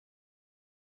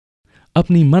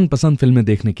अपनी मनपसंद फिल्में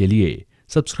देखने के लिए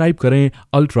सब्सक्राइब करें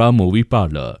ultra movie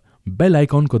parlour, bell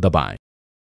icon को दबाएं।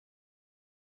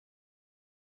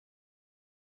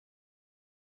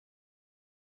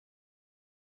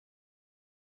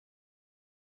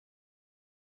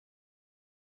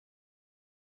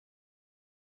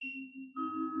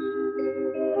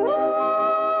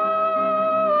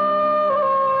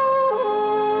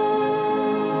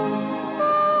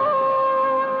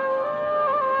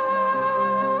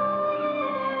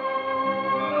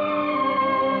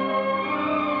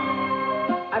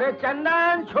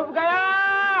 चंदन छुप गया।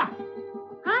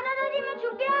 हाँ दादाजी, मैं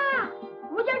छुप गया,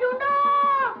 मुझे ढूंढो।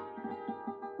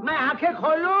 मैं आंखें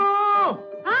खोलूं?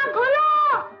 हाँ खोलो।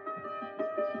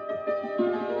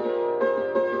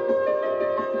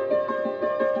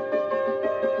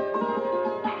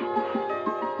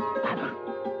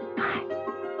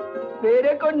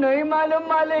 मेरे को नहीं मालूम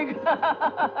मालिक।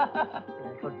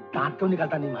 दांत क्यों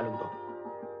निकलता नहीं मालूम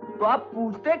तो आप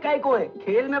पूछते काय को है?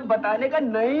 खेल में बताने का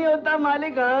नहीं होता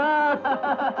मालिक।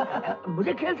 हाँ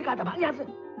मुझे खेल सिखाता, भाग यहाँ से।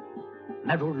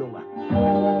 मैं ढूंढ लूंगा।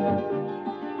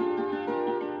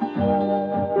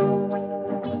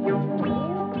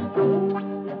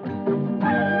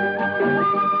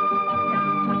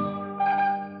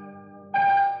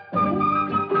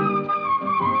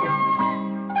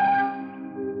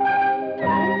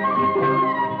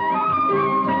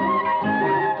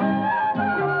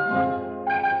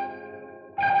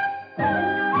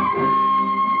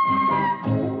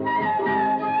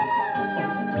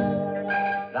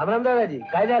 राम दादाजी,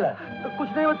 काय झालं? तो कुछ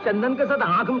नहीं, वो चंदन के साथ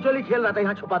आंख मिचौली खेल रहा था।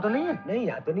 यहाँ छुपा तो नहीं है? नहीं,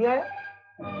 यहाँ तो नहीं आया।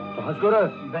 तो हंस करो।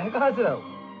 मैं कहाँ से रहा हूँ?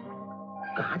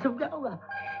 कहाँ छुप गया होगा?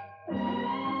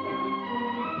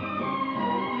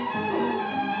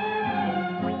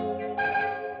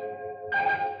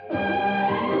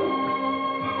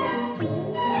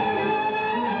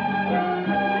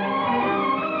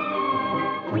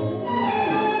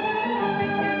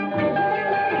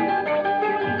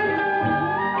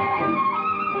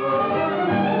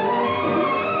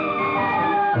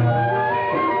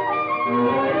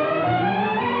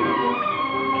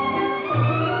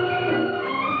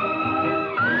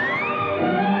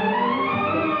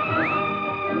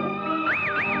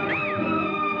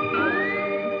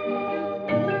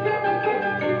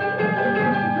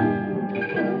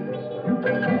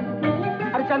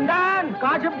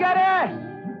 छुप गया रे?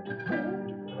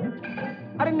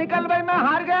 अरे निकल भाई, मैं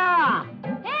हार गया।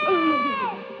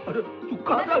 अरे तू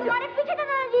कहाँ जा गया? तुम्हारे पीछे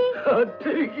दादाजी।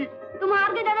 ठीक ही। तुम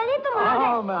हार गए दादाजी, तुम हार गए।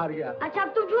 हाँ मैं हार गया। अच्छा अब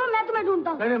तुम जुओ, मैं तुम्हें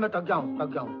ढूंढता हूँ। नहीं मैं थक जाऊँ।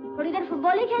 थोड़ी देर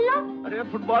फुटबॉल ही खेल लो। अरे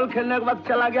फुटबॉल खेलने के बाद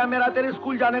चला गया मेरा, तेरे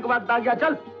स्कूल जाने के बाद आ गया।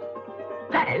 चल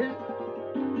चल।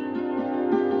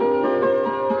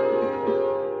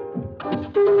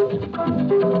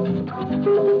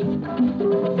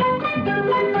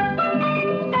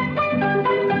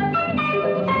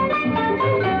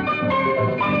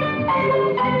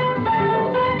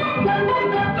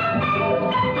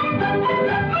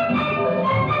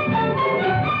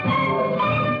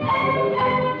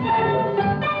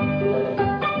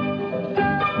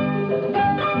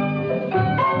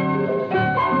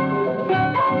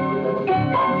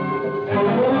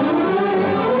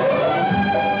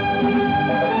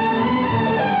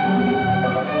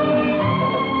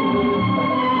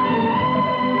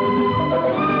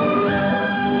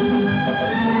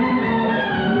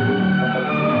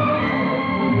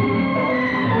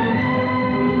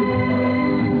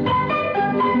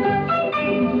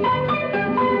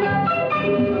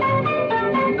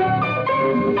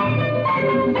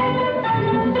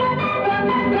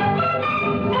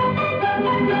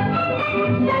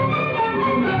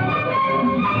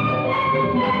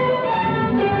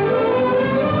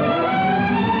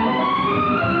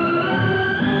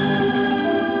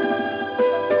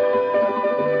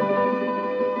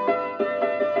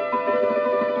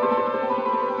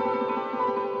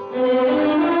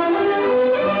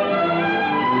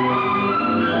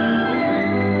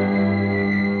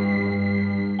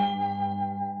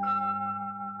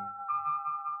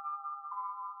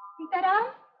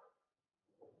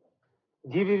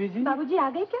 जी बीबी जी। बाबूजी आ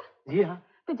गए क्या? जी हाँ।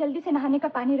 तो जल्दी से नहाने का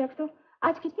पानी रख दो,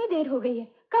 आज कितनी देर हो गई है।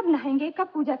 कब नहाएंगे, कब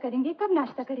पूजा करेंगे, कब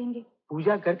नाश्ता करेंगे?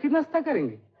 पूजा करके नाश्ता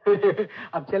करेंगे।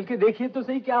 अब चल के देखिए तो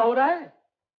सही क्या हो रहा है।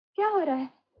 क्या हो रहा है?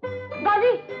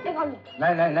 बाजी देखो।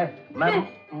 नहीं मैं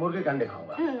मुर्गी का अंडे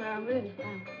खाऊंगा।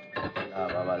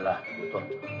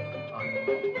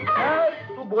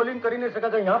 तू बॉलिंग कर ही नहीं सका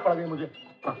था, यहाँ पड़ गई मुझे।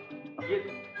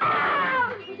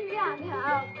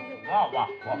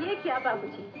 ये क्या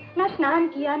बाबूजी, ना स्नान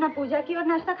किया, ना पूजा की और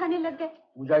नाश्ता खाने लग गए।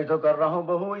 पूजा ही तो कर रहा हूँ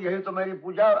बहू, यही तो मेरी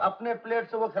पूजा। अपने प्लेट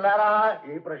से वो खिला रहा है,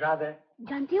 यही प्रसाद है।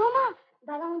 जानती हो माँ,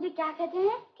 दादा मुझे क्या कहते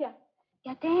हैं? क्या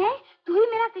कहते हैं? तू ही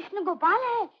मेरा कृष्ण गोपाल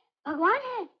है, भगवान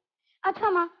है। अच्छा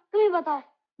माँ, तुम ही बताओ,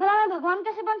 भला मैं भगवान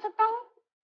कैसे बन सकता हूँ?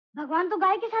 भगवान तो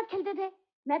गाय के साथ खेलते थे,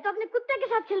 मैं तो अपने कुत्ते के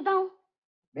साथ खेलता हूँ।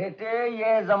 बेटे,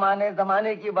 ये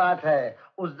जमाने की बात है।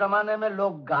 उस जमाने में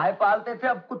लोग गाय पालते थे,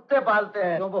 अब कुत्ते पालते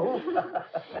हैं। क्यों बहू?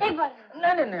 एक बार।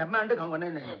 नहीं, मैं अंडे खाऊंगा।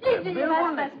 नहीं।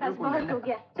 बस, बहुत हो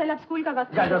गया। चल अब स्कूल का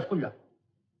वक्त। जा स्कूल जा।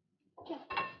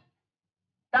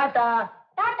 टाटा।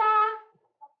 टाटा।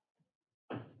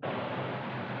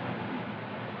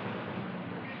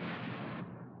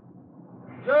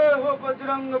 जय हो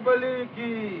बजरंग बली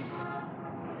की।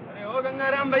 अरे हो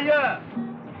गंगाराम भैया।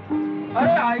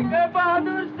 अरे आई गए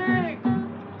बहादुर सिंह।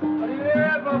 अरे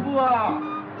बबुआ।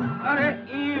 अरे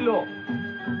ई लो।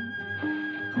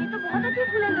 ये तो बहुत अच्छे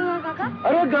फूल है गंगा काका।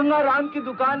 अरे गंगाराम की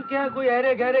दुकान के हैं, कोई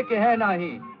अहरे गहरे के है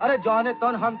नहीं। अरे जौने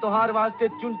तौन हम तुम्हारे वास्ते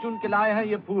चुन चुन के लाए हैं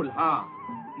ये फूल। हाँ,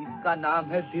 इसका नाम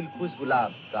है दिल खुश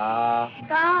गुलाब का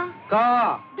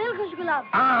दिल खुश गुलाब।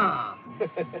 हाँ।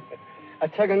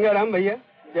 अच्छा गंगाराम भैया,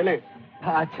 चले।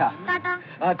 अच्छा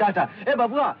टाटा। ए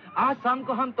बबुआ, आज शाम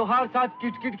को हम तुम्हारे साथ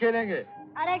किट खेलेंगे।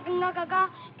 अरे गंगा काका,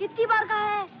 कितनी बार कहा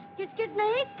है, किट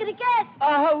नहीं क्रिकेट।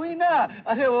 हुई ना।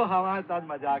 अरे वो हमारे साथ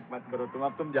मजाक मत करो तुम,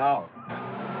 अब तुम जाओ।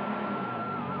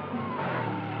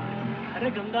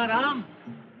 अरे गंगाराम,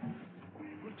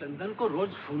 चंदन को रोज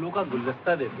फूलों का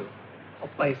गुलदस्ता देते हो और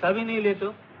पैसा भी नहीं लेते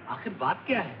हो, आखिर बात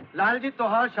क्या है? लाल जी,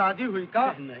 तुम्हारी शादी हुई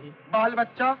का? नहीं। बाल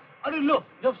बच्चा? अरे लो,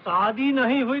 जब शादी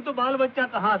नहीं हुई तो बाल बच्चा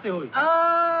कहाँ से हुई?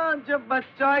 जब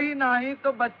बच्चा ही नहीं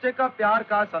तो बच्चे का प्यार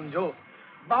का समझो।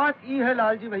 बात ये है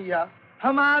लाल जी भैया,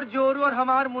 हमार जोरू और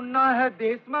हमार मुन्ना है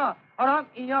देश में और हम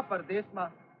यहाँ परदेश में।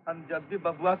 हम जब भी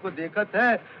बबुआ को देखत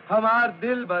है हमार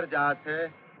दिल भर जात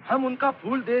है। हम उनका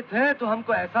फूल देते हैं तो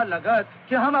हमको ऐसा लगत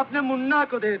कि हम अपने मुन्ना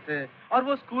को देते हैं, और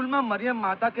वो स्कूल में मरियम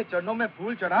माता के चरणों में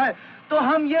फूल चढ़ाए तो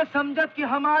हम ये समझत कि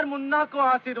हमार मुन्ना को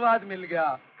आशीर्वाद मिल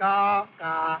गया। का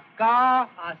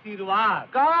आशीर्वाद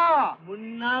का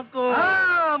मुन्ना को।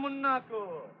 हाँ, मुन्ना को।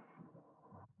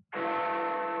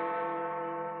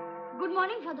 Good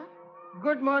morning father.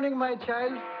 Good morning my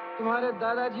child. तुम्हारे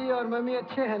दादाजी और मम्मी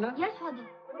अच्छे हैं ना? Yes father.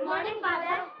 Good morning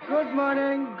father. Good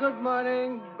morning, good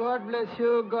morning. God bless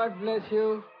you, God bless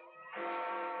you.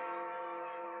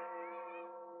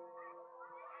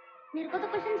 मेरे को तो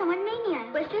क्वेश्चन समझ में ही नहीं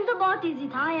आया। क्वेश्चन तो बहुत इजी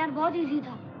था यार, बहुत इजी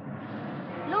था।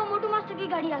 लो, मोटू मास्टर की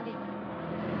गाड़ी आ गई।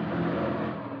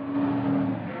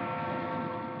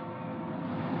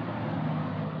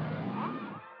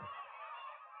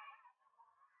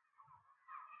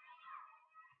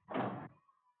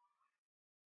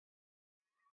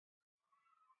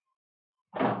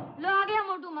 लो, आ गया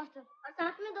मोटू मास्टर, और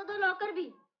साथ में दो लॉकर भी।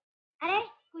 अरे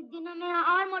कुछ दिनों में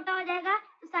और मोटा हो जाएगा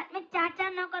तो साथ में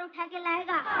 4 नौकर उठा के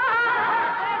लाएगा।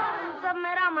 तुम सब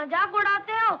मेरा मजाक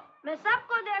उड़ाते हो, मैं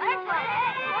सबको दे दूंगा।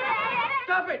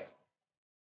 Stop it!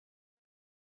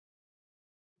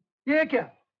 ये क्या,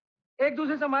 एक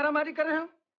दूसरे से मारामारी कर रहे हो?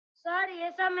 सर, ये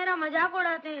सब मेरा मजाक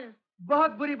उड़ाते हैं।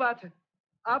 बहुत बुरी बात है,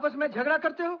 आपस में झगड़ा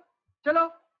करते हो। चलो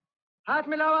हाथ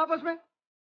मिलाओ आपस में,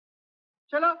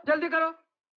 चलो जल्दी करो।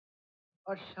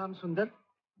 और श्याम सुंदर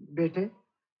बेटे,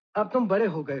 अब तुम बड़े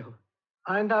हो गए हो,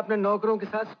 आइंदा अपने नौकरों के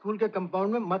साथ स्कूल के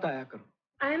कंपाउंड में मत आया करो।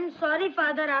 आई एम सॉरी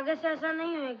फादर, आगे से ऐसा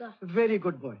नहीं होएगा। Very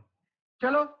good boy.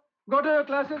 चलो, go to your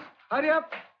classes, hurry up.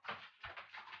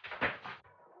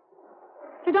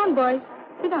 Sit down, boys.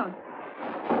 Sit down.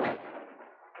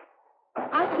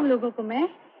 आज तुम लोगों को मैं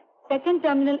सेकंड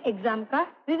टर्मिनल एग्जाम का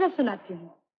रिजल्ट सुनाती हूँ।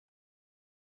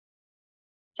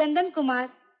 चंदन कुमार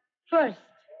फर्स्ट,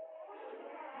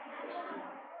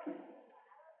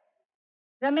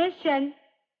 रमेश चंद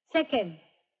सेकंड,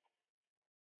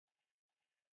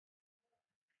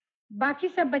 बाकी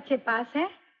सब बच्चे पास हैं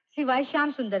सिवाय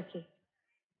श्याम सुंदर के।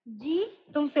 जी?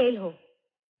 तुम फेल हो।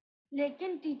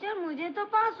 लेकिन टीचर, मुझे तो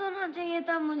पास होना चाहिए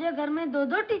था, मुझे घर में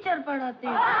 2 टीचर पढ़ाते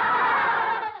हैं।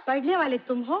 पढ़ने वाले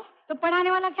तुम हो तो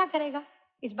पढ़ाने वाला क्या करेगा?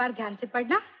 इस बार ध्यान से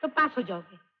पढ़ना तो पास हो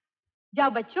जाओगे। जाओ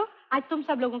बच्चों, आज तुम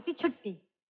सब लोगों की छुट्टी।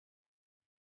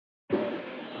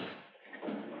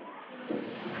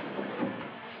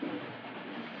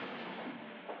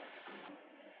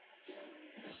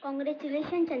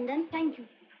 Congratulation Chandan. Thank you.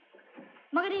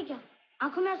 मगर ये क्या,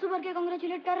 आंखों में आंसू भर के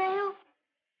कांग्रेचुलेट कर रहे हो?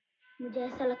 मुझे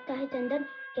ऐसा लगता है चंदन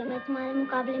कि मैं तुम्हारे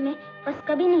मुकाबले में फर्स्ट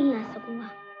कभी नहीं आ सकूंगा।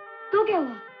 तो क्या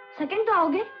हुआ, सेकंड तो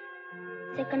आओगे?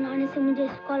 सेकंड आने से मुझे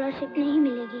स्कॉलरशिप नहीं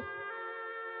मिलेगी।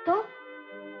 तो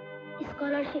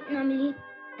स्कॉलरशिप ना मिली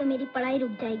तो मेरी पढ़ाई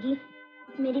रुक जाएगी।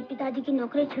 मेरे पिताजी की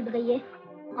नौकरी छूट गई है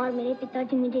और मेरे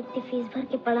पिताजी मुझे इतनी फीस भर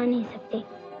के पढ़ा नहीं सकते।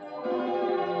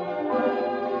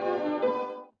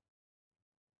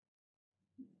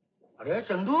 अरे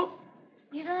चंदू,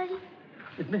 जी दादाजी।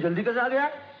 इतनी जल्दी कैसे आ गया?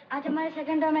 आज हमारे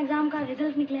सेकंड टर्म एग्जाम का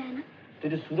रिजल्ट निकला है ना।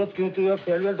 तेरी सूरत क्यों तू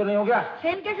फेल तो नहीं हो गया?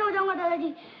 फेल कैसे हो जाऊंगा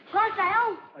दादाजी, फर्स्ट आया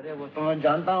हूँ। अरे वो तो मैं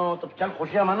जानता हूँ, तो चल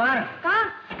खुशियाँ मना है। कहाँ?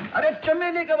 अरे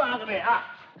चमेली के बाग में।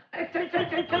 चल चल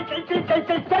चल चल चल चल चल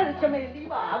चल चल चमेली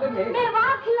बाग में। मैं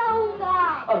वहाँ खिलाऊंगा।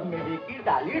 और मेरी की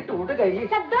डाली टूट गई।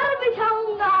 चद्दर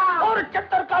बिछाऊंगा। और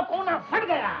चद्दर का कोना फट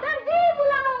गया। दर्जी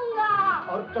बुलाऊंगा।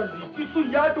 और दर्जी की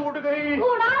सुइया टूट गई।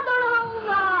 घोड़ा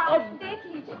दौड़ाऊंगा। अब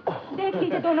देख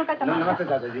लीजिए दोनों का तमाशा। नमस्ते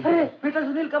दादाजी। बेटा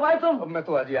सुनील कब आए तुम? मैं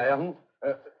तो आज ही आया हूँ।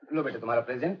 लो बेटे तुम्हारा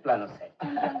प्रेजेंट प्लानर है।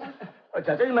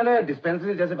 चाचा जी मैंने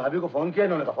डिस्पेंसरी जैसे भाभी को फोन किया,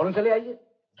 इन्होंने कहा फौरन चले आइए।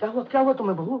 क्या हुआ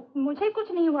तुम्हें बहू? मुझे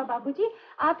कुछ नहीं हुआ बाबूजी,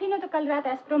 आप ही ने तो कल रात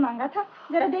एस्प्रो मांगा था,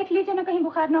 जरा देख लीजिए ना कहीं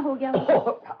बुखार ना हो गया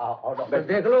हो। डॉक्टर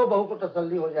देख लो, बहू को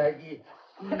तसल्ली हो जाएगी।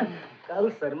 कल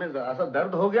सर में जरा सा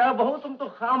दर्द हो गया। बहू तुम तो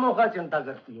खामोखा चिंता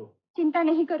करती हो। चिंता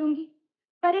नहीं करूंगी,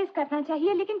 परहेज करना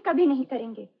चाहिए लेकिन कभी नहीं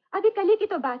करेंगे। अभी कल ही की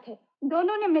तो बात है,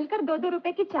 दोनों ने मिलकर 2-2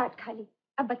 रुपए की चाट खा ली।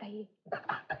 अब बताइए।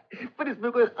 पर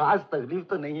इसमें कोई खास तकलीफ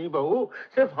तो नहीं है बहू,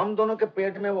 सिर्फ हम दोनों के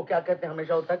पेट में वो क्या कहते हैं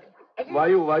हमेशा होता है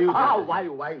वायु। हाँ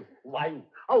वायु वायु वायु।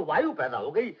 और वायु पैदा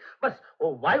हो गई, बस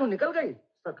वो वायु निकल गई,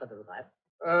 सर का दर्द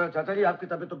आया। चाचा जी आपकी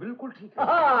तबीयत तो बिल्कुल ठीक है।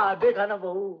 हाँ देखा ना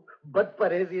बहू, बद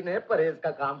परहेजी ने परहेज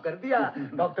का काम कर दिया।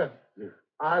 डॉक्टर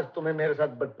आज तुम्हें मेरे साथ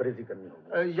बदपरहेजी करनी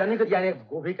होगी। यानी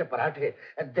गोभी के पराठे,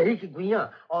 दही की गुइयां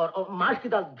और मांस की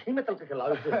दाल घी में तल के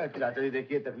खिलाओ। चाचा जी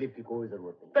देखिए तकलीफ की कोई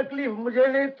जरूरत नहीं। तकलीफ मुझे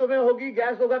नहीं, तुम्हें होगी,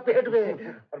 गैस होगा पेट में।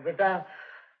 और बेटा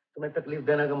तुम्हें तकलीफ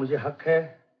देने का मुझे हक है,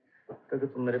 क्योंकि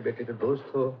तुम मेरे बेटे के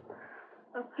दोस्त हो।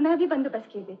 मैं भी बंदोबस्त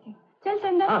किए देती हूँ। चल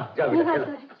चंदन। हाँ जाओ।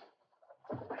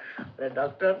 अरे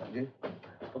डॉक्टर जी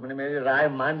तुमने मेरी राय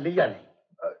मान ली या नहीं?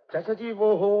 चाचा जी वो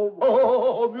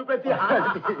होम्योपैथी।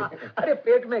 अरे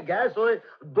पेट में गैस होए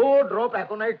 2 ड्रॉप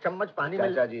एकोनाइट चम्मच पानी में।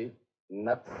 चाचा जी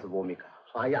नक्स वोमिका।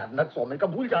 हाँ यार नक्स वोमिका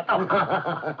भूल जाता हूँ।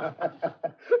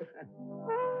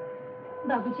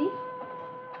 बाबूजी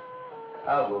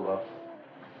हाँ बुआ,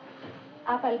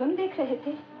 आप एल्बम देख रहे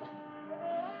थे?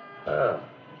 हाँ,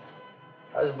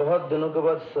 आज बहुत दिनों के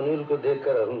बाद सुनील को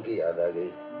देखकर अरुण की याद आ गई।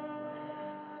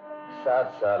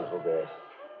 7 साल हो गए,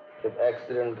 जब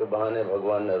एक्सीडेंट के बहाने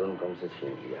भगवान ने अरुण को हमसे छीन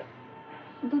लिया।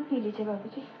 दूध पी लीजिए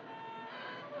बाबूजी।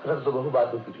 रख दो बहू,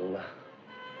 बाद में पी लूंगा।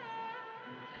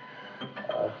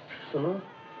 सुनो,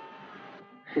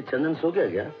 ये चंदन सो गया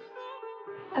क्या?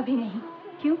 अभी नहीं।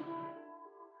 क्यों?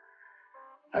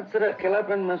 आज जरा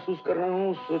अकेलापन महसूस कर रहा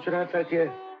हूँ, सोच रहा था कि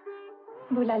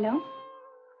बुला लाऊं?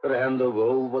 रहने दो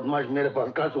बहू, बदमाश मेरे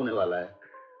पास कहाँ सोने वाला है।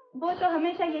 वो तो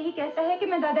हमेशा यही कहता है कि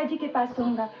मैं दादाजी के पास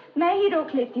सोऊंगा, मैं ही रोक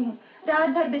लेती हूँ। रात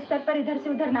भर बिस्तर पर इधर से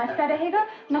उधर नाचता रहेगा,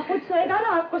 न खुद सोएगा न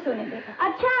आपको सोने देगा।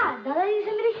 अच्छा दादाजी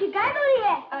से मेरी शिकायत हो रही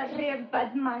है? अरे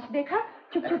बदमाश, देखा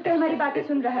चुप चुप के हमारी बातें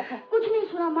सुन रहा था। कुछ नहीं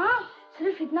सुना माँ,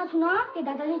 सिर्फ इतना सुना कि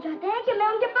दादाजी चाहते हैं कि मैं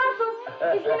उनके पास हूँ,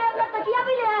 इसलिए मैं अपना तकिया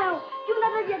भी ले आया हूँ। क्यों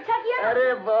दादाजी, अच्छा किया?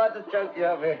 अरे बहुत अच्छा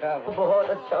किया बेटा, बहुत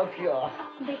अच्छा किया।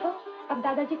 देखो अब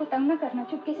दादाजी को तंग न करना,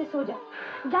 चुपके से सो जा।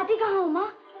 जाती कहाँ हूँ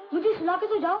माँ, मुझे सुला के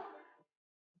तो जाओ।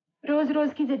 रोज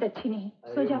रोज की जिद अच्छी नहीं,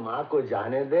 सो जा। माँ को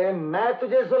जाने दे, मैं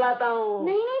तुझे सुलाता हूँ।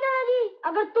 नहीं नहीं दादाजी,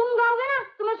 अगर तुम गाओगे ना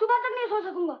तो मैं सुबह तक नहीं सो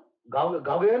सकूंगा।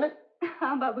 गाओगे ना?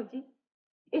 हाँ बाबूजी,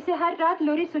 इसे हर रात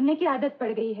लोरी सुनने की आदत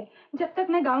पड़ गई है। जब तक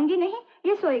मैं गाऊंगी नहीं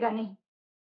ये सोएगा नहीं।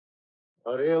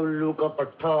 अरे उल्लू का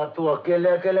पट्टा, तू अकेले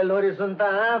अकेले लोरी सुनता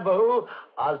है बहू?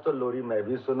 आज तो लोरी मैं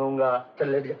भी सुनूंगा। चल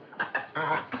लेट जा।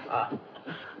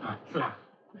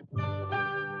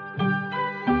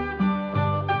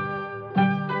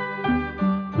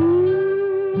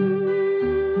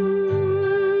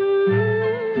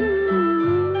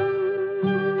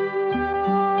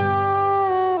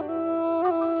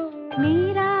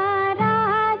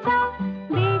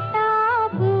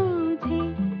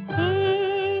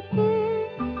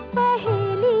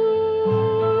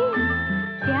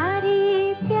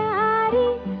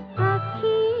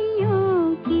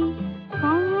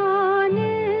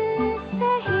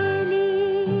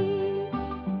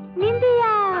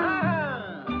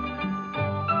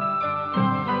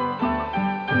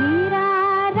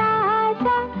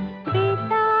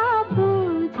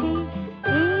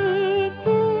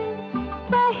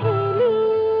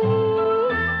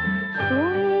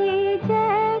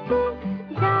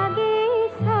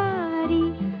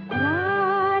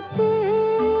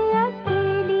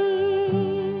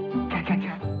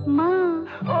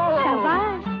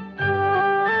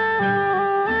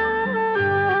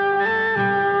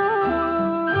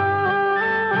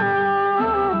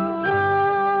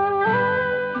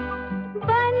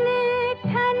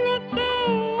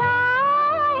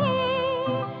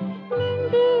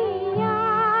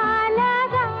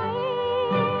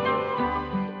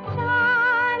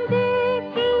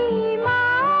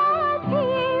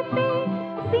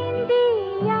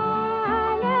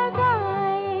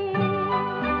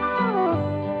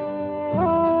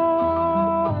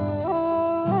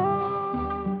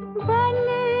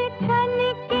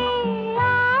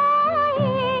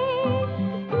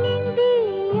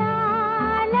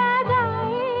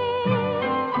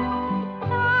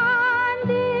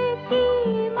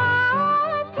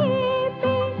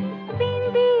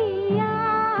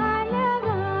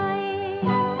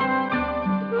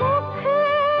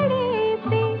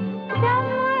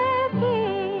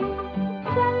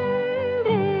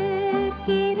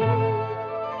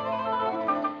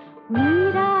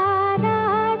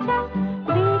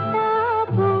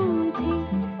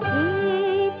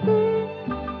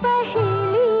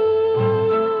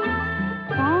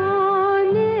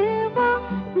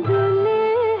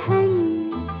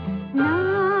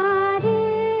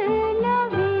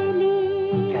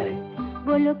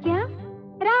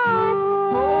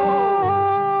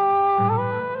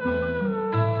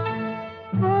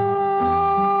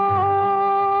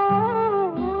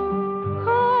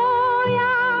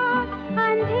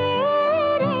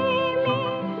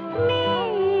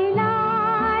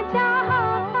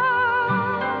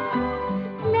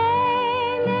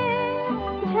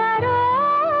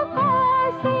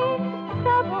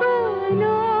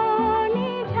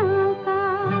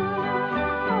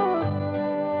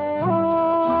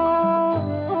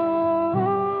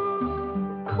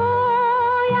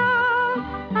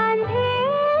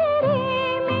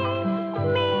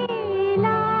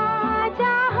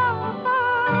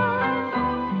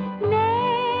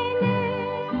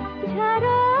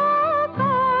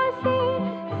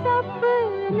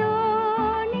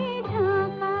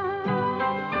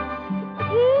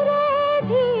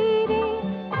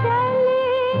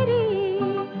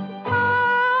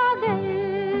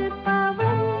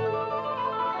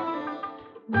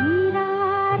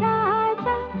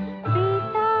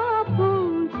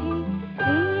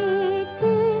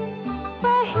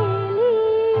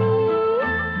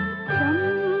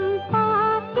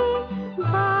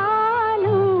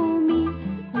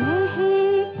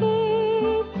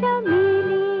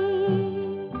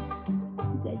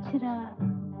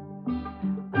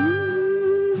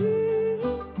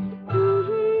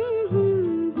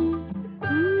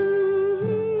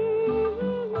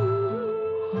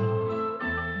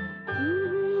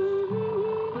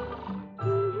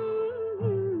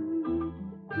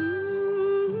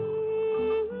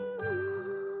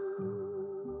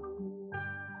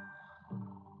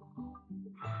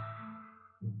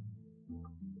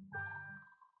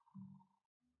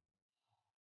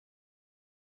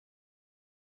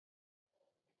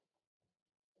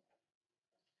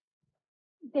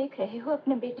 देख रहे हो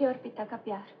अपने बेटे और पिता का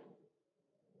प्यार।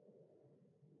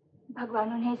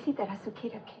 भगवान उन्हें इसी तरह सुखी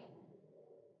रखे।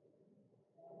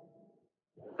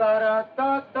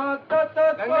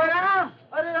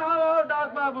 अरे आओ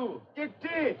डाक बाबू,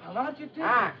 चिट्ठी। हमारी चिट्ठी?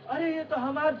 हाँ। अरे ये तो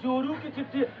हमार जोरू की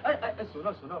चिट्ठी है।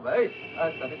 सुनो सुनो भाई,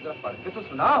 जरा पढ़ के तो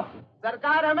सुनाओ।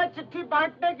 सरकार हमें चिट्ठी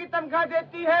बांटने की तनख्वाह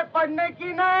देती है, पढ़ने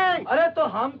की नहीं। अरे तो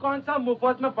हम कौन सा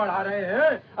मुफ्त में पढ़ा रहे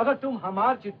हैं? अगर तुम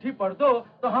हमार चिट्ठी पढ़ दो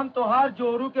तो हम तुम्हार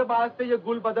जोरू के वास्ते ये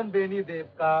गुल बदन बेनी देव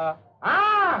का।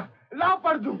 हाँ लाओ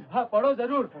पढ़ दूं। हाँ पढ़ो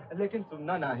जरूर, लेकिन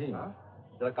सुनना नहीं।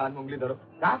 जरा कान में उंगली धरो।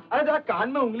 अरे जरा कान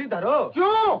में उंगली धरो।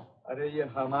 क्यों? अरे ये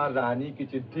हमार रानी की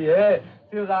चिट्ठी है,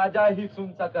 सिर्फ राजा ही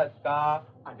सुन सकता।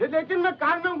 अरे लेकिन मैं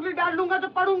कान में उंगली डाल लूंगा तो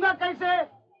पढ़ूंगा कैसे?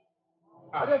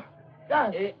 अरे क्या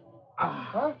है?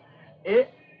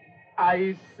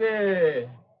 ऐसे।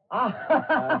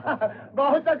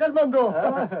 बहुत अकलमंद हो।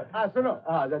 सुनो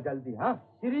जल्दी। हाँ,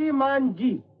 श्रीमान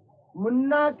जी,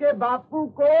 मुन्ना के बापू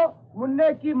को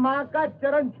मुन्ने की माँ का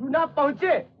चरण छूना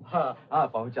पहुँचे? हाँ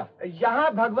पहुँचा।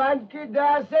 यहाँ भगवान की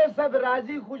दया से सब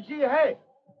राजी खुशी है।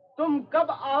 तुम कब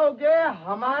आओगे?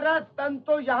 हमारा तन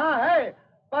तो यहाँ है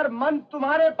पर मन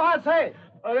तुम्हारे पास है।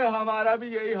 अरे हमारा भी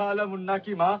यही हाल है मुन्ना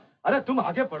की माँ। अरे तुम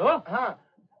आगे पढ़ो। हाँ,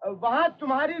 वहाँ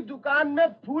तुम्हारी दुकान में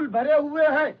फूल भरे हुए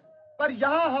हैं, पर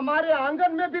यहाँ हमारे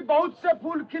आंगन में भी बहुत से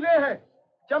फूल खिले हैं।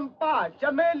 चंपा,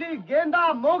 चमेली,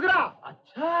 गेंदा, मोगरा।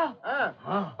 अच्छा।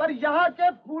 हाँ। पर यहाँ के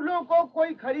फूलों को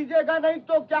कोई खरीदेगा नहीं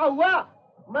तो क्या हुआ?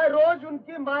 मैं रोज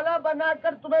उनकी माला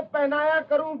बनाकर तुम्हें पहनाया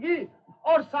करूंगी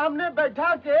और सामने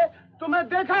बैठा के तुम्हें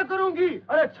देखा करूंगी।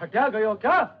 अरे छठिया गए हो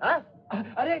क्या?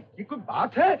 अरे ये कोई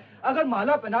बात है? अगर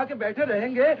माला पहना के बैठे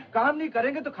रहेंगे, काम नहीं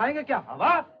करेंगे तो खाएंगे क्या?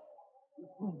 हवा।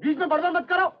 बीच में बड़बड़ मत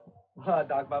करो। हाँ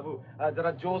डाक बाबू,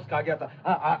 जरा जोश खा गया था।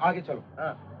 आगे चलो।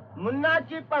 मुन्ना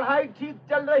की पढ़ाई ठीक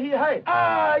चल रही है।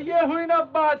 ये हुई ना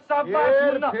बात साहब।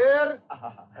 फिर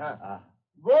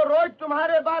वो रोज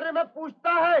तुम्हारे बारे में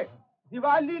पूछता है।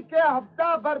 दिवाली के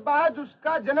हफ्ता भर बाद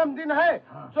उसका जन्मदिन है।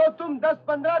 तो तुम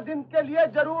 10-15 दिन के लिए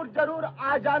जरूर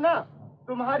आ जाना।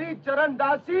 तुम्हारी चरण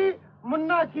दासी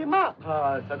मुन्ना की माँ।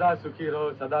 हाँ, सदा सुखी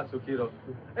रहो, सदा सुखी रहो।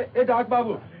 ए डाक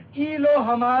बाबू, ई लो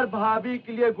हमार भाभी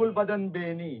के लिए गुल बदन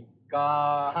बेनी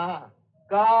का।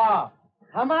 का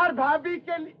हमार भाभी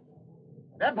के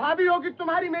लिए। भाभी होगी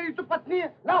तुम्हारी, मेरी तो पत्नी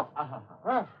है। लाओ।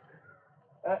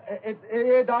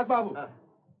 ए डाक बाबू,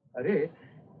 अरे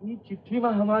ये चिट्ठी में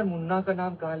हमार मुन्ना का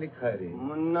नाम कहाँ लिखा है रे?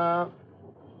 मुन्ना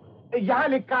यहाँ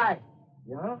लिखा है।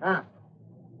 यहाँ? हाँ।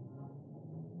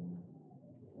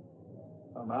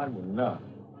 हमार मुन्ना।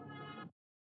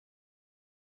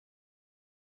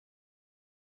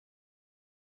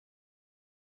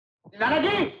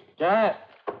 दादाजी। क्या?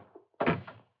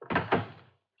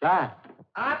 क्या?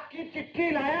 आपकी चिट्ठी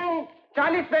लाया हूँ।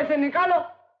 40 पैसे निकालो।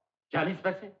 40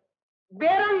 पैसे?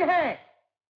 बेरंग है।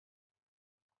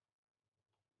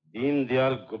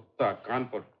 दीनदयाल गुप्ता,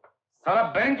 कानपुर। सारा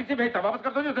बैंक चिट्ठी भेजता, वापस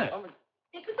कर दो उसे।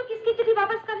 देखो तो किसकी चिट्ठी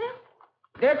वापस कर रहे हो?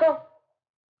 देखो।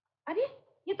 अरे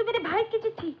ये तो मेरे भाई की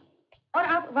चिट्ठी, और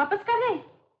आप वापस कर रहे हैं?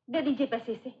 दे दीजिए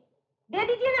पैसे से, दे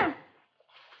दीजिए ना।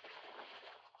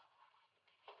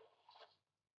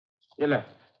 ये ले।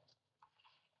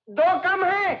 2 कम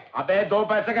है। अबे 2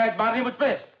 पैसे का एतबार नहीं मुझ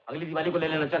पे। अगली दिवाली को ले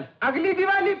लेना। चल। अगली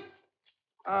दिवाली?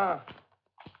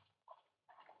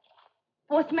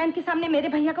 पोस्टमैन के सामने मेरे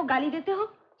भैया को गाली देते हो,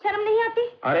 शर्म नहीं आती?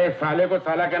 अरे साले को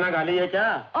साला कहना गाली है क्या?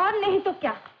 और नहीं तो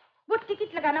क्या, वो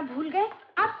टिकट लगाना भूल गए।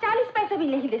 आप 40 पैसे भी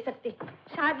नहीं दे सकते।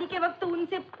 शादी के वक्त तो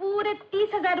उनसे पूरे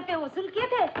 30,000 रुपए वसूल किए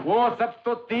थे। वो सब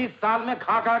तो 30 साल में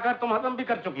खा कर तुम हजम भी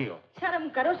कर चुकी हो। शर्म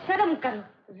करो, शर्म करो।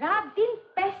 रात दिन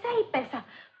पैसा ही पैसा।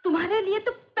 तुम्हारे लिए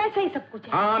तो पैसा ही सब कुछ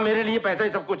है। हाँ, मेरे लिए पैसा ही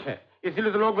सब कुछ है,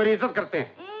 इसीलिए तो लोग मेरी इज्जत करते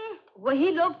हैं।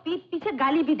 वही लोग पीठ पीछे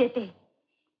गाली भी देते हैं।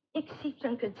 एक शिव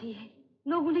शंकर जी है,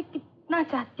 लोग उन्हें कितना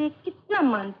चाहते हैं, कितना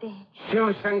मानते हैं।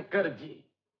 शिव शंकर जी?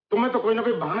 तुम्हें तो कोई ना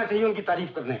कोई बहाना चाहिए उनकी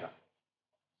तारीफ करने का।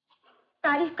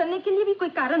 तारीफ करने के लिए भी कोई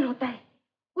कारण होता है।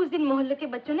 उस दिन मोहल्ले के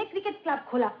बच्चों ने क्रिकेट क्लब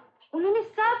खोला, उन्होंने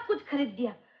सब कुछ खरीद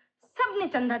दिया, सबने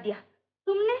चंदा दिया।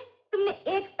 तुमने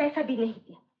 1 पैसा भी नहीं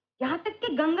दिया। यहाँ तक कि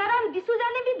गंगाराम डिसूजा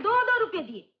ने भी 2-2 रुपए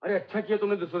दिए। अरे अच्छा किया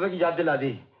तुमने डिसूजा की याद दिला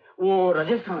दी। वो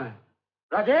राजेश कहाँ है?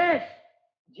 राजेश।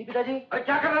 जी पिताजी। अरे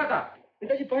क्या कर रहा था?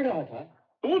 पिताजी पढ़ रहा था।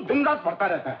 तू दिन रात पढ़ता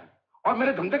रहता है और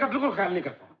मेरे धंधे का बिल्कुल ख्याल नहीं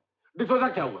करता। डिसूजा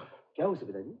क्या हुआ? क्या हुआ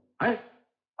पिताजी?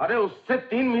 अरे उससे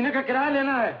 3 महीने का किराया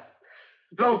लेना है।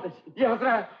 लो, ये हंस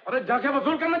रहा है। अरे जाके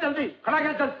वसूल करना जल्दी। खड़ा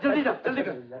क्या? जल्दी जा, जल्दी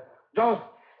कर। जाओ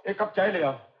 1 कप चाय ले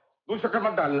आओ, दूध शक्कर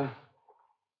मत डालना।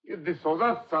 ये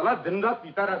डिसूजा साला दिन रात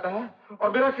पीता रहता है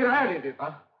और मेरा किराया नहीं देता।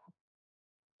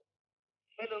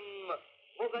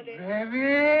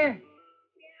 बेबी,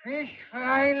 फिश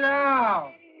फ्राई लाओ।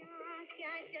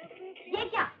 ये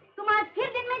क्या, तुम आज फिर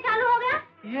दिन में चालू हो गया?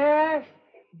 यस,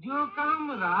 जो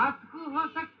काम रात को हो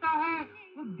सकता है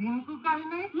वो दिन को काहे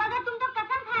नहीं? मगर तुम तो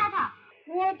कसम खाया था।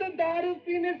 वो तो दारू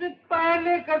पीने से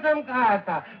पहले कसम खाया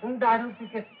था, दारू पी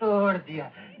के तोड़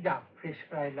दिया। जा फिश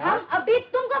फ्राई ला। हम अभी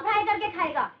तुमको फ्राई करके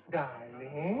खाएगा।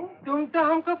 डार्लिंग, तुम तो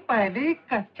हमको पहले ही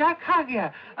कच्चा खा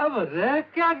गया, अब रह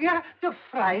क्या गया जो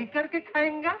फ्राई करके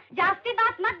खाएंगा? जास्ती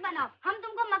बात मत बनाओ, हम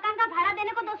तुमको मकान का भाड़ा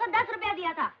देने को 210 रुपया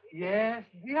दिया था। यस,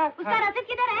 दिया था। उसका रसीद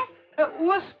किधर है?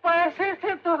 उस पैसे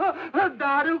से तो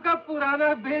दारू का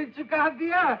पुराना बिल चुका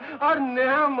दिया और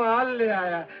नया माल ले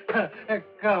आया।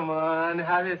 Come on,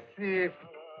 have a seat.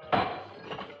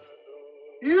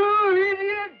 You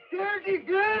idiot dirty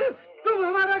girl, तुम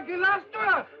हमारा गिलास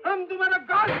तोड़ा, हम तुम्हारा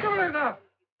गाल तोड़ेगा।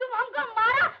 तुम हमको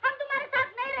मारा, हम तुम्हारे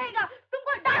साथ नहीं रहेगा,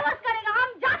 तुमको डाइवोर्स करेगा,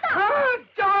 हम जाता। हाँ,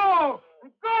 जाओ,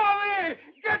 go away,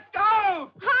 get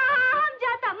out। हाँ, हम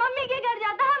जाता, मम्मी के घर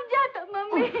जाता, हम जाता,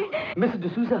 मम्मी। मिस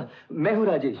डिसूजा, मैं हूँ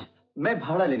राजेश, मैं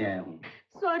भाड़ा लेने आया हूँ।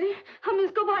 सॉरी, हम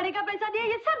इसको भाड़े का पैसा दिया,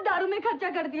 ये सब दारू में खर्चा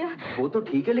कर दिया। वो तो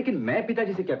ठीक है, लेकिन मैं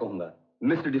पिताजी से क्या कहूँगा?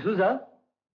 मिस्टर डिसूजा।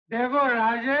 देखो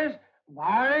राजेश,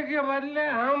 भाड़े के बदले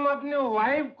हम अपने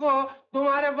वाइफ को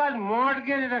तुम्हारे पास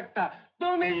मॉर्टगेज रखता,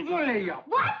 तुम इसको ले जाओ।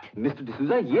 What? मिस्टर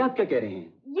डिसूजा, ये आप क्या कह रहे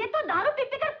हैं? ये तो दारू पी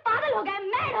कर पागल हो गया है,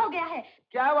 मैड हो गया है।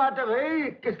 क्या बात है भाई,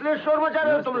 किस लिए शोर मचा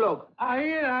रहे हो तुम लोग?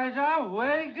 आइए राजा,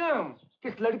 वेलकम।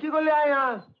 किस लड़की को ले आए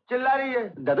यहाँ, चिल्ला रही है?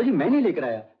 दादाजी मैं नहीं लेकर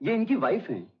आया, ये इनकी वाइफ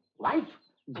है। Wife?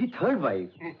 Ji, third wife.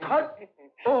 Third?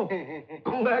 Oh,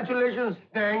 congratulations.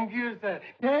 Thank you sir,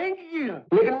 thank you.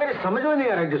 लेकिन मेरे समझ में नहीं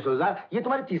आ रहा डिसूजा, ये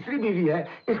तुम्हारी तीसरी बीवी है,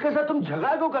 इसके साथ तुम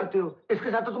झगड़ा क्यों करते हो?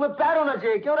 इसके साथ तो तुम्हें प्यार होना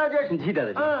चाहिए, क्यों राजेश? जी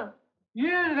दादाजी। हाँ।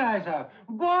 ये राज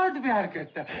साहब बहुत प्यार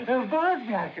करता है, बहुत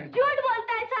प्यार करता है। झूठ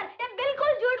बोलता है सर, ये बिल्कुल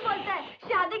झूठ बोलता है।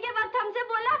 शादी के वक्त हमसे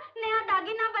बोला नया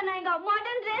दागिना बनाएगा,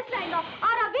 मॉडर्न ड्रेस लाएगा,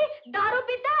 और अभी दारू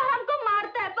पीता है, हमको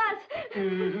मारता है बस।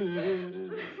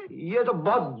 ये तो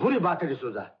बहुत बुरी बात है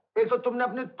डिसूजा। एक तो तुमने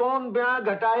अपनी तोन ब्याह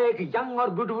घटाए एक यंग और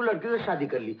ब्यूटीफुल लड़की से शादी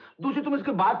कर ली, दूसरी तुम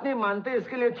इसकी बात नहीं मानते,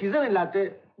 इसके लिए चीजें नहीं लाते।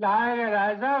 लाएगा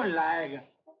राज साहब, लाएगा।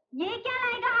 ये क्या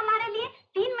लाएगा हमारे लिए?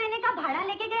 3 महीने का भाड़ा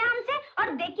लेके गया हमसे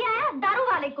और देख के आया दारू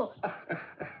वाले को।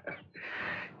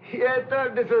 ये तो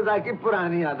डिसूजा की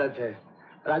पुरानी आदत है।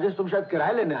 राजेश, तुम शायद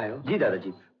किराया लेने आए हो? जी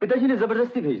दादाजी, पिताजी ने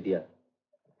जबरदस्ती भेज दिया।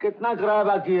 कितना किराया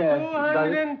बाकी है?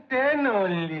 210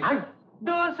 ओनली।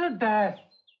 210।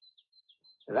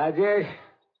 राजेश,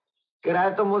 किराया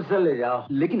तो मुझसे ले जाओ।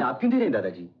 लेकिन आप क्यों दे रहे हैं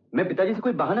दादाजी? मैं पिताजी से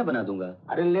कोई बहाना बना दूंगा।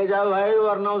 अरे ले जाओ भाई,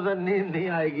 वरना उसे नींद नहीं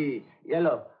आएगी। ये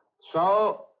लो,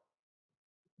 100,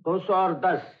 200 और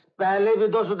 10। पहले भी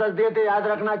 210 दिए थे, याद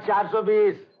रखना।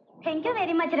 420। थैंक यू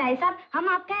वेरी मच राय साहब, हम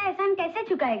आपका एहसान कैसे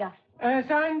चुकाएगा?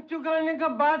 एहसान चुकाने का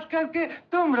बात करके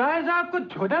तुम राय साहब को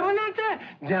छोटा बनाते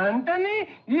हैं? जानता नहीं,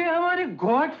 ये हमारे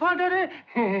गॉडफादर है।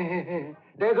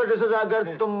 देखो डिसूजा,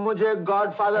 अगर तुम मुझे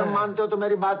गॉडफादर मानते हो तो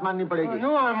मेरी बात माननी पड़ेगी।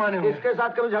 नो, मानो। इसके साथ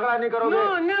कभी झगड़ा नहीं करोगे?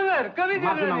 नो, नेवर, कभी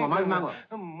माफी झगड़ा मांगो, नहीं माफी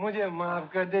करना। मुझे माफ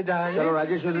कर दे जाए। चलो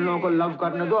राजेश, इन लोगों को लव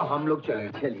करने दो, हम लोग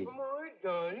चलेंगे। चलिए।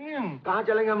 कहाँ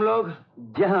चलेंगे हम लोग?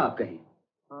 जहाँ आप कहें।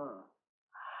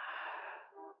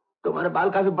 तुम्हारे बाल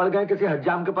काफी बढ़ गए, किसी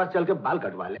हज्जाम के पास चल के बाल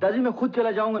कटवा ले। दादाजी मैं खुद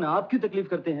चला जाऊंगा ना, आप क्यों तकलीफ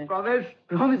करते हैं? प्रॉमिस?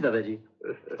 प्रॉमिस दादाजी।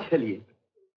 चलिए।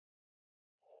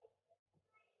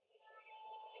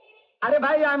 अरे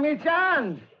भाई आमिर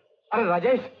चांद। अरे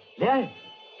राजेश, ले आए।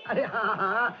 अरे हाँ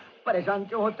हाँ, परेशान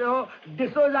क्यों होते हो?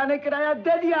 डिसूजा ने किराया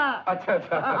दे दिया। अच्छा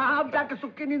अच्छा। आप जाके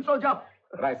सुक्की नींद सो जाओ।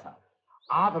 राय साहब,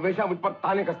 आप हमेशा मुझ पर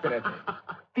ताने कसते रहते।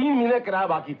 3 महीने किराया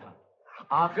बाकी था,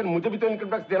 आखिर मुझे भी तो इनकम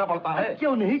टैक्स देना पड़ता है।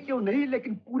 क्यों नहीं,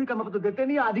 लेकिन पूरी कमाई तो देते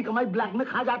नहीं, आधी कमाई ब्लैक में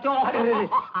खा जाते हो।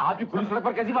 आपकी खुली सड़क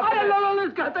पर कैसी बात कर अरे रहे हैं? लो,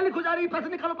 इसका हथेली खुजा रही, पैसे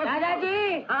निकालो पैसे।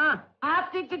 दादाजी, हाँ,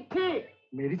 आपकी चिट्ठी।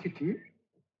 मेरी चिट्ठी?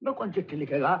 मैं कौन चिट्ठी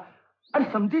लिखेगा? अरे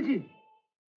समझी जी,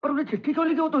 पर उन्हें चिट्ठी क्यों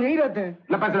लिखे? वो तो यहीं रहते हैं।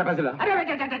 ला पैसे ला, पैसे ला। अरे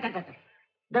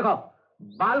देखो,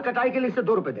 बाल कटाई के लिए इससे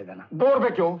 2 रुपए दे देना। 2 रुपए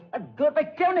क्यों? 2 रुपए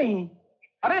क्यों नहीं?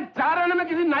 अरे 4 आने में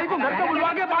किसी नाई को घर पे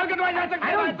बुलवा के बाल कटवाए जा सकते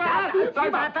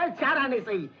हैं। बात है, 4 आने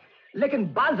सही, लेकिन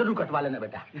बाल जरूर कटवा लेना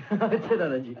बेटा। अच्छा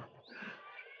दादाजी।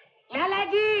 लाला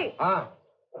जी। हाँ,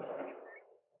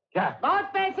 क्या? बहुत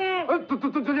पैसे हैं।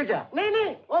 तुझे क्या?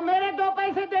 नहीं, वो मेरे 2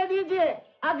 पैसे दे दीजिए,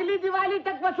 अगली दिवाली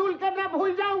तक वसूल करना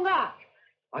भूल जाऊंगा।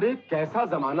 अरे कैसा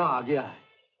जमाना आ गया है,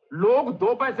 लोग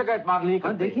 2 पैसे का एतबार नहीं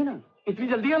करते। देखिए ना, इतनी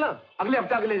जल्दी है ना, अगले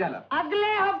हफ्ते आगे ले जाना। अगले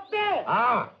हफ्ते?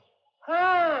 हाँ,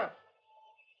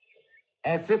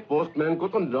 ऐसे पोस्टमैन को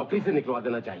तो नौकरी से निकलवा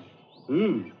देना चाहिए।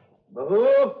 बहू।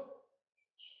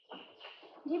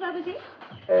 जी बाबूजी।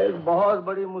 एक बहुत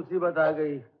बड़ी मुसीबत आ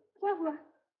गई। क्या हुआ?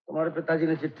 तुम्हारे पिताजी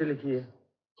ने चिट्ठी लिखी है।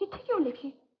 चिट्ठी क्यों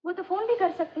लिखी? वो तो फोन भी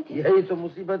कर सकते थे। यही तो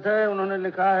मुसीबत है, उन्होंने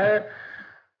लिखा है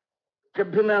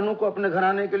जब भी मैं अनु को अपने घर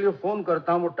आने के लिए फोन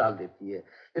करता हूँ वो टाल देती है।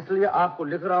 इसलिए आपको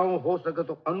लिख रहा हूँ, हो सके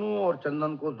तो अनु और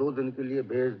चंदन को 2 दिन के लिए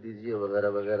भेज दीजिए वगैरह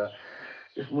वगैरह।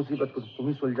 इस मुसीबत को तुम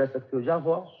ही सुलझा सकते हो।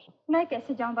 जाओ। मैं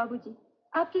कैसे जाऊं बाबूजी?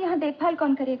 आपके यहाँ देखभाल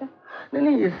कौन करेगा?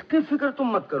 नहीं, इसकी फिक्र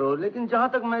तुम मत करो, लेकिन जहाँ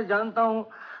तक मैं जानता हूँ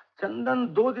चंदन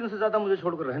 2 दिन से ज्यादा मुझे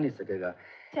छोड़कर रह नहीं सकेगा।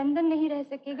 चंदन नहीं रह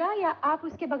सकेगा या आप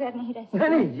उसके बगैर नहीं रह सकेंगे?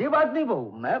 नहीं, ये बात नहीं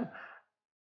बहू, मैं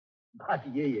बात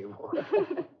यही है वो।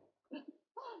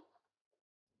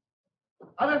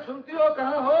 अरे सुनती हो,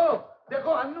 कहाँ हो?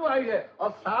 देखो अन्नू आई है और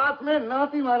साथ में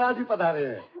नाती महाराज भी पधारे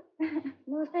हैं।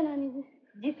 नमस्ते नानी जी।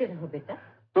 जीते रहो बेटा।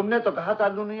 तुमने तो कहा था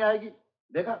अन्नू नहीं आएगी,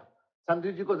 देखा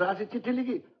संदीप जी को जरा सी चिट्ठी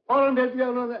लिखी, फौरन भेज दिया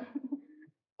उन्होंने।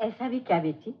 ऐसा भी क्या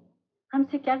बेटी,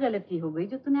 हमसे क्या गलती हो गई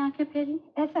जो तूने आंखें फेरी?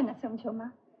 ऐसा न समझो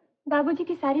माँ, बाबूजी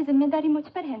की सारी जिम्मेदारी मुझ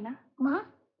पर है ना। माँ,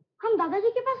 हम दादाजी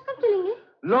के पास कब चलेंगे?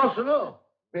 लो सुनो,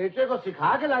 बेटे को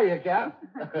सिखा के लाई है क्या?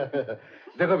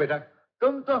 देखो बेटा,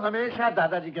 तुम तो हमेशा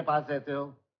दादाजी के पास रहते हो,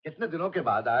 कितने दिनों के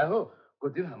बाद आए हो,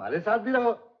 कुछ दिन हमारे साथ भी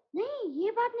रहो। नहीं,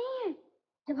 ये बात नहीं है।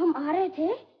 जब हम आ रहे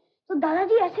थे तो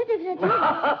दादाजी ऐसे दिख रहे थे।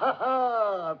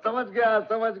 समझ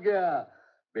गया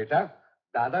बेटा,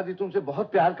 दादाजी तुमसे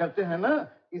बहुत प्यार करते हैं ना,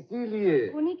 इसीलिए।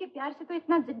 उन्हीं के प्यार से तो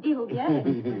इतना जिद्दी हो गया है।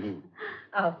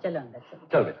 आओ चलो अंदर चलो।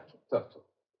 चल बेटा, चल।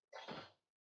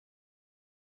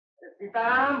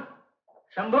 सीताराम,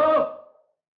 शंभू,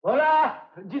 भोला।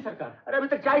 जी सरकार। अरे अभी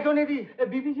तक चाय क्यों नहीं दी?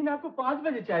 बीबी जी ने आपको 5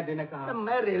 बजे चाय देने कहा।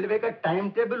 मैं रेलवे का टाइम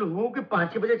टेबल हूँ कि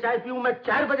 5 बजे चाय पीऊँ? मैं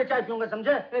 4 बजे चाय पीऊंगा,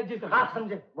 समझे? जी सर। आप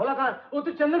समझे? भोला कहाँ? वो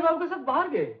तो चंदन बाबू के साथ बाहर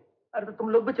गए। अरे तो तुम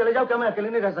लोग भी चले जाओ, क्या मैं अकेले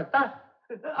नहीं रह सकता?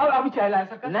 अब अभी चाय लाया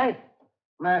सरकार? नहीं,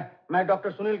 मैं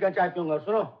डॉक्टर सुनील के यहाँ चाय पीऊंगा।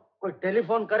 सुनो, कोई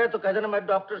टेलीफोन करे तो कह देना मैं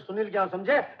डॉक्टर सुनील के यहाँ,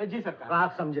 समझे? जी सरकार।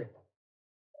 आप समझे।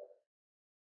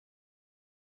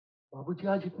 बाबूजी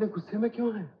आज इतने गुस्से में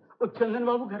क्यों हैं? वो चंदन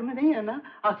बाबू घर में नहीं है ना,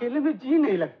 अकेले में जी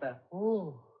नहीं लगता।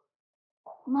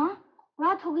 माँ,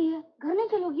 रात हो गई है, घर नहीं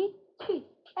चलोगी? छी,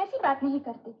 ऐसी बात नहीं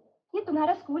करती। ये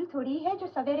तुम्हारा स्कूल थोड़ी है जो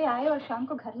सवेरे आए और शाम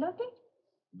को घर लौटे।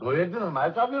 2-1 दिन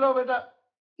हमारे साथ भी रहो बेटा।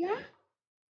 क्या?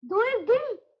 2-1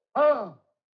 दिन? हाँ।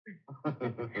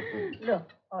 लो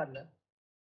और लो।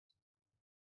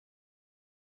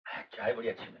 चाय बड़ी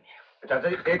अच्छी बनी है। चाचा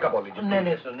जी एक कप और लीजिए।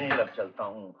 नहीं सुनील, अब चलता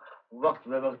हूँ। वक्त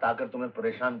बे वक्त आकर तुम्हें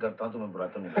परेशान करता हूँ, तुम्हें बुरा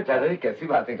तो नहीं? चाचा जी कैसी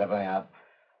बातें कर रहे हैं आप?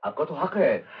 आपका तो हक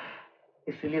है,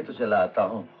 इसीलिए तो चला आता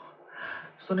हूँ।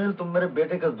 सुनील, तुम मेरे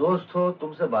बेटे का दोस्त हो,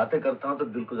 तुमसे बातें करता हूँ तो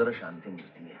दिल को जरा शांति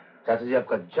मिलती है। चाचा जी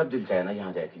आपका जब दिल चाहे ना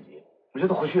यहाँ जाया कीजिए, मुझे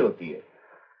तो खुशी होती है।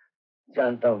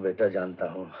 जानता हूँ बेटा, जानता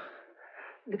हूँ,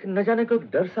 लेकिन न जाने को एक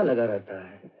डर सा लगा रहता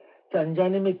है कि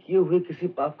अनजाने में किए हुए किसी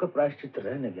पाप का प्रायश्चित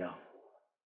रह न गया हो।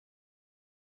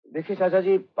 देखिए चाचा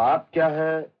जी, पाप क्या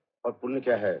है और पुण्य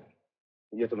क्या है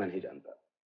ये तो मैं नहीं जानता,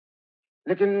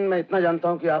 लेकिन मैं इतना जानता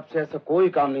हूं कि आपसे ऐसा कोई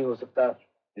काम नहीं हो सकता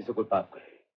जिसे कोई पाप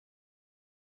कहे।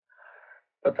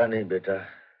 पता नहीं बेटा,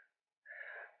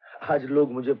 आज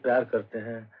लोग मुझे प्यार करते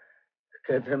हैं,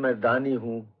 कहते हैं मैं दानी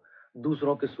हूं,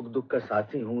 दूसरों के सुख दुख का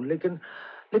साथी हूं, लेकिन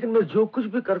मैं जो कुछ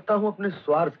भी करता हूं अपने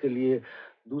स्वार्थ के लिए,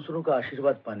 दूसरों का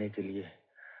आशीर्वाद पाने के लिए,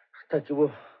 ताकि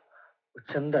वो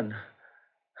चंदन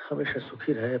हमेशा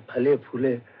सुखी रहे, फले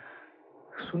फूले।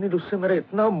 सुनील, उससे मेरा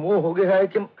इतना मोह हो गया है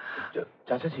कि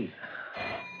चाचा जी,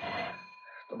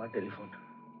 तुम्हारा टेलीफोन।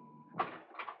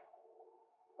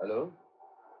 हेलो,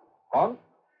 कौन?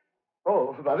 ओ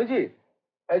भाभी जी।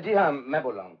 जी हाँ, मैं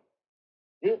बोल रहा हूँ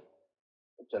जी।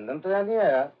 चंदन तो यहाँ नहीं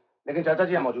आया, लेकिन चाचा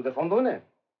जी यहाँ मौजूद है, फोन दो इन्हें।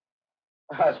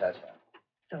 अच्छा,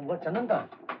 वो चंदन का?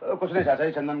 कुछ नहीं चाचा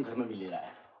जी, चंदन घर में मिल रहा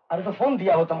है। अरे तो फोन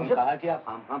दिया होता मुझे। कहा कि आप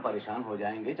खाम परेशान हो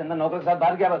जाएंगे, चंदन नौकर के साथ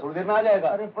बाहर गया, थोड़ी देर में आ जाएगा।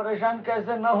 अरे परेशान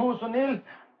कैसे ना हूँ सुनील,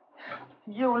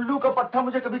 ये उल्लू का पट्टा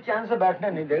मुझे कभी चैन से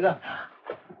बैठने नहीं देगा।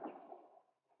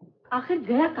 आखिर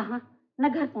गया कहाँ? न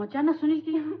घर पहुंचा न सुनील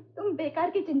के यहाँ। तुम बेकार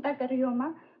की चिंता कर रही हो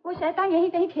माँ, वो शैतान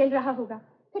यहीं कहीं खेल रहा होगा,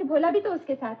 फिर भोला भी तो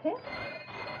उसके साथ है।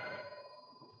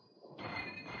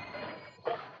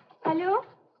 हेलो,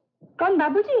 कौन?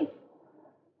 बाबूजी?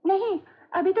 नहीं,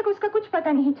 अभी तक उसका कुछ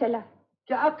पता नहीं चला।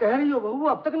 क्या कह रही हो बहू,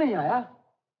 अब तक नहीं आया?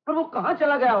 पर वो कहाँ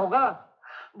चला गया होगा?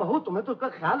 बहू तुम्हें तो उसका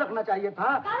ख्याल रखना चाहिए था।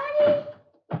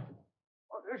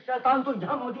 और शैतान तो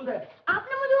यहाँ मौजूद है।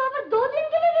 आपने मुझे वहाँ पर 2 दिन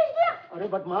के लिए भेज दिया? अरे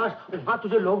बदमाश, वहाँ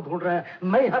तुझे लोग ढूंढ रहे हैं,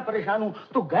 मैं यहाँ परेशान हूँ,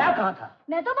 तू गया कहाँ था?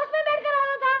 मैं तो बस में बैठ कर आ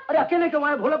रहा था। अरे अकेले क्यों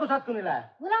आया? भोला को साथ क्यों नहीं लाया?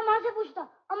 भोला माँ से पूछता,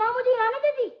 और माँ मुझे आने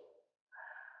देती।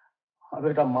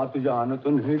 बेटा, माँ तुझे आने तो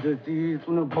नहीं देती,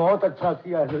 तूने बहुत अच्छा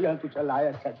किया है, तू चल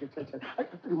आया। अच्छा चल।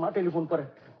 तेरी माँ टेलीफोन पर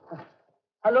है।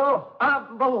 हेलो,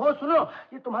 हाँ बहू हो, सुनो,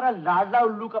 ये तुम्हारा लाडला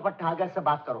उल्लू का पट्टा आ गया, इससे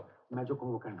बात करो, मैं जो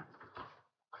कहूँ वो कहना।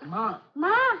 माँ,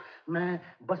 माँ, मैं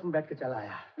बस में बैठ के चला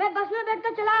आया। मैं बस में बैठ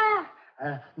कर चला आया।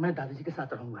 मैं दादाजी के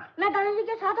साथ रहूंगा। मैं दादाजी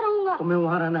के साथ रहूंगा। तुम्हें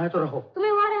वहाँ रहना है तो रहो।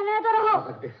 तुम्हें वहाँ रहना है तो रहो।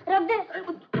 रख दे।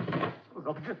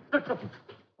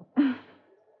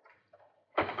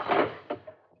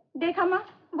 देखा माँ,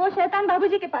 वो शैतान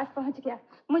बाबूजी के पास पहुंच गया।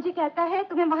 मुझे कहता है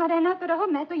तुम्हें वहाँ रहना तो रहो,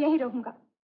 मैं तो यहीं रहूंगा।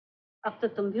 अब तो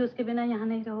तुम भी उसके बिना यहाँ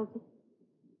नहीं रहोगी।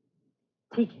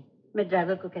 ठीक है, मैं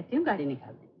ड्राइवर को कहती हूँ गाड़ी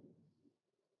निकाल दे।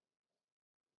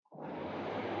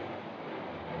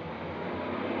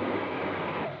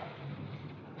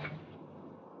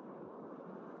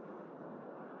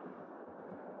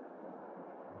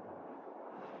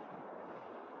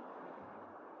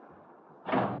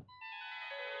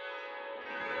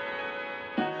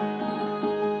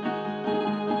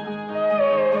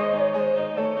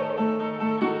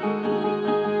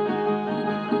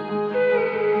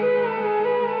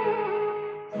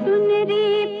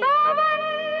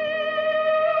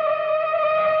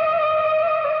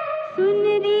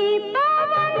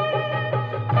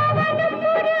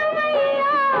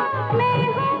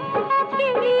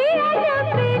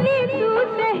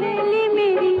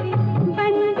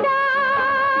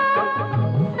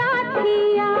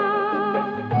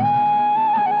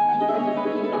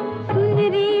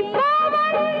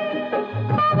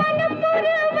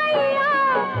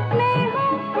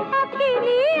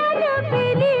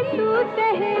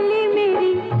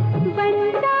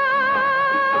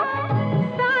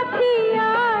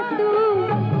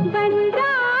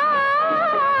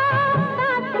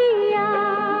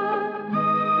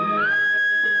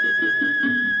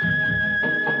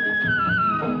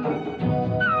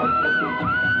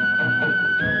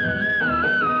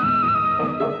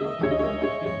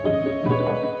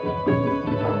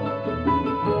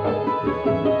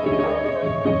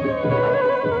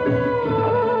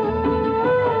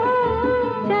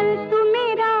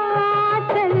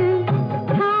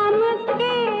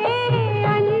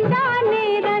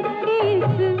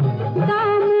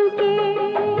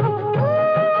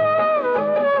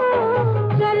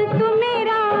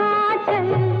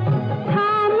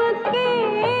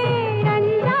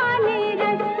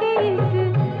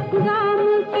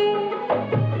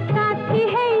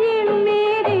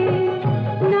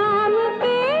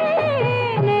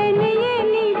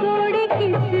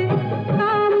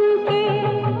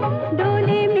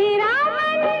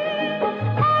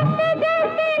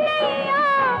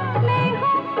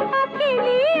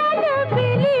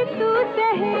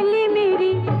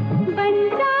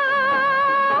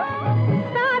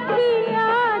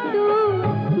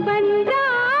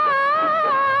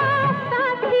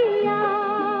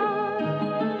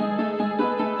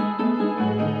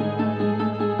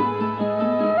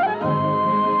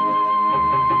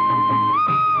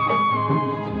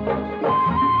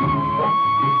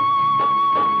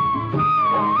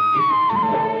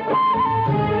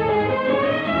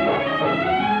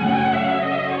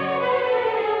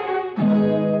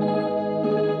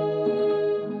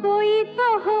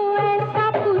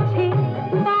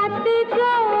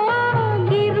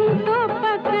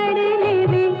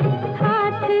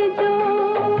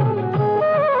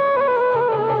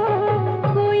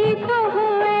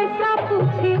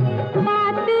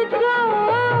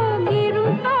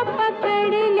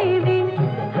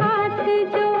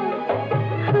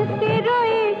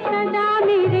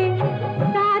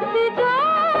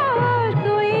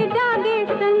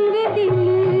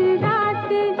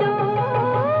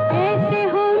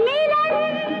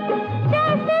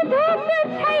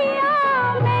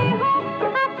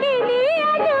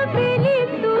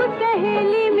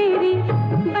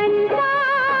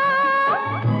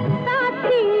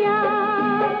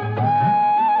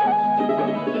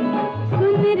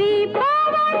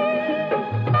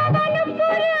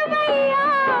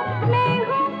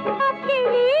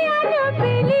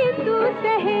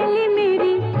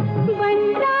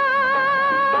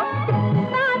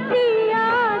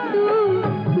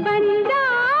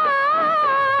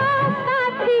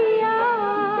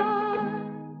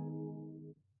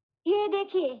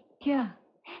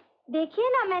 देखिए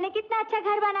ना, मैंने कितना अच्छा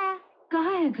घर बनाया।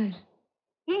 कहाँ है घर?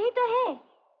 यही तो है।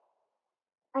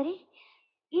 अरे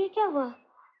ये क्या हुआ?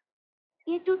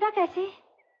 ये टूटा कैसे?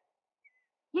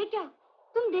 ये क्या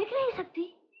तुम देख नहीं सकती?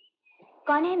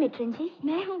 कौन है मित्रन जी?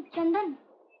 मैं हूँ, चंदन।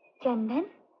 चंदन?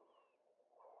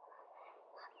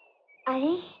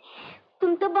 अरे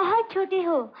तुम तो बहुत छोटे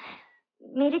हो,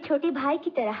 मेरे छोटे भाई की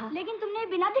तरह। लेकिन तुमने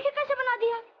बिना देखे कैसे बना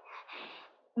दिया?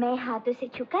 मैं हाथों से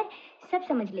छूकर सब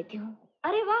समझ लेती हूँ।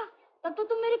 अरे वाह, तब तो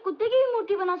तुम मेरे कुत्ते की भी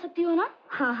मूर्ति बना सकती हो ना?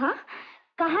 हाँ हाँ।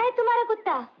 कहाँ है तुम्हारा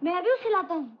कुत्ता? मैं अभी उसे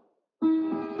लाता हूँ।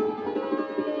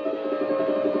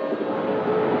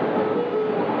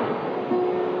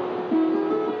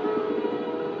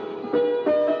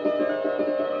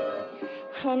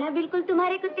 है ना बिल्कुल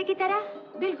तुम्हारे कुत्ते की तरह।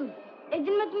 बिल्कुल। एक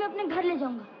दिन मैं तुम्हें अपने घर ले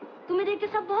जाऊंगा, तुम्हें देख के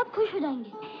सब बहुत खुश हो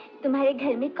जाएंगे। तुम्हारे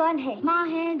घर में कौन है? माँ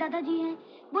है, दादाजी हैं।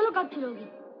 बोलो कब चलोगी?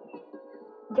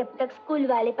 जब तक स्कूल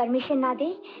वाले परमिशन ना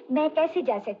दे मैं कैसे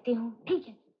जा सकती हूँ? ठीक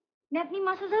है, मैं अपनी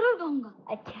माँ से जरूर कहूँगा।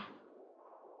 अच्छा।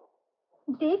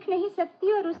 देख नहीं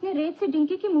सकती और उसने रेत से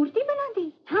डिंकी की मूर्ति बना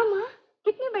दी। हाँ माँ।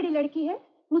 कितनी बड़ी लड़की है?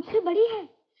 मुझसे बड़ी है।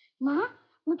 माँ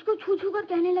मुझको छू छू कर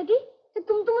कहने लगी कि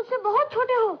तुम तो मुझसे बहुत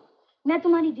छोटे हो। मैं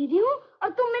तुम्हारी दीदी हूँ और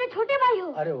तुम मेरे छोटे भाई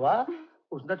हो। अरे वाह,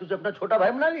 उसने तुझे अपना छोटा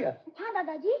भाई बना लिया। हाँ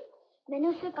दादाजी, मैंने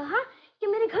उससे कहा कि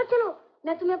मेरे घर चलो,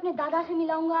 मैं तुम्हें अपने दादा से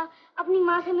मिलाऊंगा, अपनी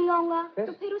माँ से मिलाऊंगा।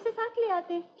 तो फिर उसे साथ ले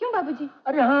आते। क्यों बाबूजी?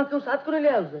 अरे हाँ, क्यों साथ क्यों नहीं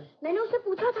लिया उसे? मैंने उससे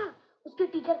पूछा था, उसकी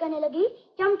टीचर कहने लगी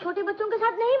कि हम छोटे बच्चों के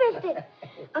साथ नहीं भेजते।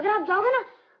 अगर आप जाओगे ना,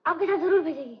 आपके साथ जरूर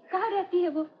भेजेगी। कहाँ रहती है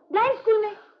वो? ब्लाइंड स्कूल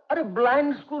में। अरे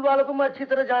ब्लाइंड स्कूल वालों को मैं अच्छी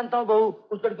तरह जानता हूँ बहू।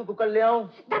 उस लड़की को कल ले आऊँ?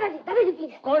 दादाजी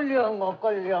प्लीज। कल ले आऊंगा,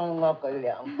 कल ले आऊंगा, कल ले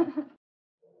आऊंगा।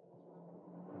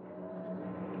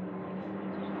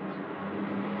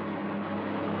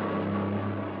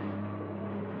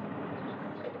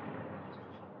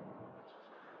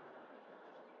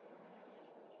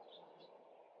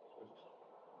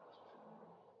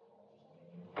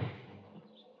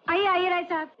 आइए आइए राय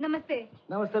साहब, नमस्ते।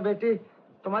 नमस्ते बेटी,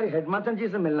 तुम्हारी हेडमास्टर जी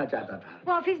से मिलना चाहता था।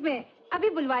 वो ऑफिस में, अभी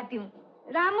बुलवाती हूँ।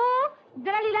 रामू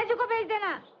जरा लीला जी को भेज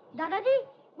देना। दादाजी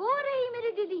वो रही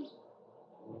मेरी दीदी।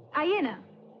 आइए ना।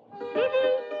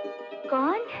 दीदी।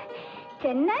 कौन?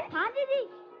 चन्नन? हाँ दीदी,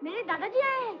 मेरे दादाजी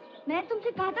आए हैं। मैं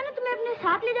तुमसे कहा था ना तुम्हें अपने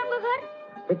साथ ले जाऊंगा घर।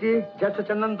 बेटी जब से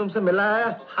चंदन तुमसे मिला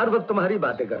है हर वक्त तुम्हारी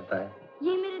बातें करता है।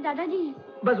 ये मेरे दादाजी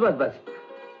हैं। बस बस बस,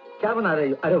 क्या बना रही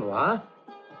हो? अरे वाह,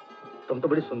 तुम तो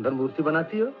बड़ी सुंदर मूर्ति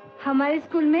बनाती हो। हमारे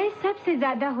स्कूल में सबसे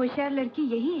ज्यादा होशियार लड़की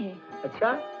यही है।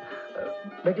 अच्छा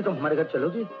बेटी, तुम हमारे घर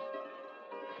चलोगी?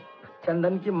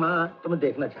 चंदन की माँ तुम्हें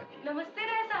देखना चाहती है। नमस्ते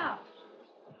राय साहब।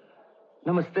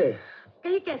 नमस्ते।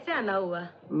 कहीं कैसे आना हुआ?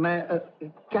 मैं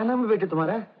क्या नाम है बेटे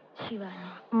तुम्हारा?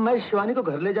 शिवानी। मैं शिवानी को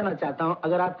घर ले जाना चाहता हूँ,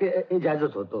 अगर आपके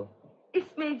इजाजत हो तो।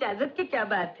 इसमें इजाजत की क्या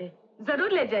बात है,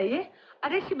 जरूर ले जाइए।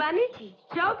 अरे शिवानी जी,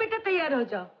 जाओ बेटा तैयार हो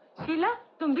जाओ। शीला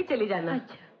तुम भी चली जाना।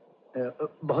 अच्छा।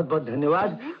 बहुत बहुत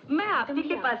धन्यवाद। मैं आप ही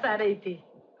के पास आ रही थी।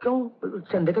 क्यों,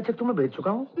 चंदे का चेक तुम्हें भेज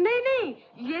चुका हूँ? नहीं नहीं,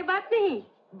 ये बात नहीं।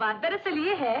 बात दरअसल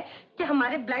ये है कि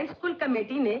हमारे ब्लाइंड स्कूल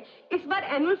कमेटी ने इस बार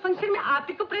एनुअल फंक्शन में आप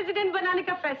ही को प्रेसिडेंट बनाने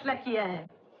का फैसला किया है।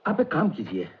 आप एक काम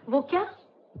कीजिए। वो क्या?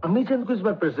 अम्मी चंद को इस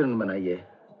बार प्रेसिडेंट बनाइए।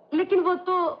 लेकिन वो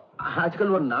तो आजकल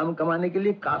वो नाम कमाने के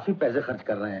लिए काफी पैसे खर्च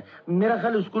कर रहे हैं। मेरा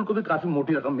ख्याल स्कूल को भी काफी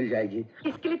मोटी रकम मिल जाएगी।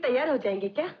 इसके लिए तैयार हो जाएंगे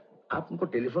क्या? आप उनको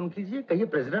टेलीफोन कीजिए, कहिए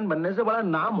प्रेसिडेंट बनने से बड़ा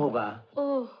नाम होगा।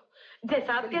 ओह,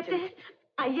 जैसा आप कहते हैं।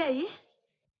 आइए आइए।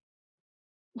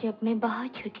 जब मैं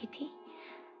बहुत छोटी थी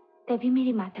तभी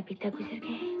मेरे माता पिता गुजर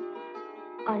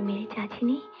गए और मेरे चाची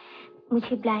ने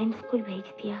मुझे ब्लाइंड स्कूल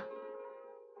भेज दिया।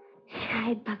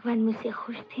 शायद भगवान मुझसे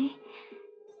खुश थे,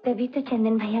 तभी तो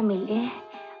चंदन भैया मिल गए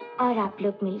और आप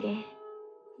लोग मिल गए।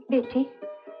 बेटी,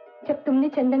 जब तुमने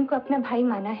चंदन को अपना भाई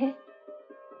माना है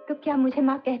तो क्या मुझे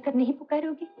माँ कहकर नहीं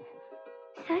पुकारोगी?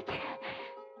 सच?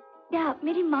 क्या आप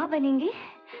मेरी माँ बनेंगे?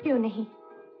 क्यों नहीं,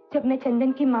 जब मैं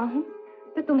चंदन की माँ हूँ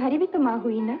तो तुम्हारी भी तो माँ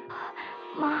हुई ना।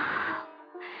 माँ,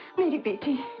 मेरी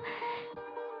बेटी।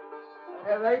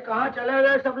 अरे भाई कहाँ चले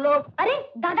गए सब लोग? अरे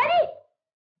दादाजी,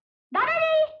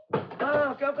 दादाजी।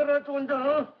 हाँ, क्या कर रहे तू अंदर?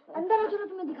 अंदर आ, चलो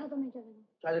तुम्हें दिखा दो मैं क्या करूँ।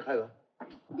 क्या दिखाएगा?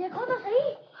 देखो तो सही,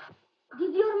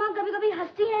 दीदी और माँ कभी कभी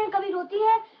हंसती हैं, कभी रोती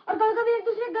हैं और कभी कभी एक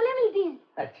दूसरे के गले मिलती हैं।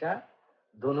 अच्छा,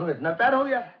 दोनों में इतना प्यार हो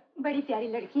गया? बड़ी प्यारी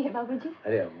लड़की है बाबूजी।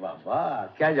 अरे वाह वाह,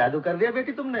 क्या जादू कर दिया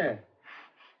बेटी तुमने।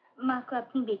 माँ को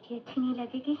अपनी बेटी अच्छी नहीं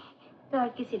लगेगी तो और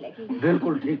किसी लगेगी।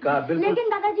 बिल्कुल ठीक कहा, बिल्कुल। लेकिन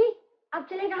दादाजी आप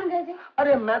चले कहाँ गए थे?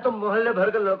 अरे मैं तो मोहल्ले भर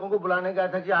के लड़कों को बुलाने गया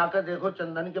था कि आकर देखो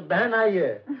चंदन की बहन आई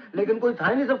है, लेकिन कोई था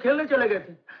ही नहीं, सब खेलने चले गए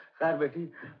थे। खैर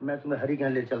बेटी, मैं तुम्हें हरी के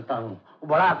यहाँ ले चलता हूँ। वो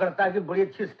बड़ा करता है कि बड़ी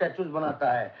अच्छी स्टैचूज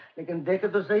बनाता है, लेकिन देखे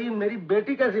तो सही मेरी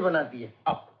बेटी कैसी बनाती है।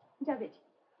 अब जा बेटी।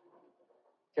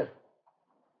 चल।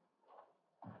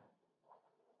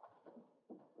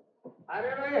 अरे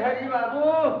भाई हरी बाबू।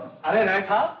 अरे राय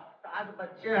साहब, आज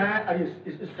बच्चे हैं। अरे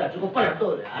इस स्टैचू को पलट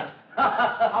दो यार।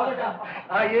 आओ बेटा,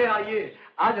 आइए आइए।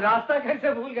 आज रास्ता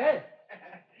कैसे भूल गए?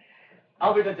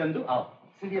 आओ बेटा चंदू, आओ।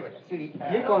 सीढ़ी बेटा,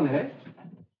 सीढ़ी। ये कौन है?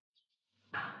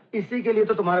 इसी के लिए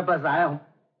तो तुम्हारे पास आया हूँ।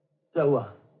 क्या हुआ?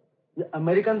 ये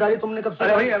अमेरिकन दाढ़ी तुमने कब से?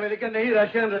 अरे भाई अमेरिकन नहीं,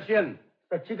 रशियन रशियन।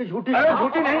 सच्ची की झूठी? अरे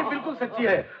झूठी नहीं, बिल्कुल सच्ची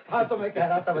है। हाँ तो मैं कह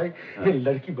रहा था भाई, ये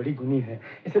लड़की बड़ी गुनी है,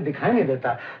 इसे दिखाई नहीं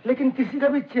देता, लेकिन किसी का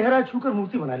भी चेहरा छूकर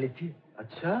मूर्ति बना लेती है।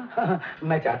 अच्छा, हाँ,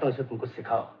 मैं चाहता हूँ इसे तुमको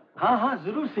सिखाओ। हाँ हाँ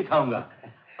जरूर सिखाऊंगा।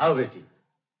 आओ बेटी,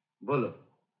 बोलो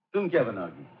तुम क्या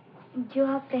बनाओगी? जो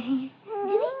आप कहें।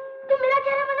 दीदी तुम मेरा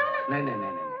चेहरा बनाओ ना। नहीं नहीं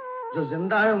नहीं नहीं, जो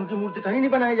जिंदा है उनकी मूर्ति कहीं नहीं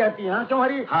बनाई जाती। हाँ क्यों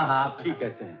हरी? हाँ हाँ, आप ठीक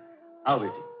कहते हैं। आओ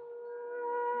बेटी,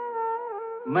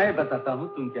 मैं बताता हूँ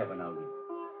तुम क्या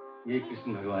बनाओगी। ये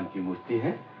कृष्ण भगवान की मूर्ति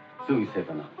है, तुम इसे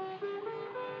बनाओ।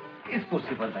 इस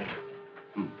कुर्सी पर बैठो।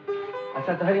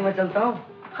 अच्छा तो हरी मैं चलता हूँ।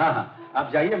 हाँ हाँ,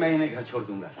 आप जाइए, मैं इन्हें घर छोड़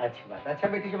दूंगा। अच्छी बात। अच्छा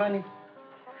बेटी जवानी,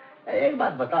 एक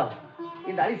बात बताओ,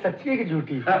 ये दाढ़ी सच्ची है कि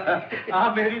झूठी?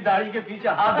 आप मेरी दाढ़ी के पीछे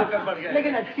हाथ धोकर पड़ गए।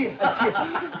 लेकिन अच्छी है, अच्छी है।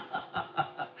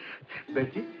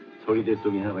 बेटी थोड़ी देर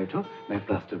तुम यहाँ बैठो, मैं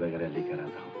प्लास्टर वगैरह लेकर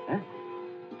आता हूँ।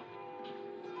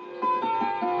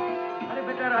 अरे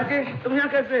बेटा राजेश, तुम यहाँ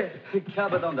कैसे? क्या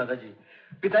बताऊँ दादाजी,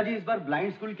 पिताजी इस बार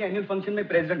ब्लाइंड स्कूल के एनुअल फंक्शन में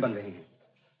प्रेसिडेंट बन रहे हैं।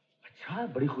 अच्छा,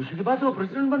 बड़ी खुशी की बात है, वो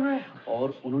प्रेसिडेंट बन रहे हैं।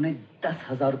 और उन्होंने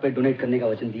 10,000 रुपए डोनेट करने का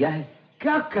वचन दिया है।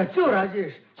 क्या कहते हो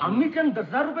राजेश? अम्मी चंद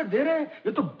 10,000 रुपए दे रहे हैं,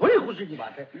 ये तो बड़ी खुशी की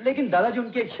बात है। लेकिन दादाजी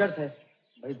उनकी एक शर्त है।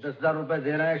 भाई 10,000 रुपए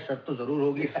दे रहे हैं, शर्त तो जरूर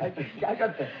होगी। क्या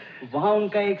शर्त है? वहाँ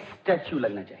उनका एक स्टैच्यू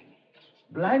लगना चाहिए।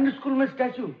 ब्लाइंड स्कूल में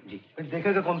स्टैच्यू? जी। फिर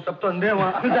देखेगा कौन, सब तो अंधे हैं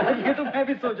वहाँ। दादाजी ये तो मैं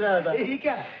भी सोच रहा था। यही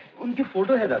क्या? उनकी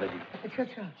फोटो है दादाजी। अच्छा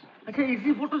अच्छा अच्छा,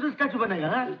 इसी फोटो से स्टैच्यू बनेगा?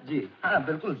 हाँ जी हाँ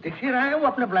बिल्कुल, दिख ही रहा है वो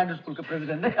अपने ब्लाइंड स्कूल के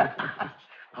प्रेसिडेंट है।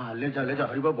 हाँ ले जा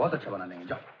हरी बाबू, बहुत अच्छा बना लेंगे,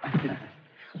 जाओ।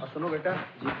 और सुनो बेटा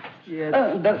जी, ये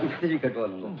दादाजी कटवा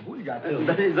लूंगा। भूल जाते हो।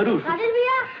 जरूर। राजेश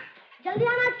भैया जल्दी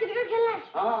आना, आज क्रिकेट खेलना है।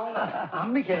 हाँ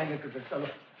हम भी खेलेंगे क्रिकेट, चलो।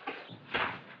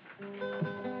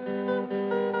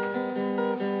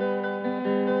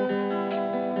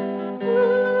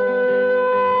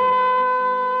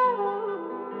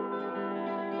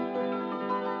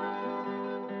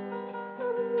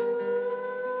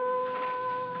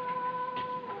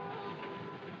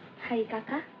 हरी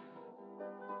काका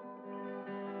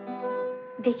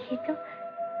देखिए तो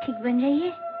ठीक बन रही है।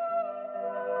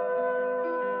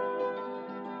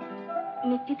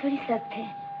 मिट्टी थोड़ी सख्त है,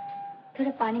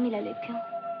 थोड़ा पानी मिला लेती हूँ।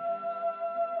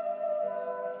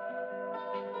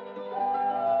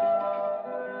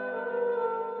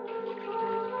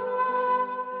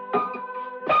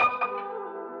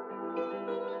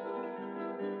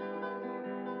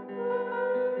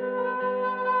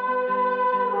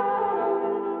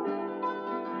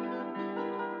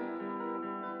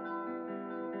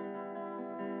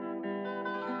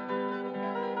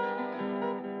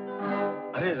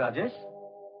 अरे राजेश,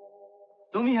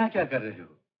 तुम यहाँ क्या कर रहे हो?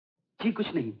 जी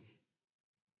कुछ नहीं,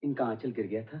 इनका आंचल गिर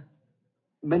गया था,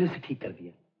 मैंने उसे ठीक कर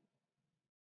दिया।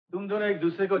 तुम दोनों एक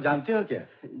दूसरे को जानते हो क्या?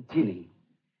 जी नहीं,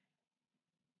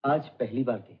 आज पहली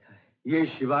बार देखा है। ये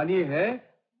शिवानी है,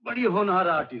 बड़ी होनहार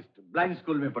आर्टिस्ट, ब्लाइंड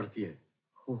स्कूल में पढ़ती है।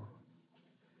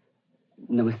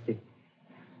 नमस्ते।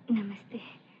 नमस्ते।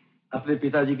 अपने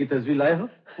पिताजी की तस्वीर लाए हो?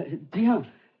 जी हाँ,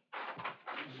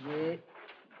 ये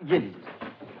लीजिए।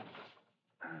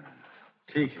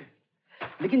 ठीक है,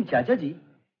 लेकिन चाचा जी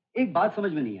एक बात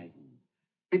समझ में नहीं आई।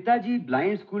 पिताजी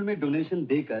ब्लाइंड स्कूल में डोनेशन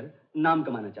देकर नाम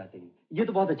कमाना चाहते हैं, ये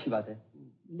तो बहुत अच्छी बात है,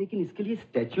 लेकिन इसके लिए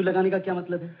स्टैच्यू लगाने का क्या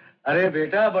मतलब है? अरे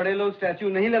बेटा, बड़े लोग स्टैच्यू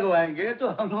नहीं लगवाएंगे तो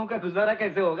हम लोगों का गुजारा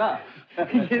कैसे होगा?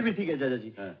 ये भी ठीक है चाचा जी।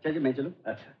 चाचा मैं चलूं?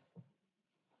 अच्छा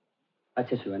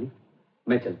अच्छा शिवानी,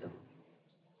 मैं चलता हूँ।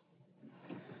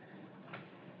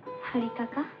 हरी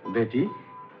काका। बेटी,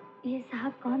 ये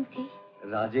साहब कौन थे?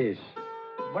 राजेश,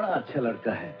 बड़ा अच्छा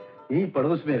लड़का है, यही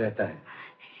पड़ोस में रहता है।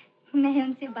 मैं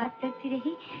उनसे बात करती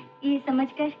रही, ये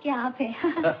समझकर कि आप हैं।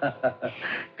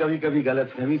 कभी कभी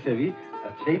गलतफहमी से भी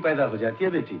अच्छाई पैदा हो जाती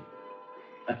है बेटी।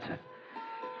 अच्छा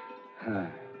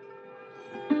हाँ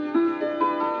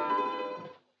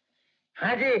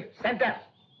हाँ जी, सेंटर।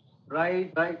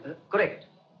 Right right, correct.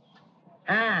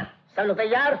 हाँ सब लोग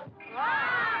तैयार?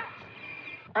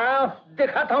 आओ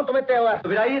दिखाता हूँ तुम्हें त्योहार। तो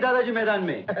फिर आइए दादाजी मैदान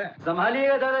में।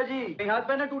 संभालिएगा दादाजी, कहीं हाथ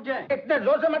पैर न टूट जाए। इतने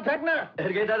जोर से मत फेंकना।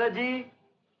 डर गए दादाजी।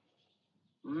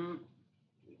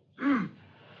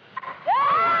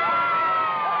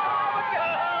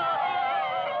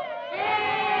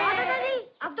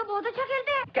 अब तो बहुत अच्छा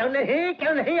खेलते हैं।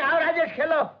 क्यों नहीं, आओ राजेश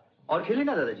खेलो। और खेले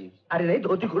ना दादाजी। अरे नहीं,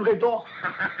 धोती खुल गई तो।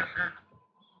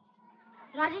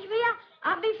 राजेश भैया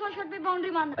आप भी फर्स्ट शॉट पे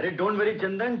बाउंड्री मारना। अरे डोंट वरी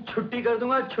चंदन, छुट्टी कर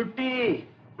दूंगा, छुट्टी।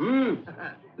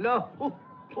 लो।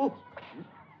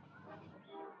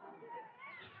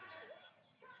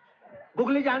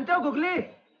 गुगली जानते हो गुगली?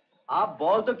 आप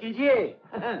बॉल तो कीजिए।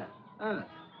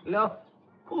 लो।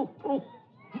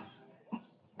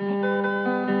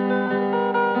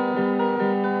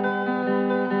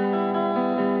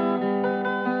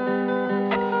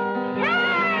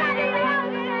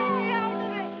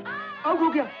 आउट हो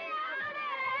गया।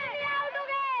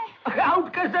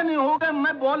 आउट कैसे नहीं हो गए?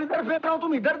 मैं बॉल इधर फेंक रहा हूँ,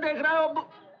 तुम इधर देख रहे हो।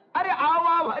 अरे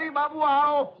आओ हरी बाबू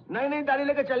आओ। नहीं दाढ़ी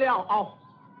लेके चले आओ।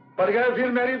 पड़ गए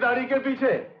फिर मेरी दाढ़ी के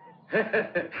पीछे।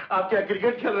 आप क्या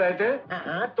क्रिकेट खेल रहे थे?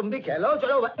 हाँ, तुम भी खेलो,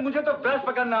 चलो। मुझे तो बैट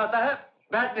पकड़ना आता है,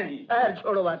 बैट नहीं।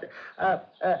 छोड़ो बात।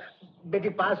 बेटी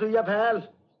पास हुई या फेल?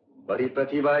 बड़ी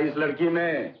प्रतिभा इस लड़की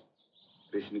में।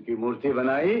 कृष्ण की मूर्ति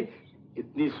बनाई,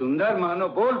 इतनी सुंदर मानो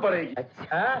बोल पड़ेगी।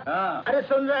 अच्छा। हाँ। अरे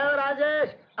सुन रहे हो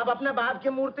राजेश, अब अपने बाप की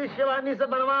मूर्ति शिवानी से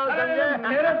बनवाओ, समझे?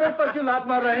 मेरे पेट पर क्यों लात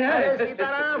मार रहे हैं? अरे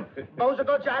सीताराम, बहू से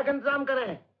कहो चाय का इंतजाम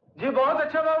करें। जी बहुत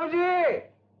अच्छा बाबूजी।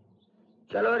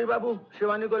 चलो हरी बाबू,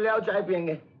 शिवानी को ले आओ, चाय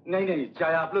पियेंगे। नहीं नहीं,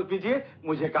 चाय आप लोग पीजिए,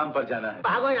 मुझे काम पर जाना है।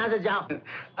 भागो यहाँ से, जाओ।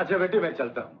 अच्छा बेटी, मैं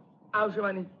चलता हूँ। आओ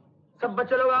शिवानी, सब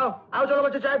बच्चे लोग आओ। आओ चलो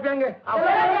बच्चे, चाय पियेंगे। आओ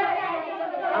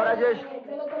आओ राजेश,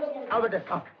 आओ बेटे,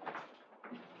 आओ।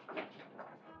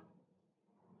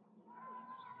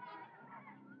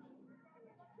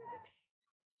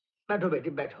 बैठो बेटी,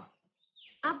 बैठो।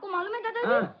 आपको मालूम है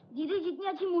दादाजी, दीदी जितनी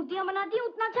अच्छी मूर्तियां बनाती है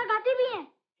उतना अच्छा गाती भी है।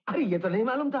 अरे ये तो नहीं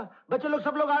मालूम था। बच्चे लोग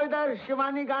सब लोग आओ इधर,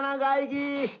 शिवानी गाना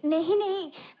गाएगी। नहीं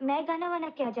नहीं, मैं गाना वाना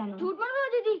क्या जानूं। झूठ मत बोलो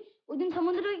दीदी, उस दिन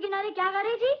समुद्र के किनारे क्या गा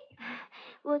रही थी?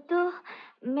 वो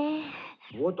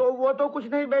तो कुछ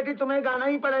नहीं बेटी, तुम्हें गाना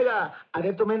ही पड़ेगा।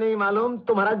 अरे तुम्हें नहीं मालूम,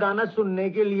 तुम्हारा गाना सुनने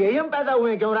के लिए ही हम पैदा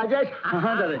हुए, क्यों राजेश?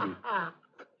 हाँ दादाजी,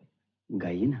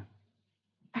 गाइए ना।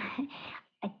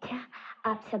 अच्छा,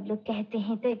 आप सब लोग कहते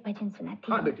हैं तो एक भजन सुनाती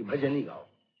हूँ। हाँ बेटी, भजन ही गाओ।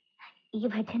 ये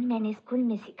भजन मैंने स्कूल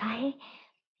में सीखा है।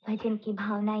 भजन की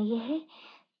भावना ये है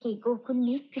कि गोकुल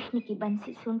में कृष्ण की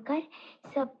बंसी सुनकर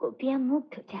सब गोपियां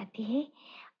मुग्ध हो जाती है,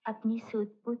 अपनी सूझ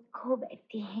बूझ खो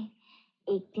बैठती हैं।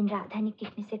 एक दिन राधा ने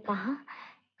कृष्ण से कहा,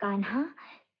 कान्हा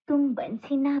तुम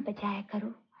बंसी ना बजाया करो।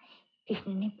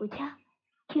 कृष्ण ने पूछा,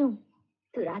 क्यों?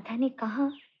 तो राधा ने कहा,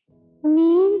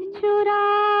 नींद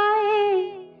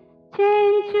चुराए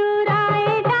चैन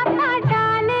चुराए डाका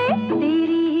डाले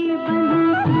तेरी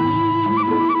बंसी।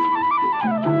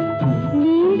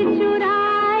 नींद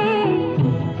चुराए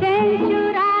चैन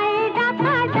चुराए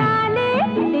डाका डाले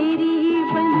तेरी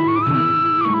बंसी।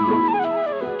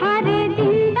 अरे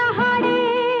दिन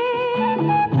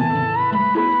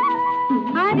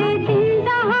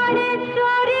दहाड़े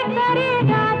चोरी करे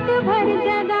रात भर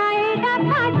जगाए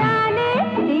डाका डाले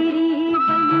तेरी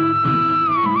बंसी।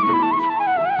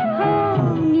 हो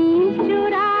नींद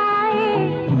चुराए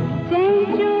चैन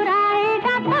चुराए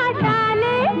डाका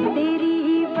डाले तेरी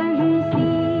बंसी।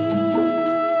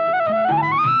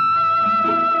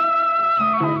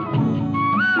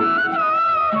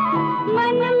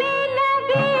 मन में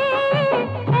लगे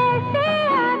ऐसे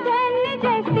आंगन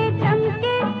जैसे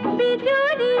चमके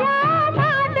बिजुलिया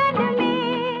बादल में।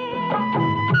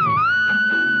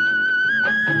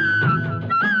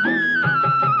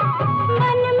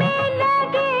 मन में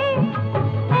लगे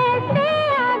ऐसे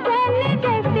आंगन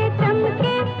जैसे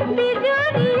चमके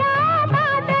बिजुलिया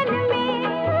बादल में।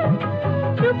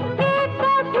 चुपके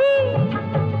कभी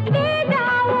ले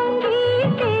जाऊंगी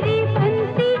तेरी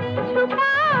बंसी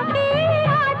छुपा के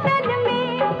आंचल में।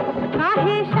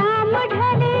 काहे शाम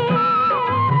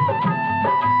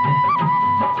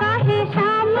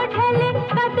ढले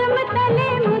कदम तले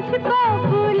मुझको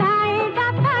बुलाए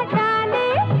डाका डाले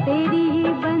तेरी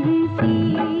बंसी।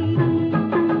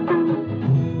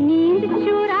 नींद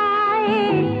चुराए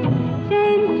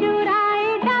चैन चुराए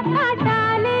डाका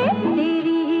डाले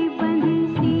तेरी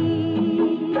बंसी।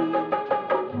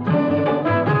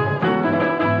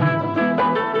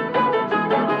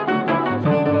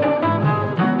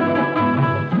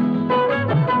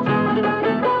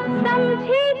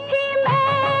 समझी थी मैं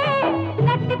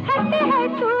नटखट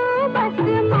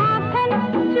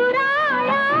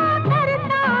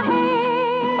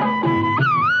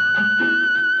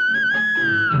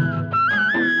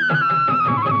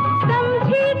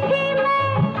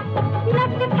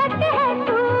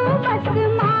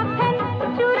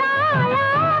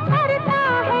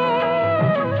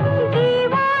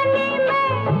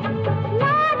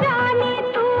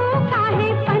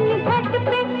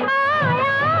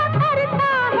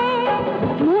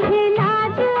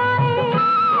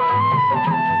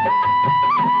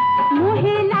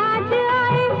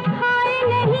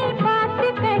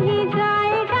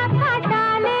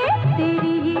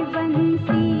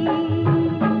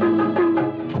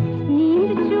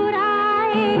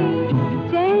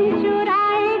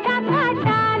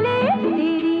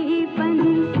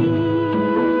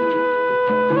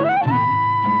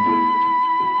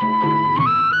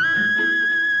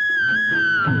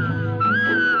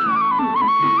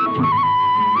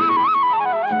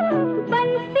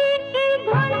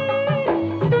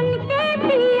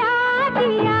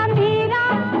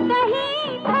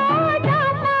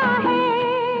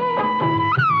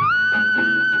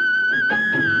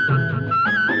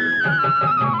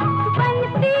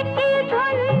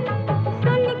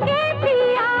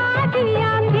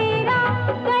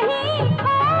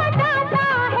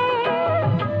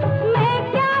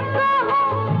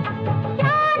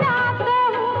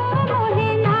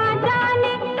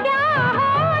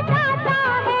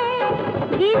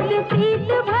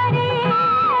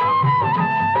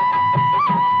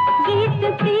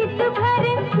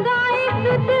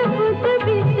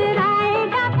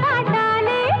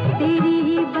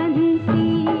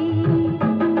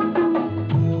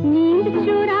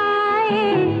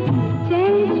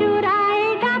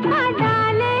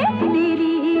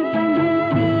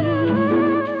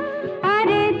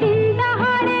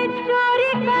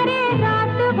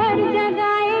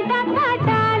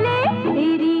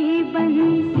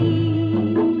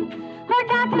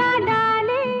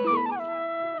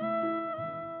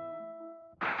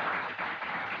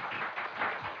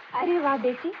अरे वाह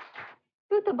बेटी,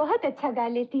 तू तो बहुत अच्छा गा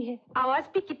लेती है। आवाज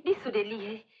भी कितनी सुरीली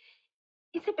है।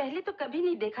 इसे पहले तो कभी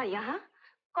नहीं देखा यहाँ।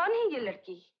 कौन है ये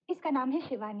लड़की? इसका नाम है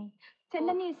शिवानी।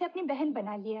 चंदन ने इसे अपनी बहन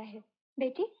बना लिया है।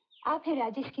 बेटी, आप हैं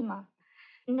राजेश की माँ।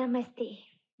 नमस्ते।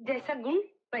 जैसा गुण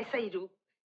वैसा ही रूप।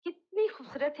 कितनी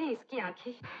खूबसूरत है इसकी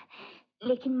आंखें।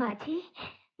 लेकिन माँ जी,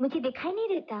 मुझे दिखाई नहीं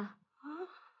देता।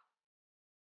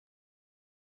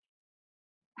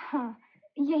 हाँ,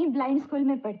 यही ब्लाइंड स्कूल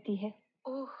में पढ़ती है।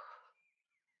 ओह,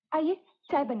 आइए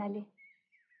चाय बना ले।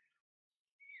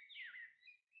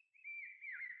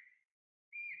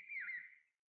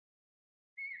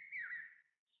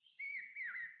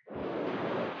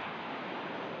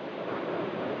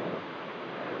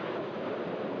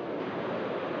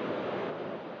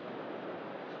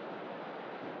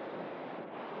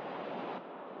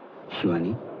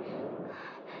 शिवानी,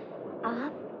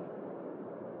 आप?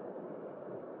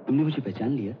 तुमने मुझे पहचान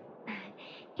लिया?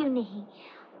 क्यों नहीं,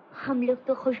 हम लोग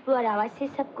तो खुशबू और आवाज से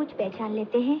सब कुछ पहचान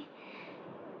लेते हैं।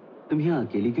 तुम यहाँ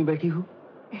अकेली क्यों बैठी हो?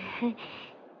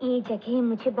 ये जगह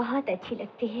मुझे बहुत अच्छी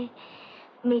लगती है।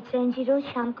 मित्रन जी रोज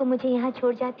शाम को मुझे यहाँ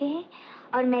छोड़ जाते हैं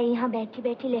और मैं यहाँ बैठी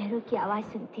बैठी लहरों की आवाज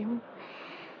सुनती हूँ।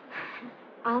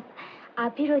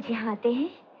 आप भी रोज यहाँ आते हैं?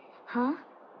 हाँ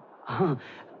हाँ,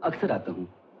 अक्सर आता हूँ।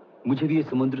 मुझे भी ये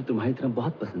समुद्र तुम्हारी तरह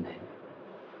बहुत पसंद है।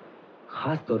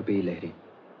 खास तौर पे ये लहरें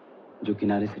जो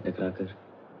किनारे से टकराकर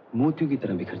मोतियों की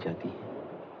तरह बिखर जाती हैं।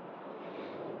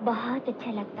 बहुत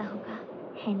अच्छा लगता होगा,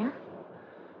 है ना?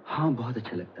 हाँ, बहुत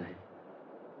अच्छा लगता है।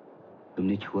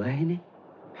 तुमने छुआ है इन्हें?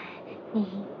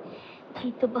 नहीं,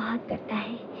 जी तो बहुत करता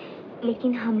है,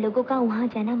 लेकिन हम लोगों का वहाँ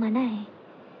जाना मना है।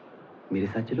 मेरे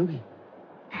साथ चलोगी?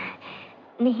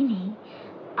 नहीं नहीं,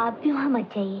 आप भी वहाँ मत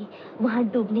जाइए, वहाँ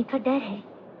डूबने का डर है।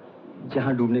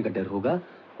 जहाँ डूबने का डर होगा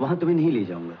वहाँ तुम्हें नहीं ले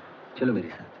जाऊंगा। चलो मेरे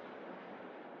साथ।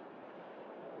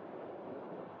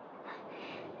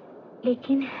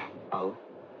 लेकिन आओ,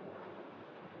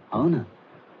 आओ ना।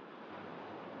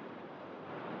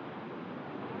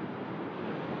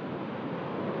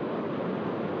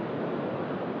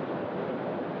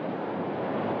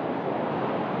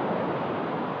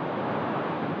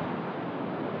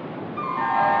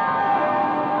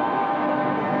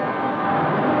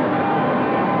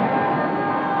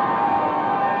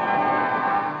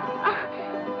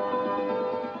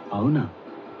 आओ ना।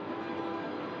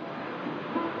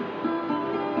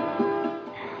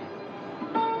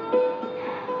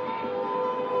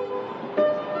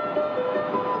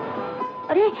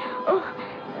 अरे ओह,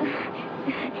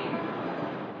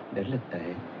 डर लगता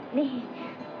है? नहीं।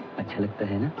 अच्छा लगता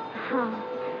है ना? हाँ,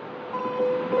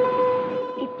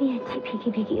 इतनी अच्छी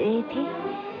भीगी भीगी रहे थे,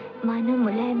 मानो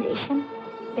मुलायम रेशम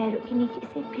पैरों के नीचे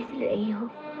से फिसल रही हो।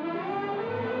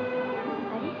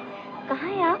 अरे कहाँ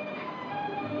है आप?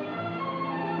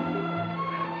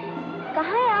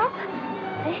 कहाँ है आप?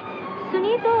 अरे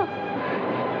सुनिए तो।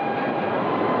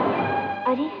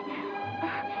 अरे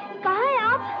कहाँ है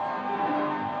आप?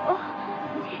 ओह,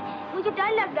 मुझे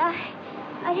डर लग रहा है।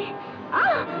 अरे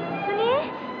सुनिए,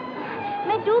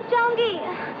 मैं डूब जाऊंगी।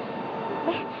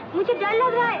 मुझे डर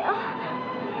लग रहा है।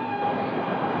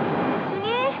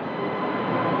 सुनिए।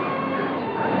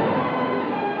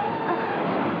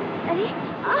 अरे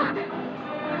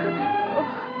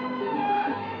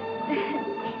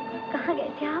कहाँ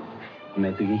गए थे आप?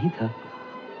 मैं तो यही था।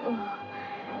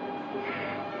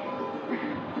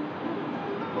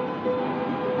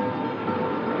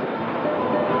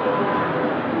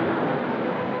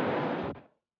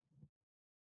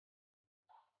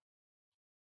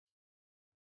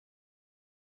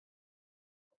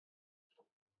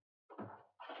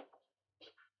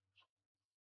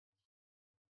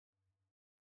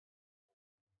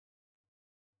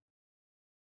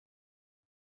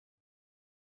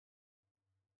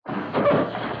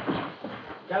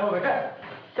 क्या हुआ बेटा?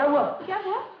 क्या हुआ? क्या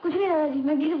हुआ? कुछ नहीं दादाजी,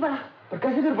 मैं गिर पड़ा। पर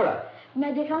कैसे गिर पड़ा?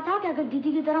 मैं देख रहा था कि अगर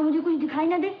दीदी की तरह मुझे कुछ दिखाई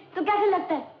ना दे तो कैसे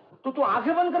लगता है। तो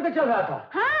आंखें बंद करके चल रहा था?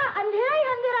 हाँ, अंधेरा ही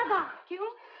अंधेरा था। क्यों?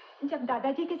 जब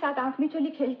दादाजी के साथ आंख में चोली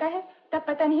खेलता है तब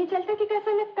पता नहीं चलता कि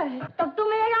कैसा लगता है। तब तो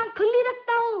मैं आंख खुली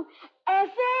रखता हूँ,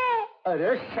 ऐसे।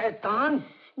 अरे शैतान!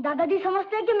 दादाजी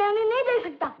समझते हैं कि मैं उन्हें नहीं देख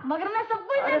सकता, मगर मैं सब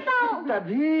कुछ देखता हूँ।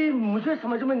 तभी मुझे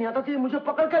समझ में नहीं आता कि ये मुझे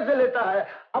पकड़ कैसे लेता है।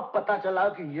 अब पता चला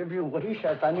कि ये भी वही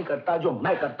शैतानी करता है जो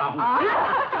मैं करता हूँ।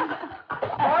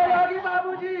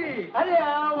 बाबूजी, अरे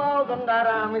आओ आओ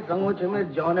गंगाराम, इस अंगूठे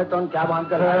में जौने तौन क्या बांध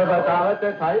कर बतावत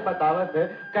है भाई, बतावत है।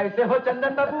 कैसे हो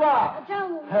चंदन बबुआ? अच्छा,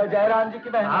 जयराम जी की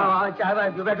बहन। हाँ, चाय वाय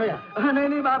पियो, बैठो यहाँ। नहीं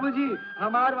नहीं बाबूजी,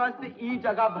 हमारे वास्ते ई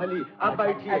जगह भली। अब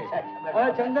बैठिए। अच्छा,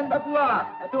 चंदन बबुआ,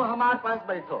 तुम हमारे पास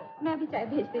बैठो। मैं अभी चाय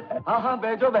भेज देती हूँ। हाँ हाँ,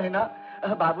 भेजो बहना।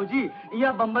 बाबूजी,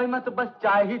 यह बम्बई में तो बस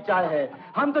चाय ही चाय है।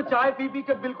 हम तो चाय पी पी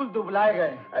के बिल्कुल दुबलाए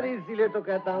गए। अरे इसीलिए तो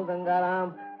कहता हूँ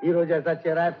गंगाराम, हीरो जैसा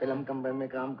चेहरा है, फिल्म कंपनी में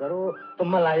काम करो तो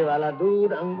मलाई वाला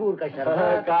दूध, अंगूर का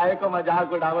शरबत। काय को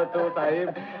मजाक उड़ावत हो साहिब।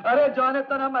 अरे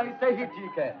जॉनथन हम ऐसे ही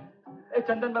ठीक है। ए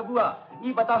चंदन बबुआ,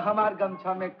 ये बता हमार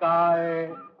गमछा में का है?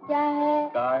 क्या है?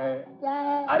 क्या है? क्या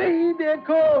है? अरे ये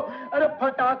देखो, अरे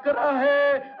फटाकरा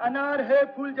है, अनार है,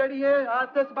 फुलझड़ी है,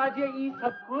 आतिशबाजी है, ये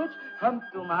सब कुछ हम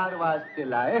तुम्हारे वास्ते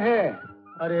लाए हैं।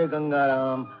 अरे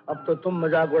गंगाराम, अब तो तुम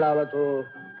मजाक उड़ावत हो।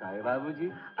 काहे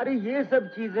बाबूजी? अरे ये सब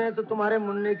चीजें तो तुम्हारे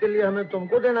मुन्ने के लिए हमें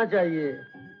तुमको देना चाहिए।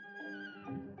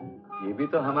 ये भी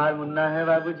तो हमारा मुन्ना है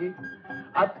बाबूजी।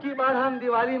 अब की बार हम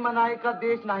दिवाली मनाए का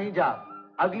देश नहीं जा,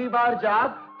 अगली बार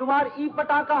जाब तुम्हार ई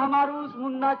पटाखा हमारे उस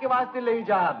मुन्ना के वास्ते ले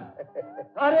जाब।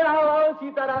 अरे आओ आओ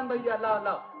सीताराम भैया, लाओ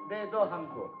लाओ, दे दो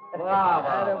हमको। वाह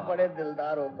वाह, अरे बड़े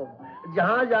दिलदार हो तुम,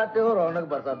 जहाँ जाते हो रौनक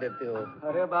बरसा देते हो।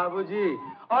 अरे बाबूजी,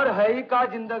 और है ही का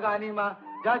जिंदगानी माँ,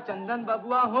 जहाँ चंदन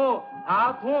बबुआ हो,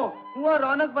 आप हो, वहाँ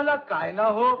रौनक भला काय ना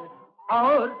हो।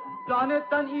 और जाने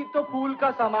तन ई तो फूल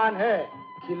का सामान है,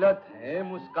 खिलत है,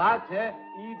 मुस्कात है,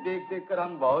 ई देख देख कर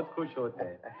हम बहुत खुश होते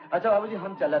हैं। अच्छा बाबूजी,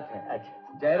 हम चलत हैं। अच्छा,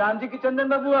 जयराम जी की चंदन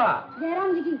बबुआ।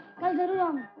 जयराम जी की कल जरूर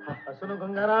आऊंगा। सुनो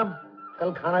गंगाराम,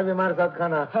 कल खाना भी हमारे साथ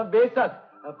खाना। बेशक,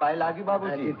 पाए लागी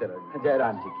बाबूजी।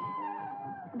 जयराम जी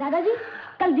की। दादाजी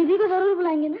कल दीदी को जरूर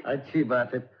बुलाएंगे ना? अच्छी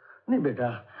बात है। नहीं बेटा,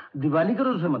 दिवाली करो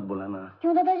उसे मत बुलाना।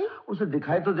 क्यों दादाजी? उसे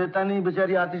दिखाई तो देता नहीं,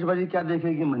 बेचारी आतिशबाजी क्या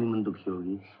देखेगी, मनी मन दुखी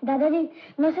होगी। दादाजी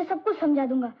मैं उसे सब कुछ समझा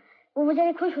दूंगा, वो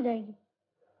बेचारी खुश हो जाएगी।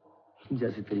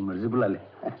 जैसे तेरी मर्जी, बुला ले।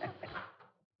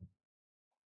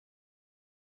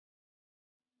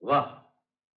 वाह,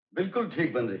 बिल्कुल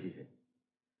ठीक बन रही है,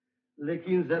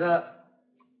 लेकिन जरा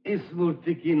इस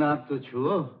मूर्ति की नाक तो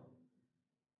छुओ।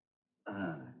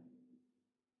 हाँ,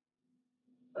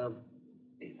 अब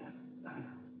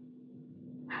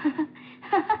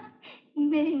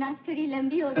मेरी नाक थोड़ी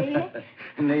लंबी हो गई है।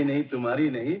 नहीं नहीं, तुम्हारी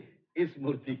नहीं, इस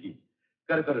मूर्ति की।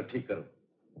 करो ठीक करो।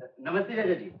 नमस्ते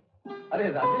चाचा जी। अरे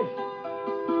राजेश,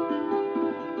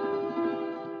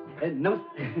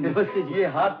 नमस्ते जी। ये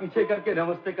हाथ पीछे करके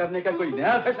नमस्ते करने का कोई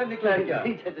नया फैशन निकला है क्या?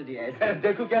 चाचा जी ऐसा।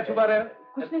 देखो क्या छुपा रहे हो।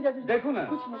 कुछ नहीं चाचा जी। देखो ना,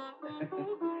 कुछ नहीं।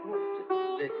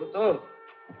 देखो तो।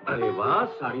 अरे वाह,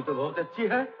 साड़ी तो बहुत अच्छी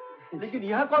है, लेकिन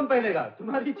यह कौन पहनेगा?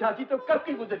 तुम्हारी चाची तो कब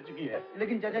की गुजर चुकी है।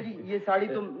 लेकिन चाचा जी ये साड़ी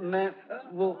तो मैं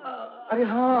वो। अरे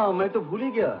हाँ, मैं तो भूल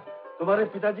ही गया, तुम्हारे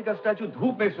पिताजी का स्टैचू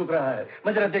धूप में सूख रहा है।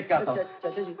 मैं जरा देख के आता हूँ।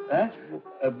 चाचा जी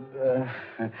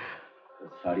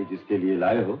साड़ी जिसके लिए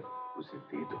लाए हो उसे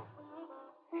दे दो।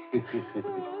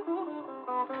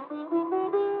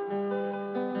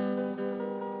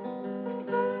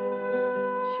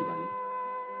 शिवानी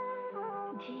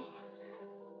जी,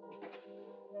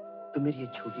 तुम मेरी ये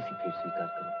छोटी सी भेंट स्वीकार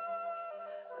करो।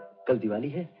 कल दिवाली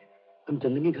है, तुम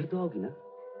चंदन के घर तो आओगी ना?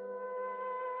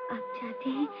 आप चाहते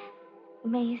हैं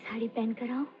मैं ये साड़ी पहन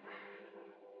कर आऊं?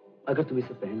 अगर तुम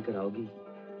इसे पहन कर आओगी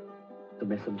तो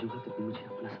मैं समझूंगा कि तुम मुझे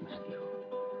अपना समझती हो।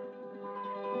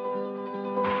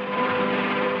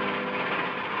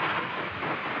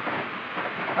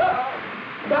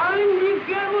 Darling, be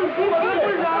careful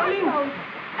darling.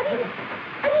 अरे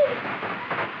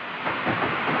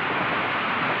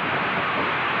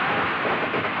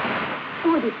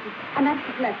वो देखिए, अनार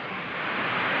कितना अच्छा है।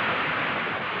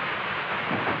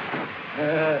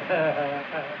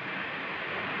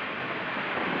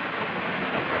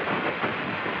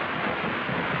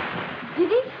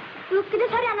 दीदी, लोग कितने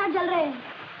सारे अनार जल रहे हैं।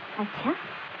 अच्छा,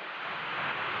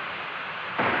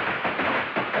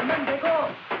 चंदन देखो,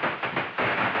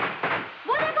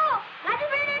 वो देखो, राजू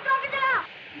भाई ने रॉकेट चला।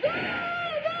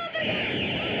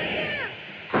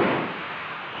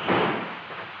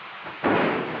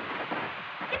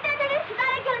 कितने जगह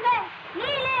सितारे जल गए,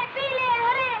 नीले, पीले,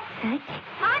 हरे। सच?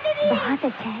 हाँ दीदी, बहुत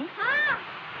अच्छा है। हाँ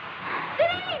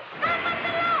दीदी, काम मत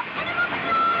करो, एनिमो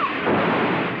पकड़ो।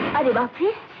 अरे बाप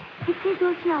रे, कितनी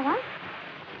जोर की आवाज।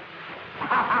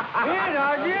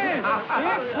 राजेश,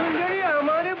 एक फुलझड़ी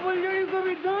हमारे फुलझड़ी को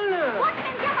भी दो ना।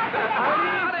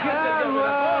 अरे क्या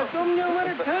हुआ, तुमने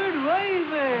हमारे थर्ड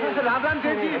वाइफ है। राम राम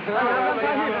सेठ जी। राम राम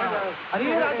साहिब। अरे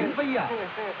राजेश भैया,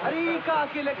 अरे का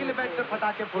अकेले अकेले बैठ कर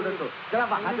फटाके फोड़ो तो जरा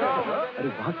वहां जाओ। अरे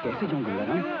वहाँ कैसे जाऊं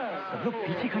गंगाराम, सब लोग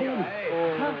पीछे खड़े हैं।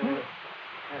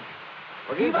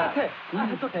 वही बात है,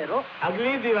 तो ठहरो,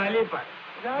 अगली दिवाली पर।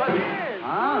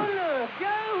 हाँ,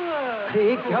 क्या हुआ?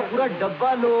 अरे क्या पूरा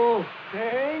डब्बा लो।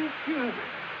 Thank you.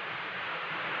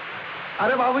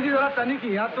 अरे बाबूजी जरा तनिक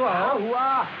यहाँ तो आओ। हुआ,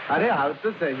 अरे आओ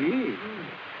तो सही।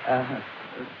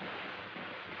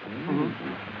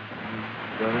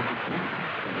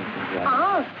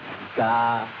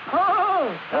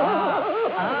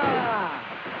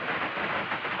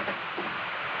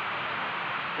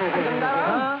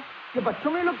 गंगाराम, ये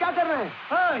बच्चों में लोग क्या कर रहे हैं?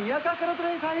 हाँ, यह क्या करत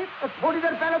रहे साहिब? थोड़ी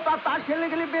देर पहले तो आप ताश खेलने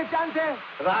के लिए बेचैन थे।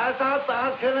 राय साहब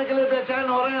ताश खेलने के लिए बेचैन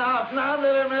हो रहे हैं आप ना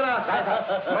मेरे मेरा।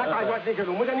 मैं ताश बात नहीं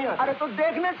खेलूं, मुझे नहीं आता। अरे तो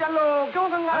देखने चलो।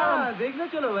 क्यों गंगाराम? देखने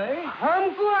चलो भाई।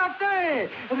 हमको आता है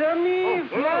रमी,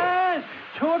 फ्लैश,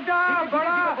 छोटा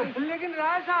बड़ा, लेकिन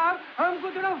राय साहब हमको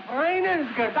थोड़ा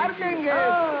फाइनेंस कर देंगे।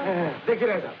 देखिए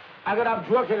राय साहब, अगर आप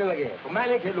जुआ खेलने लगे तो मैं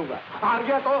नहीं खेलूंगा, हार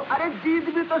गया तो। अरे जीत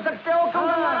भी तो सकते हो। क्यों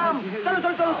गंगाराम? चलो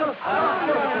चलो चलो चलो।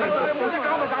 मुझे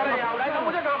कहाँ बता रहे हैं राय साहब,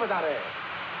 मुझे कहाँ बता रहे हैं?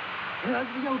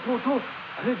 भैया उठो उठो।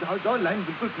 अरे जाओ जाओ, लाइन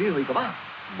बिल्कुल क्लियर हुई। कबा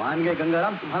मान गए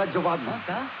गंगाराम, तुम्हारा जवाब नहीं।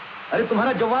 अरे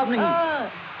तुम्हारा जवाब नहीं।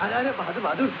 अरे अरे बहादुर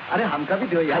बहादुर, अरे हमका भी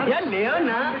दो यार। ले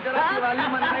ना दिवाली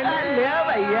मनाने ले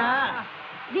भैया।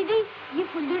 दीदी ये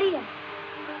फुलझड़ी है।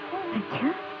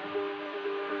 अच्छा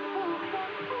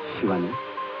शिवानी,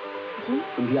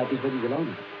 तुम भी आतिशबाजी जलाओ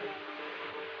ना।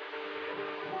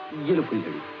 ये लो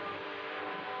फुलझड़ी।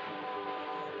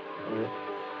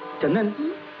 चंदन,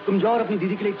 तुम जाओ और अपनी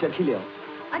दीदी के लिए एक चरखी ले आओ।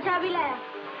 अच्छा अभी लाया।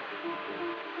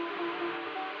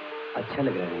 अच्छा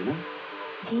लग रहा है ना?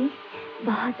 जी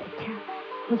बहुत अच्छा।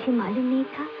 मुझे मालूम नहीं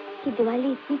था कि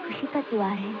दिवाली इतनी खुशी का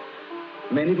त्योहार है।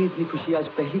 मैंने भी इतनी खुशी आज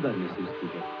पहली बार महसूस की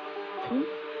है।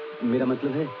 जी मेरा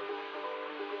मतलब है,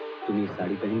 तुम ये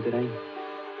साड़ी पहन कर आई,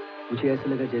 मुझे ऐसा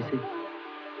लगा जैसे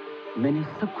मैंने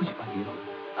सब कुछ पा लिया।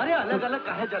 अरे अलग अलग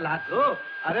काहे जलाते हो?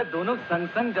 अरे दोनों संग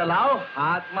संग जलाओ,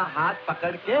 हाथ में हाथ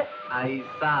पकड़ के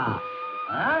ऐसा।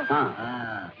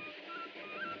 हाँ।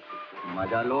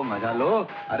 मजा लो मजा लो।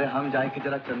 अरे हम जाए कि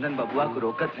जरा चंदन बबुआ को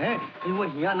रोकत हैं कि वो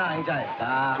हिया ना आ जाए।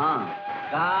 हाँ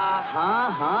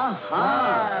हाँ हाँ हाँ।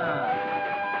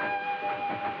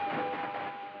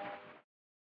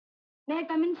 मैं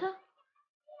कम इन सर।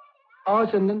 आओ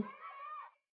चंदन।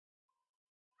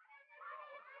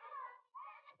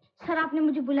 सर आपने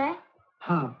मुझे बुलाया?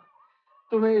 हाँ,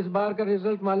 तुम्हें इस बार का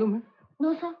रिजल्ट मालूम है?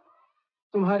 No sir.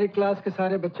 तुम्हारी क्लास के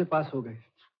सारे बच्चे पास हो गए।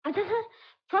 अच्छा सर,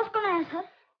 फर्स्ट कौन आया सर?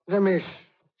 रमेश।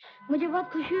 मुझे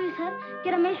बहुत खुशी हुई सर कि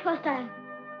रमेश फर्स्ट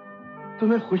आया।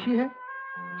 तुम्हें खुशी है?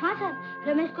 हाँ सर,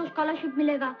 रमेश को स्कॉलरशिप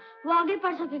मिलेगा, वो आगे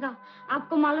पढ़ सकेगा।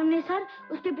 आपको मालूम नहीं सर,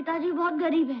 उसके पिताजी बहुत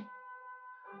गरीब हैं।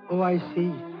 ओह आई सी।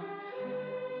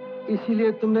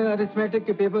 इसीलिए तुमने अरिथमेटिक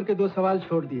के पेपर के 2 सवाल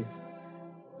छोड़ दिए।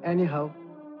 Any how,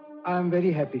 I am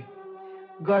very happy.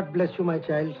 God bless you my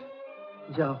child.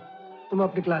 जाओ, तुम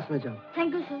अपनी क्लास में जाओ।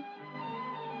 Thank you sir.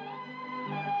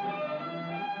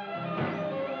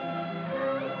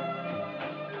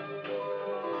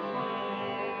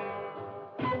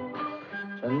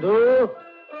 चंदू,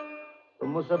 तुम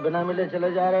मुझसे बिना मिले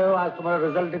चले जा रहे हो। आज तुम्हारा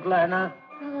रिजल्ट निकला है ना?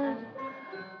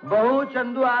 बहू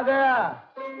चंदू आ गया।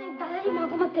 दादाजी माँ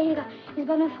को मत कहिएगा, इस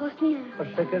बार मैं फर्स्ट नहीं आया। और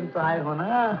सेकंड तो आए हो ना?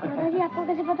 दादाजी आपको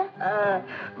कैसे पता?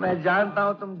 मैं जानता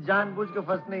हूँ तुम जानबूझ के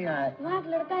फर्स्ट नहीं आए। वहाँ एक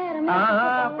लड़का है रमेश।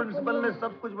 हाँ, प्रिंसिपल ने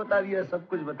सब कुछ बता दिया, सब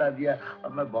कुछ बता दिया।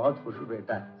 और मैं बहुत खुश हूँ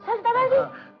बेटा। सच दादाजी?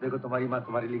 देखो तुम्हारी माँ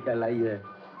तुम्हारे लिए क्या लाई है।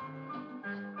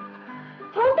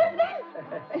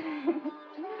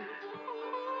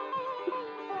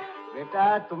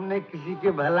 बेटा तुमने किसी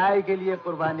के भलाई के लिए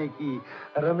कुर्बानी की।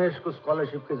 रमेश को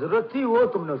स्कॉलरशिप की जरूरत थी, वो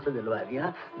तुमने उसे दिलवा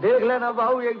दिया। देख लेना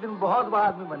बाबू, एक दिन बहुत बड़ा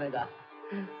आदमी बनेगा।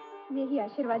 मेरी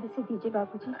आशीर्वाद इसे दीजिए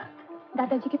बाबूजी।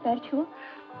 दादाजी के पैर छुओ।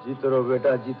 जीते रहो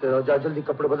बेटा, जीते रहो। जा जल्दी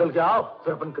कपड़े बदल के आओ,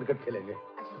 फिर अपन क्रिकेट खेलेंगे।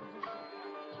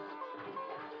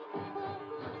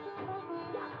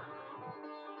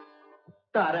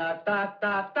 तारा ता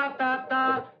ता ता ता ता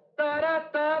तारा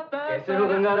ता ता। कैसे हो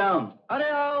गंगाराम? अरे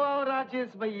आओ आओ राजेश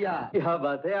भैया। क्या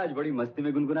बात है, आज बड़ी मस्ती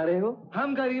में गुनगुना रहे हो?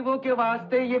 हम गरीबों के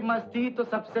वास्ते ये मस्ती तो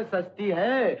सबसे सस्ती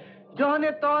है।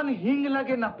 जौने तौन हिंग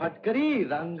लगे न फटकरी,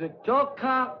 रंग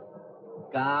चोखा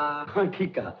का। हाँ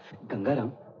ठीक कहा।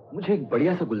 गंगाराम, मुझे एक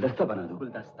बढ़िया सा गुलदस्ता बना दो।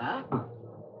 गुलदस्ता?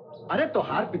 हाँ। अरे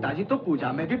तोहार पिताजी तो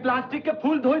पूजा में भी प्लास्टिक के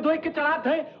फूल धोई धोई के चढ़ाते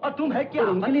हैं, और तुम है क्या?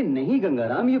 उनके लिए नहीं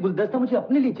गंगाराम, ये गुलदस्ता मुझे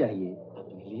अपने लिए चाहिए।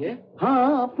 अपने लिए?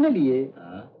 हाँ अपने लिए।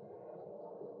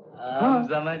 हम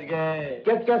समझ गए।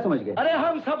 क्या क्या समझ गए? अरे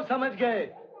हम सब समझ गए।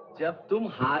 जब तुम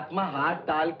हाथ में हाथ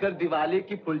डालकर दिवाली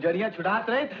की फुलझड़ियां छुड़ात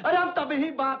रहे, अरे हम तब ही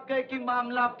बात कहे कि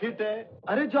मामला फिट है।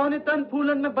 अरे जौने तन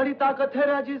फूलन में बड़ी ताकत है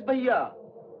राजेश भैया।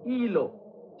 ई लो,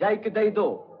 जाई के दई दो,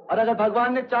 और अगर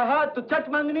भगवान ने चाहा तो चट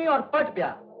मंगनी और पट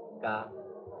ब्याह का।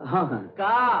 हाँ हाँ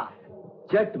का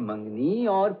चट मंगनी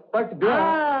और पट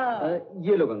ब्याह।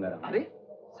 ये लो गंगाराम। अरे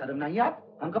शर्म नहीं आप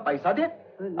हमका पैसा दे?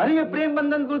 अरे ये प्रेम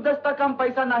बंधन गुलदस्ता का हम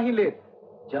पैसा नहीं ले।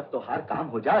 जब तो हर काम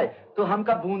हो जाए तो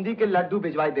हमका बूंदी के लड्डू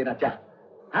भिजवाई देना चाह।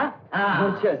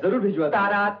 अच्छा जरूर भिजवा।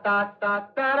 तारा ता ता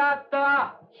तारा ता।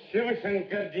 शिव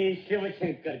शंकर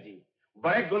जी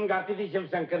बड़े गुण गाती थी शिव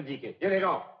शंकर जी के। ये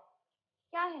देखो।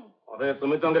 क्या है? अरे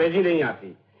तुम्हें तो अंग्रेजी नहीं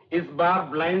आती, इस बार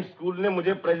ब्लाइंड स्कूल ने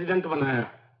मुझे प्रेसिडेंट बनाया।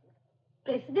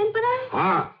 प्रेसिडेंट बनाया?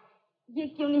 हाँ। ये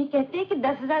क्यों नहीं कहते कि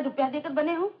 10,000 रुपया देकर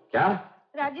बने हो? क्या?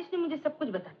 राजेश ने मुझे सब कुछ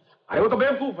बता दिया। अरे वो तो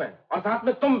बेवकूफ है, और साथ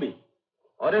में तुम भी।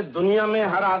 और इस दुनिया में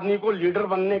हर आदमी को लीडर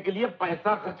बनने के लिए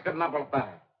पैसा खर्च करना पड़ता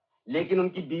है, लेकिन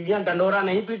उनकी बीवियां डंडोरा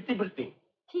नहीं पीटती फिरती।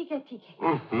 ठीक है ठीक है।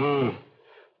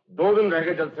 2 दिन रह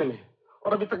गए जलसे में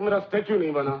और अभी तक मेरा स्टैच्यू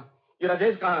नहीं बना। ये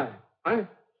राजेश कहाँ है?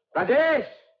 राजेश!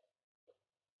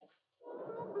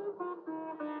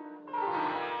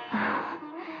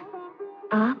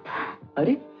 आप?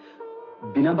 अरे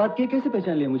बिना बात किए कैसे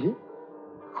पहचान लिया मुझे?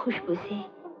 खुशबू से।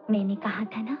 मैंने कहा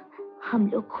था ना, हम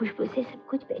लोग खुशबू से सब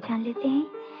कुछ पहचान लेते हैं।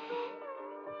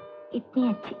 इतनी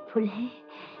अच्छी फूल है,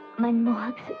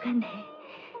 मनमोहक सुगंध है।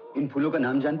 इन फूलों का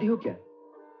नाम जानती हो क्या?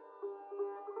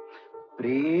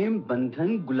 प्रेम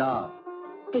बंधन गुलाब।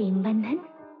 प्रेम बंधन?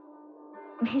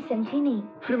 मैं समझी नहीं।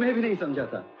 फिर मैं भी नहीं समझा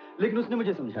था, लेकिन उसने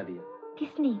मुझे समझा दिया।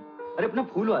 किसने? अरे अपना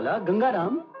फूल वाला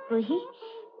गंगाराम। वही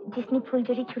जिसने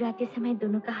फूलझड़ी छुड़ाते समय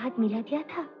दोनों का हाथ मिला दिया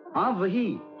था। हाँ वही।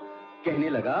 कहने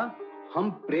लगा हम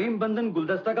प्रेम बंधन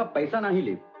गुलदस्ता का पैसा नहीं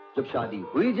ले, जब शादी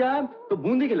हुई जाए तो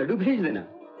बूंदी के लड्डू भेज देना।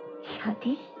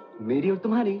 शादी? मेरी और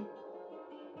तुम्हारी।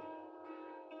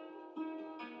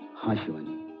 हाँ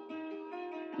शिवानी,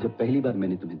 जब पहली बार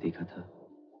मैंने तुम्हें देखा था,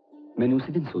 मैंने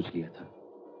उसी दिन सोच लिया था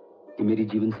कि मेरी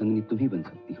जीवन संगनी तुम ही बन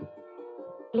सकती हो।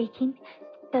 लेकिन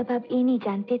तब आप ये नहीं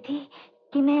जानते थे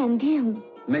कि मैं अंधी हूँ।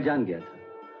 मैं जान गया था,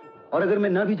 और अगर मैं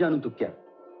ना भी जानूं तो क्या।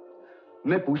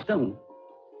 मैं पूछता हूं,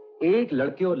 एक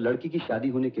लड़के और लड़की की शादी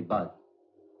होने के बाद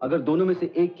अगर दोनों में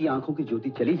से एक की आंखों की ज्योति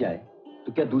चली जाए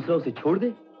तो क्या दूसरा उसे छोड़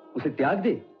दे, उसे त्याग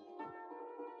दे?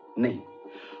 नहीं,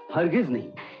 हरगिज नहीं।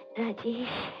 राजेश।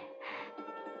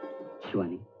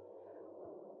 शिवानी,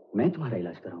 मैं तुम्हारा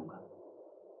इलाज कराऊंगा,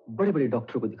 बड़े बड़े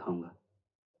डॉक्टरों को दिखाऊंगा,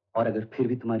 और अगर फिर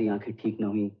भी तुम्हारी आंखें ठीक ना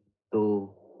हुई तो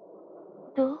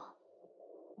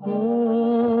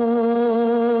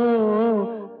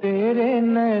तेरे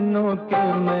नैनों के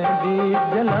मैं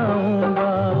दीप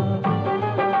जलाऊंगा,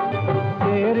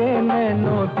 तेरे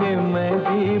नैनों के मैं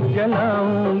दीप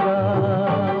जलाऊंगा,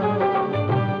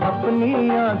 अपनी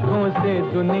आंखों से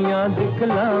दुनिया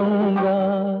दिखलाऊंगा।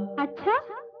 अच्छा,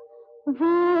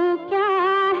 वो क्या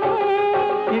है?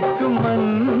 एक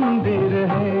मंदिर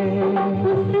है,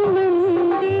 उस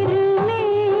मंदिर में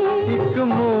एक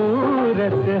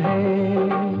मूरत है।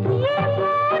 ये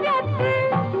मूरत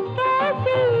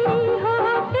कैसी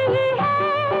होती है?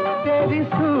 तेरी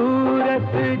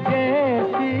सूरत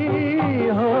जैसी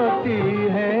होती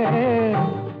है।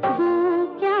 वो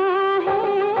क्या है?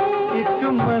 एक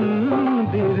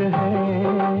मंदिर है।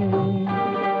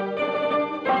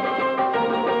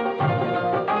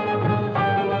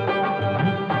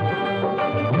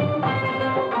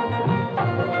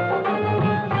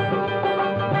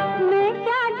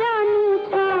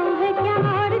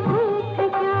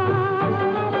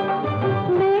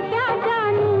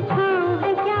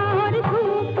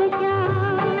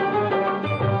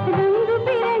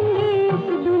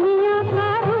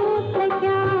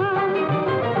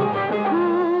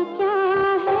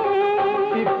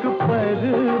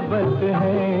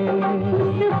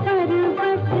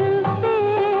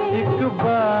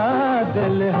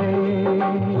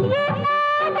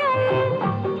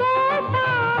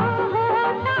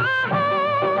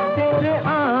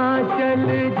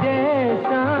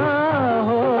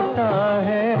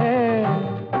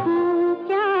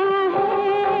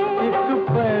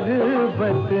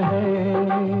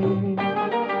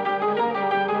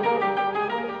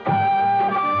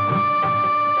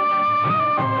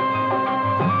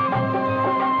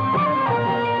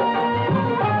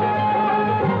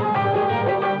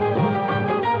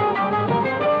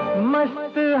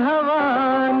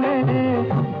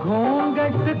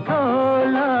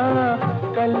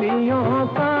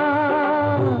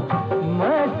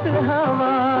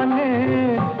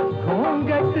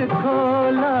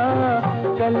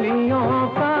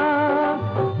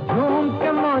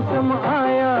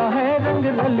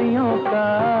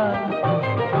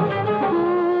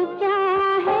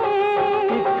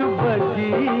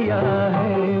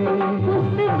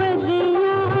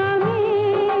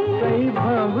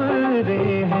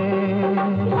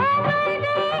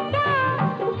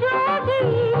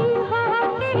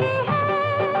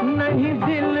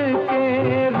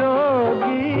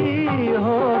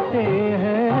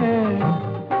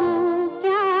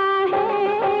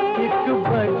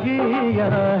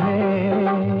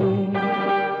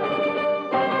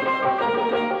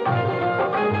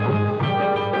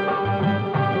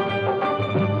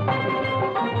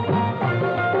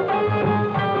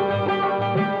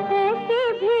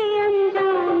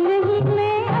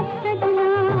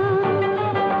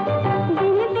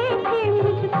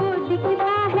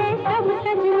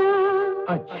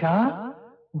 अच्छा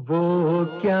वो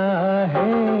क्या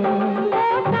है?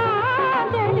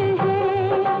 सागर है,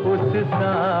 उस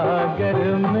सागर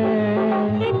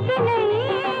में एक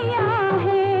नैया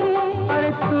है।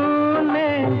 अरे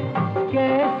तूने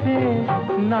कैसे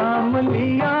नाम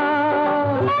लिया?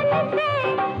 मन से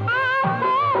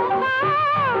आंखों का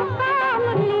काम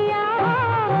लिया।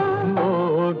 वो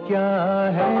क्या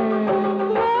है?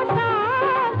 वो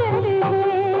सागर है।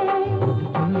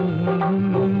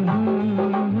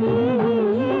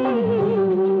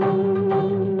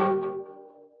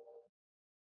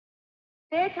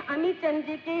 सेठ अमीचंद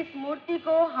जी की इस मूर्ति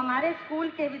को हमारे स्कूल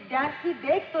के विद्यार्थी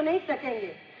देख तो नहीं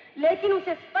सकेंगे, लेकिन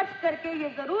उसे स्पर्श करके ये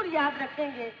जरूर याद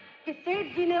रखेंगे कि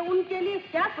सेठ जी ने उनके लिए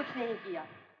क्या कुछ नहीं किया।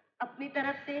 अपनी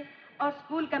तरफ से और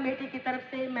स्कूल कमेटी की तरफ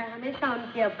से मैं हमेशा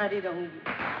उनकी आभारी रहूंगी।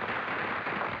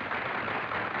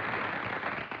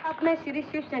 अब मैं श्री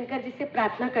शिव शंकर जी से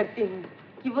प्रार्थना करती हूँ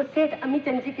कि वो सेठ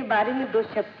अमीचंद जी के बारे में 2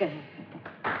 शब्द कहें।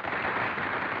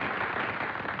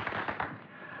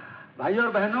 भाई और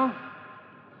बहनों,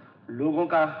 लोगों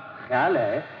का ख्याल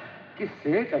है कि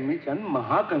सेठ अमीचंद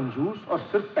महाकंजूस और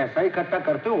सिर्फ पैसा इकट्ठा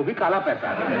करते, वो भी काला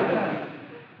पैसा।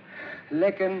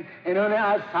 लेकिन इन्होंने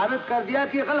आज साबित कर दिया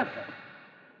कि गलत है।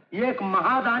 ये एक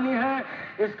महादानी है।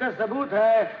 इसका सबूत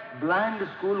है, ब्लाइंड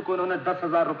स्कूल को उन्होंने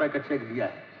 10,000 रुपए का चेक दिया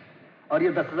है। और ये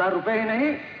 10,000 रुपए ही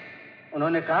नहीं,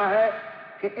 उन्होंने कहा है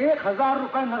कि 1,000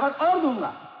 रुपए नगद और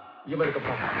दूंगा। ये मेरे को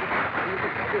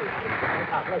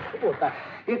आंकड़ा शुभ होता है।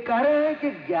 ये कह रहे हैं कि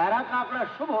 11 का आंकड़ा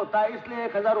शुभ होता है, इसलिए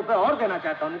 1,000 रुपए और देना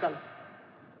चाहता हूं। निकल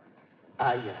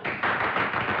आइए।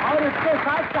 और इसके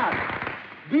साथ साथ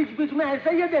बीच बीच में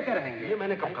ऐसे ही देते रहेंगे। ये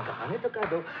मैंने कब कहा? नहीं तो कह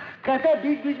दो। कहते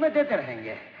बीच बीच में देते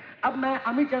रहेंगे। अब मैं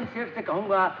अमीचंद सेठ से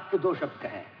कहूंगा कि 2 शब्द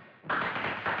कहें।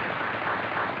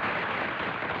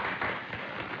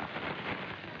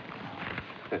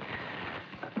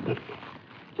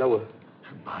 क्या हुआ?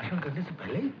 भाषण करने से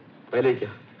पहले क्या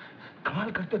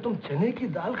कमाल करते तुम? चने की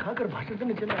दाल खाकर भाषण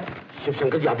करने चले आए। शिव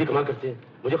शंकर जी, आप भी कमाल करते हैं।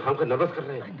 मुझे खाम कर नर्वस कर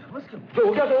रहे हैं। नर्वस क्यों? जो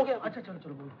हो गया तो हो गया। अच्छा चलो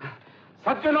चलो बोलो।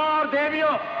 सज्जनों और देवियों।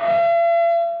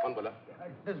 कौन बोला?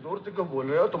 इतने जोर से क्यों बोल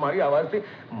रहे हो? तुम्हारी आवाज से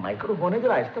माइक्रोफोन है,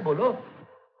 जरा आहिस्ते बोलो।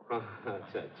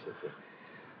 अच्छा।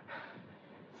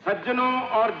 सज्जनों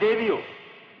और देवियों,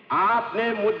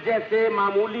 आपने मुझ जैसे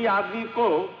मामूली आदमी को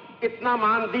इतना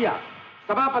मान दिया,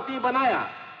 सभापति बनाया,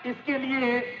 इसके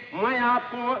लिए मैं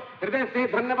आपको हृदय से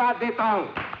धन्यवाद देता हूं।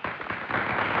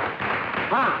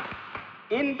 हाँ,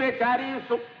 इन बेचारी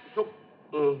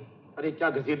अरे क्या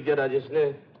घसीट दिया राजेश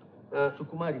ने?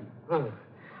 सुकुमारी।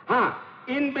 हाँ,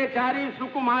 इन बेचारी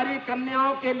सुकुमारी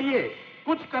कन्याओं के लिए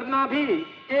कुछ करना भी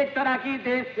एक तरह की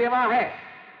देश सेवा है।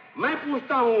 मैं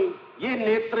पूछता हूं, ये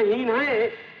नेत्रहीन है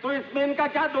तो इसमें इनका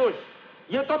क्या दोष?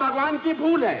 ये तो भगवान की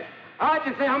भूल है, आज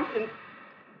जिसे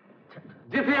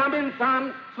हम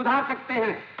इंसान सुधार सकते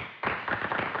हैं।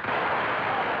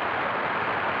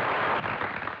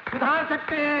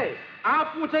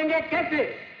 आप पूछेंगे कैसे?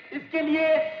 इसके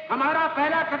लिए हमारा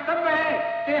पहला कर्तव्य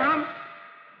है कि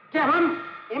हम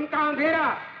उनका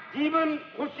अंधेरा जीवन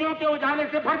खुशियों के उजाले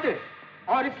से भर दें।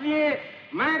 और इसलिए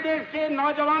मैं देश के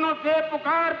नौजवानों से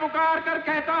पुकार कर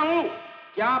कहता हूं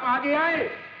कि आप आगे आए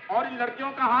और इन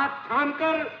लड़कियों का हाथ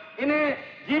थामकर इन्हें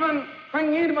जीवन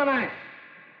संगीन बनाएं।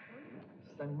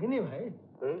 संगिनी भाई?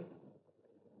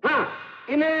 हाँ,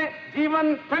 इन्हें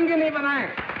जीवन संगिनी बनाएं,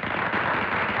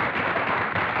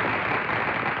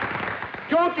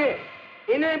 क्योंकि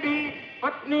इन्हें भी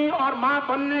पत्नी और मां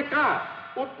बनने का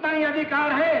उतना ही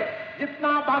अधिकार है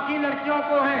जितना बाकी लड़कियों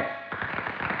को है।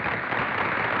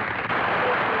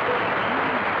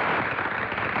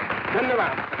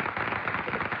 धन्यवाद।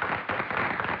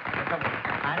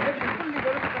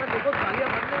 देखो तालियां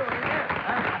बंद हो रही है।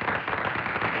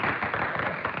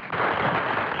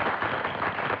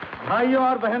 भाइयों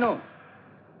और बहनों,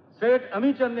 सेठ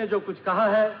अमीचंद ने जो कुछ कहा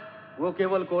है वो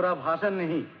केवल कोरा भाषण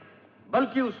नहीं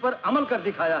बल्कि उस पर अमल कर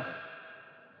दिखाया है।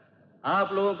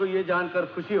 आप लोगों को ये जानकर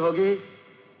खुशी होगी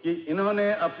कि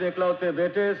इन्होंने अपने इकलौते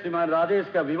बेटे श्रीमान राजेश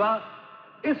का विवाह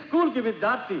इस स्कूल की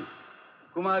विद्यार्थी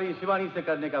कुमारी शिवानी से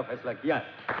करने का फैसला किया है।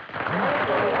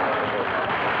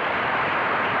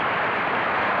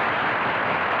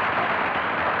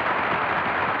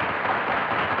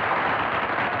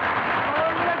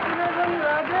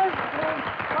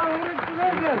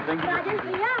 राजेश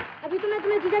भैया, अभी तो मैं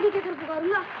तुम्हें जीजा जी कहकर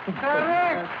पुकारूंगा।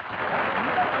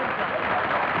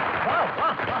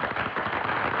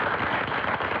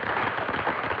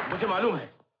 मुझे मालूम है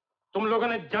तुम लोगों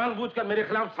ने जानबूझकर मेरे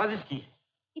खिलाफ साजिश की।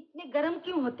 इतने गर्म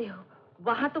क्यों होते हो?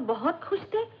 वहाँ तो बहुत खुश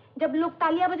थे जब लोग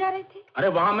तालियां बजा रहे थे। अरे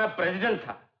वहाँ मैं प्रेसिडेंट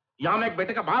था, यहाँ मैं एक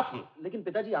बेटे का बाप हूँ। लेकिन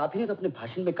पिताजी, आप ही ने तो अपने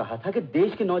भाषण में कहा था कि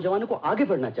देश के नौजवानों को आगे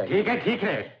बढ़ना चाहिए। ठीक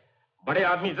है, बड़े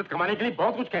आदमी इज्जत कमाने के लिए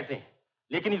बहुत कुछ कहते हैं,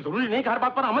 लेकिन ये जरूरी नहीं कि हर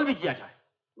बात पर अमल भी किया जाए।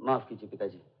 माफ कीजिए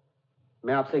पिताजी,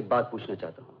 मैं आपसे एक बात पूछना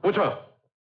चाहता हूँ। पूछो।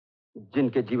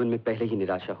 जिनके जीवन में पहले ही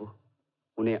निराशा हो,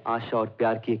 उन्हें आशा और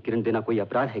प्यार की एक किरण देना कोई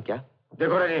अपराध है क्या?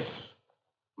 देखो राजेश,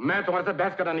 मैं तुम्हारे साथ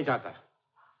बहस करना नहीं चाहता।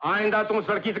 आइंदा तुम उस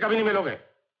लड़की से कभी नहीं मिलोगे।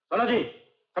 चलो जी,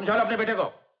 समझा लो अपने बेटे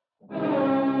को।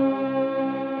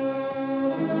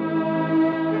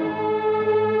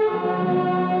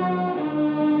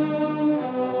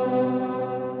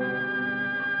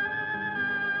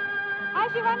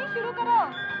 शिवानी शुरू करो।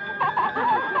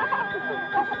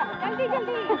 जल्दी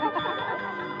जल्दी।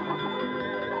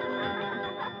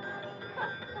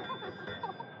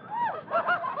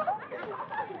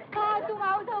 हाँ, तुम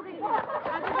आउट हो गई।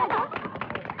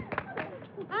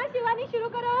 हाँ शिवानी शुरू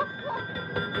करो।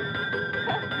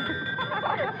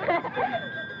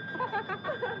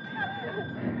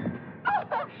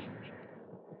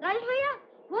 राजेश भैया,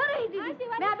 वो रही दीदी,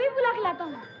 मैं अभी बुला के लाता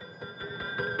हूँ।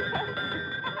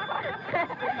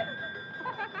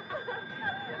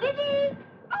 दीदी।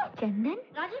 चंदन,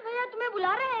 राजेश भैया तुम्हें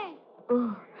बुला रहे हैं।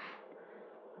 ओह,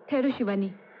 ठहरो शिवानी।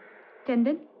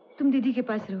 चंदन, तुम दीदी के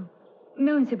पास रहो,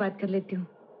 मैं उनसे बात कर लेती हूँ।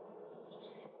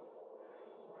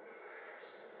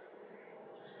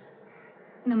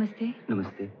 नमस्ते।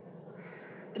 नमस्ते।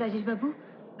 राजेश बाबू,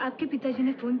 आपके पिताजी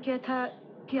ने फोन किया था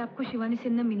कि आपको शिवानी से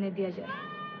न मिलने दिया जाए।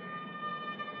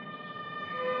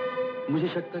 मुझे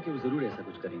शक था कि वो जरूर ऐसा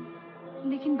कुछ करेंगे।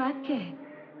 लेकिन बात क्या है,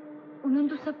 उन्होंने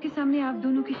तो सबके सामने आप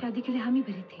दोनों की शादी के लिए हामी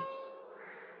भरी थी।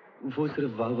 वो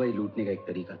सिर्फ वाहवाही लूटने का एक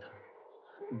तरीका था।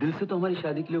 दिल से तो हमारी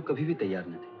शादी के लिए वो कभी भी तैयार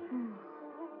न थे।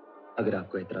 अगर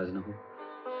आपको एतराज न हो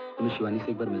तो मैं शिवानी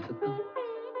से एक बार मिल सकता हूँ?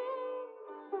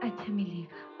 अच्छा,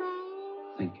 मिलिएगा।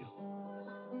 Thank you.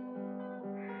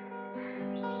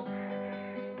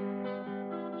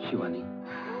 शिवानी,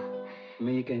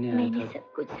 मैं ये कहने आया था। मैंने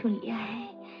सब कुछ सुन लिया है।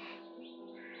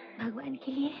 भगवान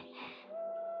के लिए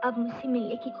अब मुझसे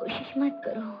मिलने की कोशिश मत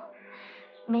करो।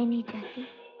 मैं नहीं चाहती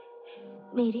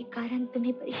मेरे कारण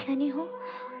तुम्हें परेशानी हो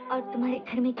और तुम्हारे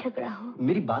घर में झगड़ा हो।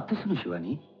 मेरी बात तो सुनो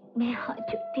शिवानी। मैं हाथ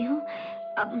जोड़ती हूँ,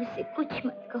 अब मुझसे कुछ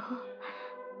मत कहो।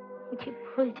 मुझे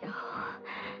भूल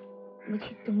जाओ।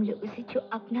 मुझे तुम लोगों से जो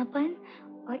अपनापन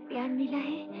और प्यार मिला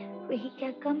है वही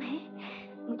क्या कम है।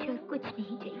 मुझे और कुछ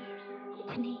नहीं चाहिए,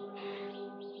 कुछ नहीं।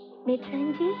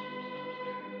 मेट्रन जी,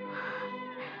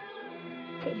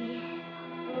 चलिए।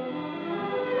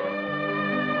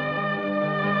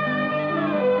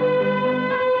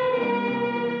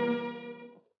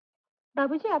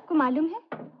 बाबूजी, आपको मालूम है,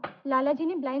 लाला जी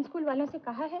ने ब्लाइंड स्कूल वालों से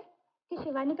कहा है कि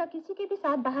शिवानी का किसी के भी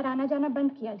साथ बाहर आना जाना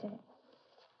बंद किया जाए।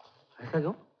 ऐसा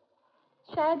क्यों?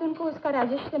 शायद उनको उसका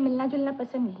राजेश से मिलना जुलना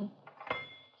पसंद नहीं।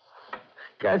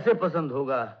 कैसे पसंद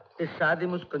होगा? इस शादी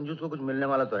में उस कंजूस को कुछ मिलने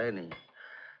वाला तो है नहीं।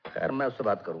 खैर, मैं उससे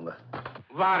बात करूंगा।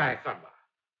 वाह राय साहब,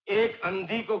 एक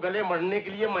अंधी को गले मरने के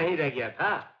लिए मैं ही रह गया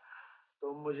था।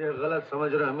 तुम मुझे गलत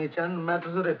समझ रहे हो अमी चंद। मैं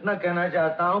तो सिर्फ इतना कहना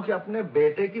चाहता हूँ कि अपने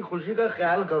बेटे की खुशी का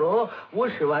ख्याल करो। वो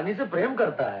शिवानी से प्रेम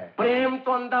करता है। प्रेम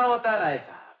तो अंधा होता है राय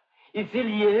साहब,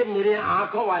 इसीलिए मेरे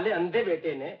आंखों वाले अंधे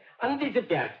बेटे ने अंधी से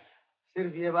प्यार किया।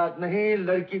 सिर्फ ये बात नहीं,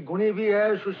 लड़की गुणी भी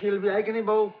है, सुशील भी है कि नहीं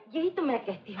बहू? यही तो मैं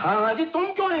कहती हूँ। हाँ जी, तुम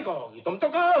क्यों नहीं कहोगी? तुम तो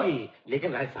कहोगी।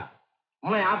 लेकिन राय साहब,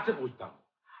 मैं आपसे पूछता हूँ,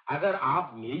 अगर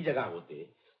आप मेरी जगह होते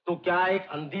तो क्या एक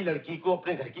अंधी लड़की को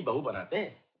अपने घर की बहू बनाते?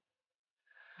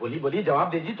 बोली बोली, जवाब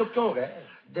दीजिए, चुप क्यों हो गए?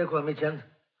 देखो अमी चंद,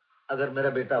 अगर मेरा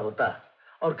बेटा होता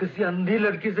और किसी अंधी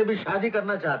लड़की से भी शादी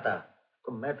करना चाहता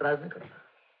तो मैं एतराज नहीं करता।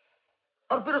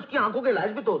 और फिर उसकी आंखों का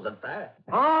इलाज भी तो हो सकता है।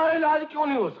 हाँ, इलाज क्यों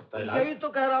नहीं हो सकता? यही तो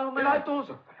कह रहा हूँ मैं। इलाज तो हो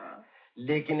सकता है,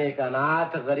 लेकिन एक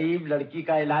अनाथ गरीब लड़की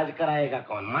का इलाज कराएगा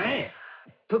कौन? मैं?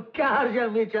 तो क्या हर्ज है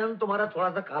अमी चंद, तुम्हारा थोड़ा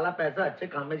सा काला पैसा अच्छे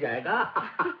काम में जाएगा।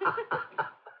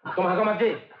 तुम हंसो मत जी।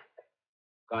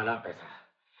 काला पैसा?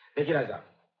 देखिए राजा,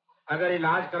 अगर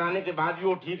इलाज कराने के बाद भी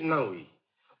वो ठीक ना हुई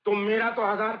तो मेरा तो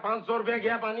 1500 रुपया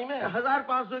गया पानी में।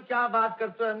 1500 क्या बात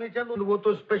करते हो अमी चंद? वो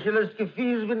तो स्पेशलिस्ट की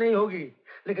फीस भी नहीं होगी।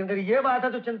 लेकिन अगर ये बात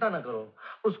है तो चिंता ना करो,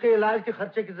 उसके इलाज के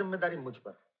खर्चे की जिम्मेदारी मुझ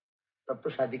पर। तब तो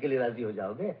शादी के लिए राजी हो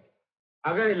जाओगे।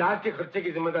 अगर इलाज के खर्चे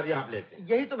की जिम्मेदारी आप लेते हैं,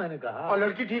 यही तो मैंने कहा, और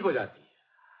लड़की ठीक हो जाती है,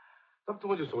 तब तो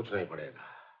मुझे सोचना ही पड़ेगा।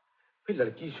 फिर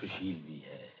लड़की सुशील भी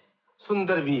है,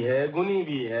 सुंदर भी है, गुणी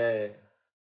भी है।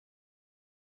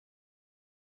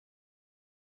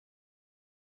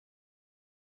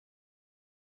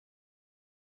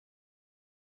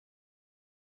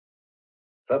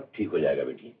 सब ठीक हो जाएगा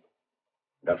बेटी।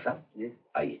 डॉक्टर साहब जी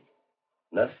आइए।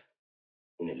 नर्स,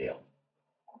 इन्हें ले आओ।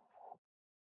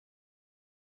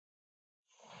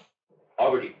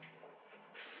 आओ बेटी।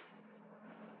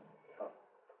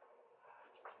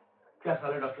 क्या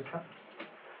हाल है डॉक्टर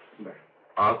साहब?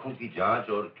 आंखों की जांच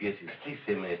और केस हिस्ट्री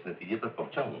से मैं इस नतीजे पर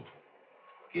पहुंचा हूं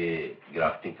कि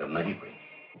ग्राफ्टिंग करना ही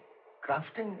पड़ेगी।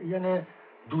 ग्राफ्टिंग यानी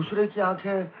दूसरे की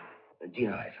आंखें? जी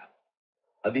हाँ भाई साहब,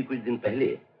 अभी कुछ दिन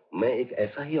पहले मैं एक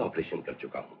ऐसा ही ऑपरेशन कर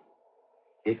चुका हूं।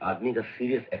 एक आदमी का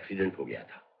सीरियस एक्सीडेंट हो गया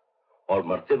था और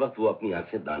मरते वक्त वो अपनी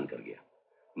आंखें दान कर गया।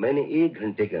 मैंने 1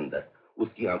 घंटे के अंदर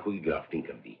उसकी आंखों की ग्राफ्टिंग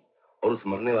कर दी और उस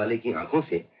मरने वाले की आंखों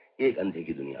से एक अंधे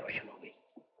की दुनिया रोशन हो गई।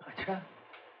 अच्छा,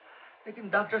 लेकिन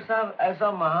डॉक्टर साहब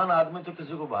ऐसा महान आदमी तो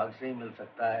किसी को भाग से ही मिल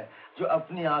सकता है जो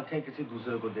अपनी आंखें किसी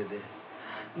दूसरे को दे दे।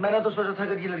 मैंने तो सोचा था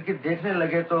कि ये लड़की देखने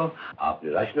लगे तो। आप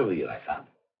निराश न होइए भाई साहब।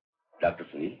 डॉक्टर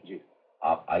सुनील जी,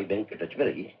 आप आई बैंक के टच में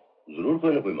रहिए, जरूर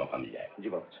कोई ना कोई मौका मिल जाएगा। जी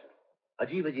बाबा।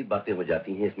 अजीब अजीब बातें हो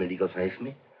जाती हैं इस मेडिकल साइंस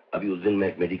में। अभी उस दिन मैं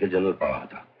एक मेडिकल जर्नल पढ़ रहा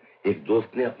था, एक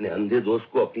दोस्त ने अपने अंधे दोस्त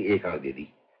को अपनी एक आंख दे दी,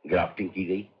 ग्राफ्टिंग की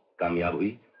गई, कामयाब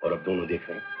हुई और अब दोनों देख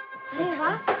रहे हैं। अरे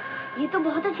वाह, ये तो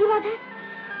बहुत अच्छी बात है।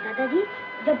 दादाजी,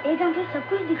 जब एक आंख से सब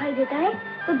कुछ दिखाई देता है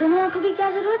तो दोनों आंखों की क्या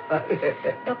जरूरत?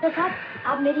 डॉक्टर साहब,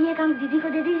 आप मेरी एक आंख दीदी को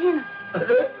दे दीजिए ना।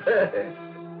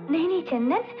 नहीं नहीं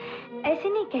चंदन, ऐसे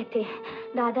नहीं कहते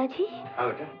दादाजी।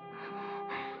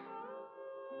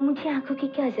 मुझे आंखों की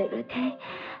क्या जरूरत है?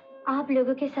 आप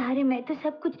लोगों के सहारे मैं तो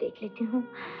सब कुछ देख लेती हूँ।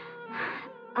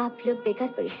 आप लोग बेकार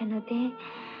परेशान होते हैं।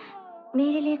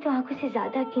 मेरे लिए तो आंखों से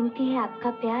ज्यादा कीमती है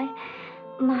आपका प्यार,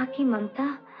 माँ की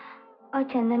ममता और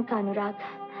चंदन का अनुराग।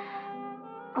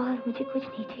 और मुझे कुछ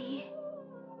नहीं चाहिए,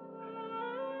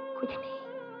 कुछ नहीं।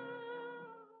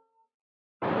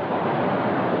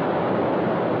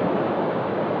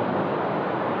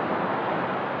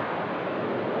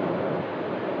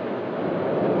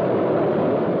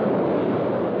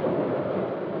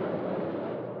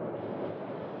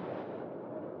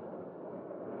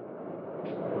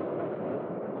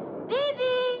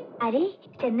 अरे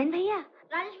चंदन भैया,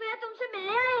 राजेश भैया तुमसे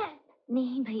मिलने आए हैं।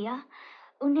 नहीं भैया,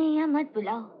 उन्हें यहाँ मत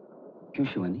बुलाओ। क्यों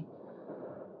शिवानी,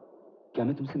 क्या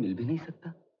मैं तुमसे मिल भी नहीं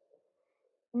सकता?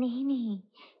 नहीं नहीं,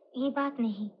 ये बात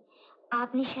नहीं।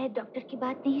 आपने शायद डॉक्टर की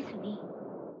बात नहीं सुनी।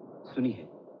 सुनी है,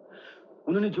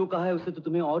 उन्होंने जो कहा है उससे तो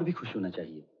तुम्हें और भी खुश होना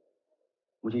चाहिए।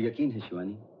 मुझे यकीन है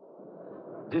शिवानी,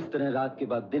 जिस तरह रात के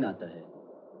बाद दिन आता है,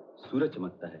 सूरज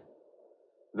चमकता है,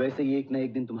 वैसे ही एक न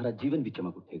एक दिन तुम्हारा जीवन भी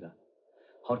चमक उठेगा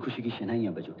और खुशी की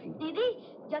शहनाइयां बज उठेंगी। दीदी,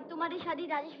 जब तुम्हारी शादी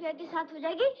राजेश भैया के साथ हो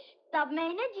जाएगी तब मैं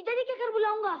इन्हें जीजा जी के घर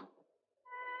बुलाऊंगा।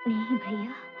 नहीं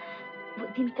भैया, वो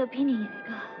दिन कभी नहीं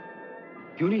आएगा।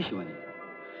 क्यों नहीं शिवानी,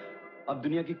 अब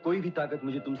दुनिया की कोई भी ताकत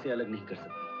मुझे तुमसे अलग नहीं कर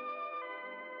सकती।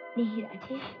 नहीं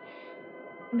राजेश,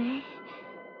 मैं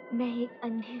एक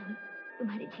अंधी हूँ,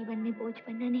 तुम्हारे जीवन में बोझ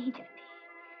बनना नहीं चाहती।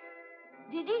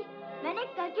 दीदी, मैंने एक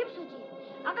तरकीब सोची है।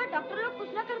 अगर डॉक्टर लोग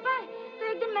कुछ ना कर पाए तो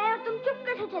एक दिन मैं और तुम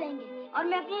चुपके से चलेंगे और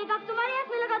मैं अपनी एक आंख तुम्हारी आंख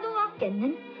में लगा दूंगा।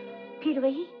 चंदन, फिर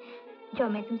वही जो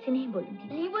मैं तुमसे नहीं बोलूंगी।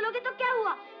 नहीं बोलोगे तो क्या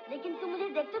हुआ, लेकिन तुम मुझे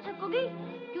देख तो सकोगी।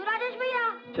 क्यों राजेश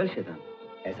भैया? चल शैतान,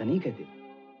 ऐसा नहीं कहते।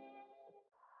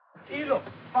 ये लो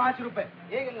 5 रुपए।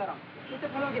 ये गंगाराम, इसे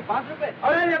फलों के 5 रुपए।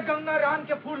 अरे ये गंगाराम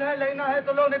के फूल है, लेना है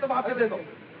तो लो, नहीं तो वापस दे दो।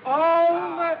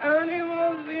 All the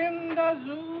animals in the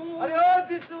zoo. अरे ओ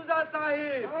दिसूजा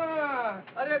साहिब,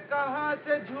 अरे कहाँ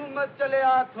से झूमत चले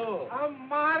आत हो? हम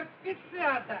मार्केट से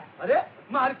आता है। अरे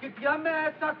मार्केटिया में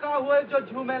ऐसा का हुआ है जो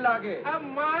झूमे लागे? हम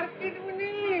मार्केट में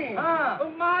नहीं, हाँ,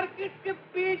 मार्केट के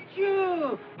पीछे।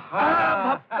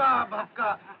 भक्का भक्का।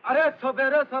 अरे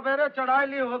सवेरे सवेरे चढ़ाई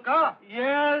ली हो का?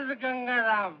 यस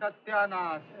गंगाराम।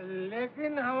 सत्यानाश।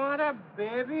 लेकिन हमारा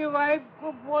बेबी वाइफ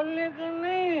को बोलने का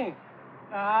नहीं।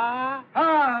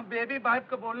 हाँ, बेबी वाइफ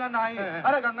को बोलना नहीं।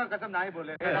 अरे गंगा कसम नहीं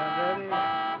बोले। गंगाराम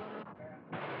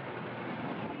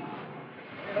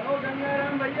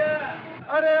भैया।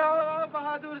 अरे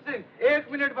बहादुर सिंह,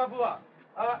 1 मिनट बाबुआ।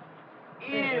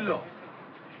 ये लो।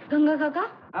 गंगा काका,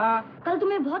 हाँ, कल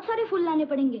तुम्हें बहुत सारे फूल लाने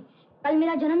पड़ेंगे। कल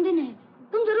मेरा जन्मदिन है,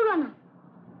 तुम जरूर आना।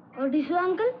 और डिशो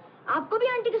अंकल, आपको भी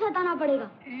आंटी के साथ आना पड़ेगा।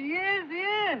 यस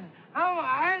यस, हम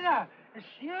आएगा,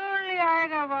 श्योरली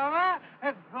आएगा बाबा।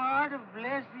 God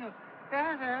bless you.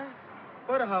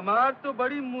 पर हमार तो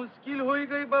बड़ी मुश्किल हो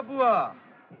गई बबुआ।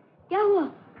 क्या हुआ?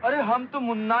 अरे हम तो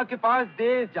मुन्ना के पास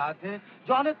देश जाते,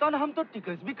 जाने तन हम तो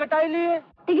टिकट भी कटाई लिए।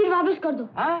 टिकट वापस कर दो।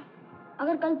 हाँ?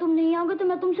 अगर कल तुम नहीं आओगे तो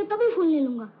मैं तुमसे कभी फूल नहीं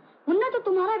लूंगा। मुन्ना तो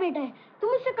तुम्हारा बेटा है,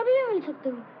 तुम उससे कभी भी मिल सकते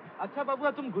हो। अच्छा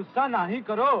बबुआ, तुम गुस्सा नहीं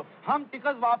करो, हम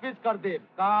टिकट वापस कर दे।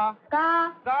 का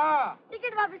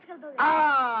टिकट वापस कर दो।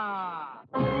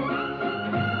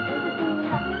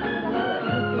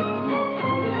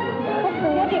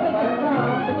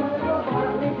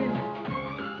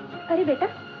 अरे बेटा,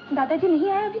 दादाजी नहीं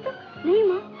आए अभी तक? नहीं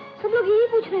माँ, सब लोग यही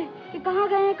पूछ रहे हैं कि कहाँ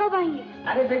गए हैं, कब आएंगे।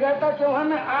 अरे बिगड़ता क्यों है,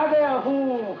 मैं आ गया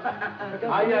हूँ।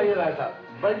 आइए आइए राय साहब,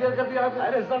 बढ़िया कर दिया आपने।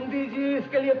 अरे समझी जी,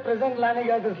 इसके लिए प्रेजेंट लाने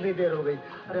गया तो इसलिए देर हो गई।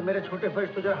 अरे मेरे छोटे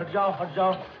फर्स्ट तुझे हट जाओ हट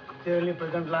जाओ, तेरे लिए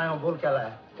प्रेजेंट लाया हूँ। बोल क्या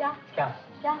लाया? क्या क्या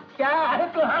क्या क्या? अरे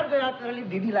तो हार गया, तेरे लिए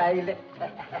दीदी लाया। ले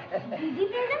दीदी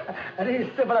प्रेजेंट? अरे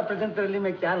इससे बड़ा प्रेजेंट तेरे लिए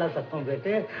मैं क्या ला सकता हूँ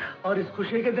बेटे। और इस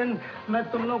खुशी के दिन मैं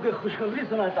तुम लोगों की खुशखबरी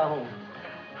सुनाता हूँ।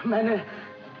 मैंने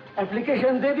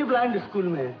एप्लीकेशन दे दी ब्लाइंड स्कूल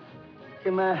में कि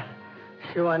मैं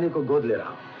शिवानी को गोद ले रहा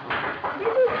हूँ।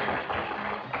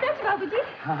 सच बाबूजी?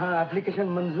 हाँ हाँ, एप्लीकेशन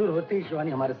मंजूर होते ही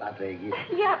शिवानी हमारे साथ रहेगी।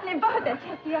 ये आपने बहुत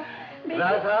अच्छा किया।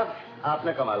 राज साहब,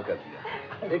 आपने कमाल कर दिया।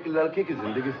 एक लड़के की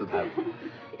जिंदगी सुधार दी।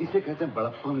 इसे कहते हैं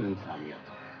बड़प्पन और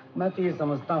इंसानियत। मैं तो ये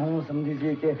समझता हूँ,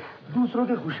 समझिए कि दूसरों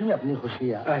की खुशी में अपनी खुशी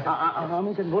है।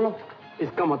 हमें से बोलो।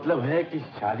 इसका मतलब है कि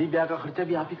शादी ब्याह का खर्चा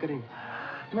भी आप ही करेंगे?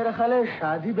 मेरा ख्याल है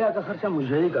शादी ब्याह का खर्चा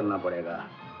मुझे ही करना पड़ेगा।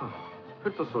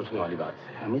 फिर तो सोचने वाली बात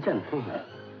है। अमीचन,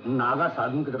 नागा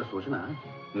साधु की तरह सोचना।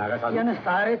 नागा साधु यानी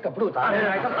सारे कपड़े उतार।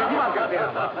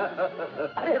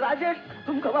 अरे राजेश,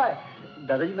 तुम कब आए?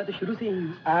 दादाजी मैं तो शुरू से ही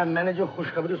हूँ। मैंने जो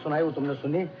खुशखबरी सुनाई वो तुमने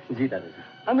सुनी? जी दादाजी।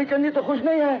 अमीचंद जी तो खुश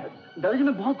नहीं है। दादाजी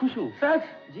मैं बहुत खुश हूँ। सच?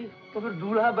 जी। तो फिर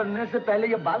दूल्हा बनने से पहले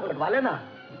ये बाल कटवा लेना।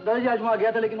 दादाजी आज वहाँ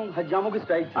गया था लेकिन उन हजामों की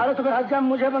स्ट्राइक थी। अरे तो फिर हजाम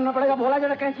मुझे बनना पड़ेगा। भोला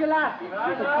जरा कैंची ला।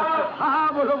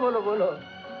 हाँ बोलो बोलो बोलो।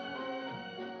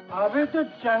 अभी तो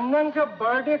चंदन का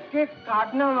बर्थडे केक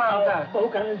काटना मांगता है। बहू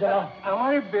कहने जरा।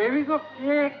 हमारी बेबी को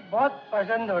केक बहुत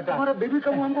पसंद होता है। हमारा बेबी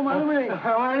का मुंह हमको मालूम है।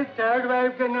 हमारी थर्ड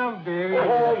वाइफ का नाम बेबी।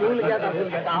 भूल गया था भूल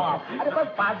गया था। अरे पर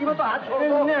पार्टी में तो हाथ छोड़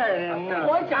दो।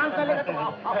 कोई चांस चलेगा तो आओ।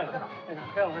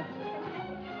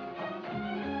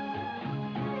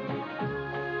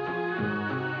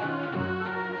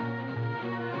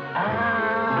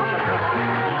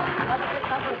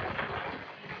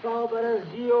 सौ बरस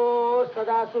जियो,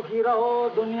 सदा सुखी रहो,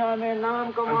 दुनिया में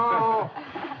नाम कमाओ।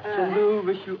 Chandu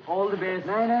wish you all the best.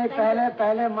 नहीं पहले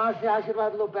पहले माँ से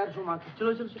आशीर्वाद लो, पैर छू माँ के।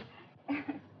 चलो चलो चलो।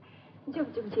 जुग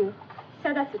जुग जियो,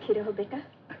 सदा सुखी रहो बेटा।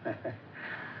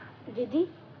 दीदी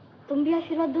तुम भी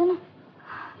आशीर्वाद दो ना।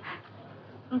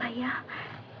 भैया,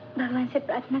 भगवान से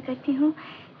प्रार्थना करती हूँ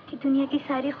कि दुनिया की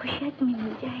सारी खुशियाँ तुम्हें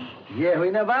मिल जाए। ये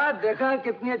हुई ना बात। देखा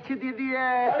कितनी अच्छी दीदी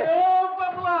है। अरे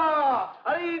बबुआ,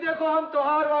 अरे देखो हम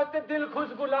तुम्हारे वास्ते दिल खुश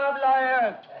गुलाब लाए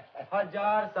हैं।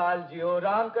 1000 साल जियो,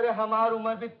 राम करे हमारी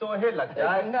उम्र भी तोहे लग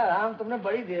जाए। राम तुमने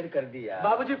बड़ी देर कर दिया।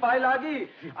 बाबूजी पाई लागी,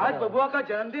 आज बबुआ का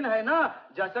जन्मदिन है ना,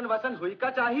 जशन वसन हुई का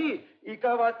चाहिए।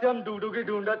 इका वास्ते हम डूडू की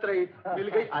ढूंढत रही, मिल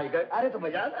गई आई गए। अरे तो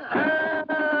बजा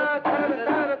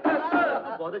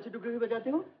बहुत अच्छी टुकड़ी बजाते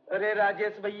हो। अरे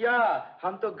राजेश भैया,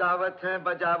 हम तो गावत हैं,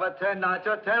 बजावत हैं,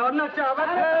 नाचत हैं और नचावत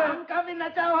हैं। हमका भी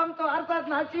नचाओ, हम तो हर साथ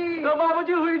नाची। तो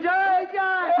बाबूजी हुई जाए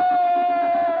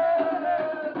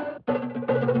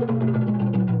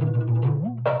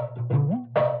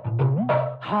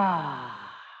हाँ,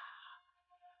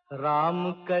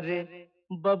 राम करे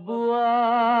बबुआ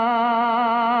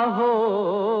हो,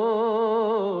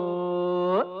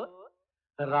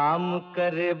 राम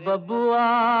करे बबुआ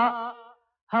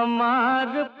हमार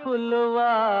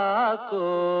फुलवा को,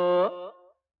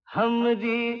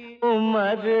 हमरी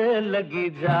उम्र लगी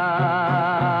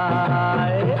जाए।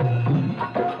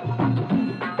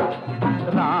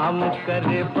 राम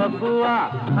करे बबुआ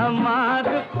हमार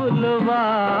फुलवा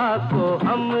को,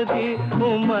 हमरी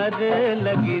उम्र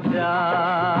लगी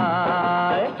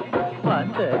जाए।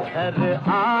 पतझर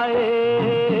आए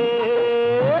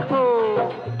हो,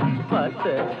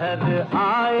 पतझर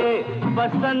आए,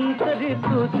 बसंत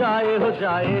ऋतु जाए हो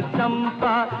जाए,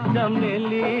 चंपा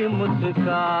चमेली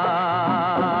मुस्काए।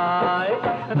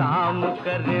 राम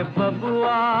करे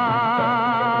बबुआ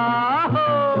हो।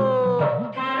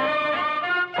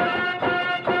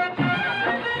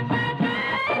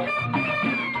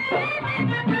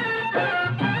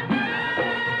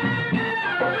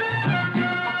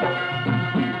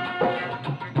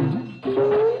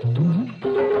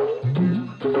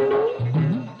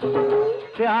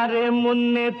 प्यारे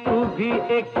मुन्ने तू भी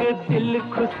एक दिल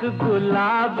खुश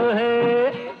गुलाब है।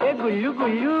 ए गुल्लू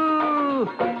गुल्लू,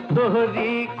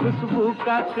 तोहरी खुशबू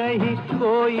का कहीं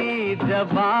कोई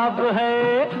जवाब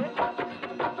है।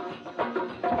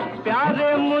 प्यारे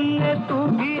मुन्ने तू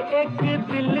भी एक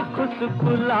दिल खुश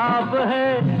गुलाब है,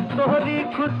 तोहरी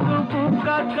खुशबू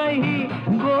का कहीं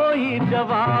कोई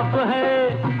जवाब है।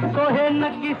 तोहे न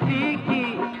किसी की,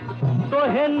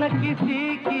 तोहे न किसी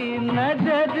की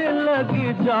नजर लग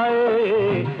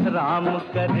जाए। राम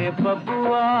करे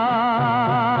बबुआ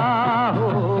हो,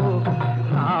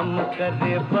 राम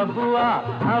करे बबुआ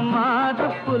हमार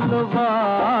फुलवा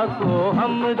को,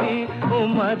 हमरी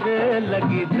उम्र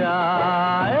लगी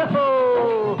जाए हो।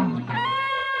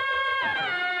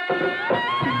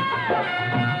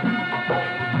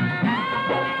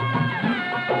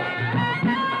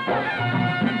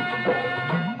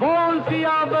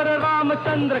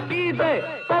 रामचंद्र की जय,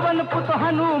 पवन पुत्र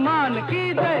हनुमान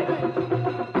की जय।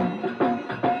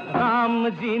 राम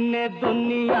जी ने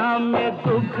दुनिया में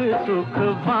दुख सुख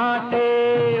बांटे,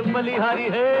 बलिहारी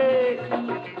है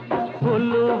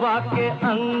फुलवा के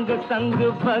अंग संग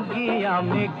बगिया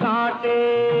में काटे।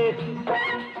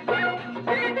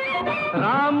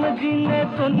 राम जी ने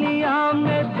दुनिया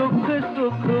में दुख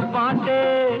सुख बांटे,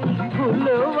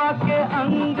 फुलवा के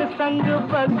अंग संग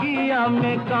बगिया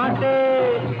में काटे।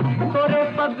 तोरे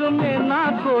पग में ना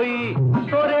कोई,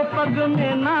 तोरे पग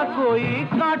में ना कोई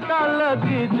कांटा लग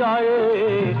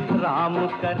जाए। राम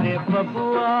करे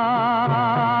बबुआ,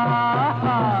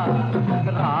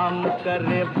 राम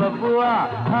करे बबुआ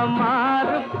हमार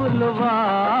फुलवा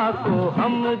को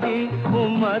हमरी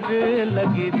उम्र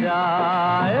लग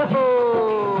जाए हो।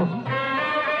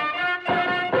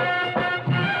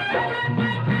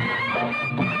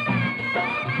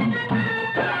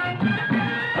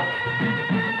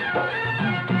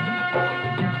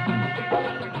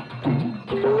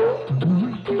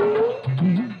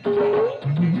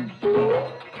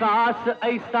 काश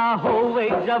ऐसा होवे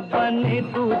जब बने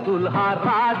तू दुल्हा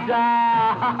राजा,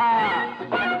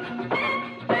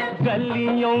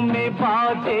 गलियों में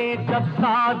बाजे जब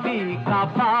शादी का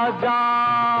बाजा।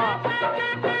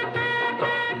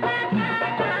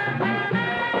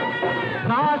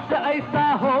 काश ऐसा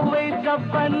होवे जब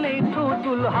बने तू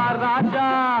दुल्हा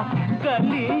राजा,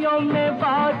 गलियों में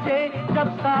बाजे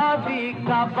जब शादी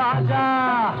का बाजा।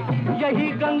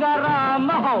 यही गंगा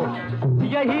राम हो,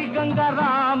 यही गंगा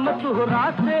राम तुहरा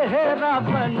सेहरा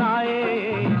बनाए।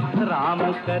 राम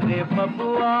करे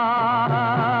बबुआ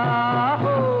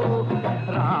हो,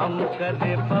 राम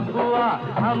करे बबुआ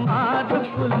हमार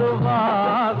फुलवा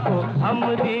को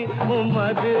हमरी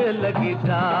उम्र लग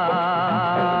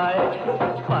जाए।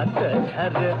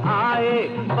 पतझड़ आए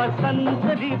बसंत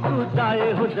ऋतु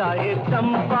जाए, हो जाए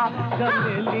चंपा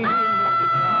चमेली।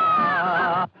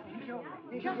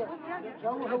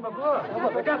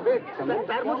 बेटा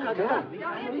पैर मुझ खा गया।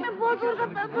 मैं बहुत जोर का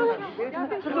दर्द हो रहा है।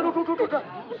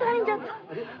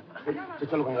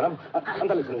 चलो गंगाराम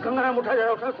अंदर ले चलो। गंगाराम उठा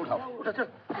जाओ, उठाओ उठा चल।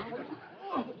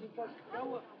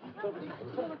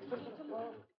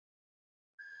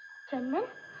 चंदन,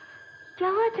 क्या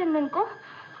हुआ चंदन को?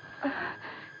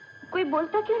 कोई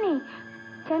बोलता क्यों नहीं?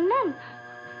 चंदन,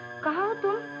 कहाँ हो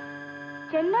तुम?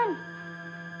 चंदन।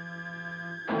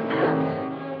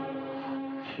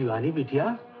 शिवानी बिटिया,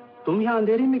 तुम यहाँ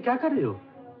अंधेरे में क्या कर रहे हो?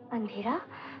 अंधेरा?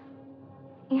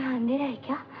 यहाँ अंधेरा है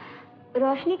क्या?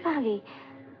 रोशनी कहाँ गई?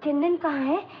 चंदन कहाँ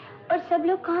है? और सब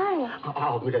लोग कहाँ हैं?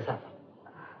 आओ मेरे साथ।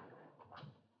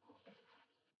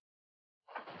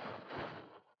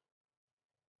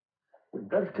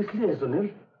 दर्द किस लिए है सुनील?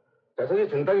 जैसा कि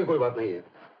चिंता की कोई बात नहीं है,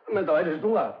 मैं दवाई लिख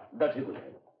दूंगा, दर्द ठीक हो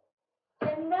जाएगा।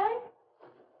 चंदन,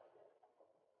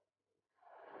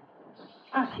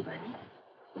 आ शिवानी,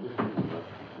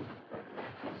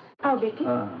 आओ बेटी।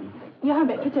 यहाँ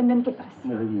बैठो चंदन के पास।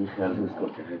 ये ख्याल से इसको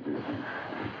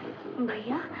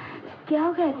भैया क्या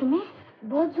हो गया तुम्हें?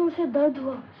 बहुत जोर से दर्द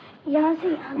हुआ। यहाँ से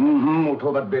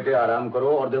उठो बस बेटे, आराम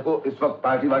करो। और देखो इस वक्त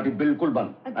पार्टी वार्टी बिल्कुल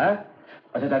बंद है।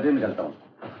 अच्छा चाचा मैं चलता हूँ।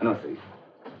 नमस्ते।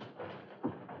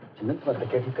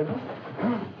 क्या ठीक कर दो?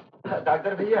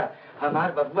 डॉक्टर भैया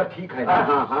हमारे बबुआ ठीक है।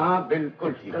 हाँ हाँ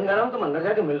बिल्कुल ठीक। गंगाराम तुम अंदर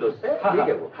जाके मिल लो उससे। ठीक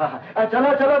है वो। हाँ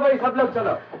चलो चलो भाई सब लोग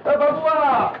चलो।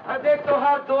 बबुआ देख तो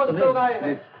हाँ दोस्त लोग आए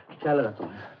हैं। क्या लगा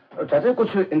तुम्हें? चाचा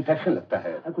कुछ इन्फेक्शन लगता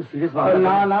है। कुछ सीरियस बात?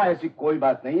 ना ना ऐसी कोई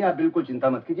बात नहीं है, आप बिल्कुल चिंता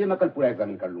मत कीजिए। मैं कल पूरा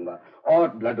एग्जामिन कर लूंगा और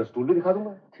ब्लड और स्टूल भी दिखा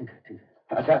दूंगा। ठीक है ठीक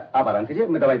है। अच्छा आप आराम कीजिए,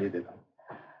 मैं दवाई दे देता हूँ।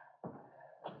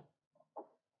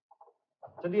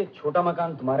 चलिए छोटा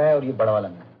मकान तुम्हारा है और ये बड़ा वाला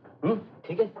मेरा।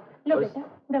 ठीक है। लो बेटा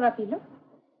दवा पी लो।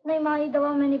 नहीं माँ, ये दवा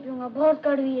मैं नहीं पीऊंगा, बहुत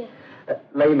कड़वी है।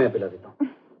 लाई मैं पिला देता हूँ।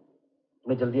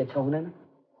 मैं जल्दी अच्छा होना है ना,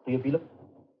 तो ये पी लो।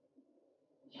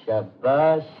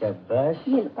 शाबाश शाबाश।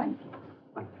 ये लो पानी।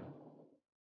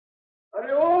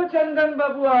 अरे ओ चंदन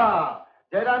बबुआ,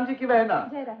 जयराम जी की बहना।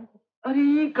 जयराम जी।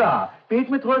 अरे का पेट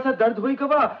में थोड़ा सा दर्द हुई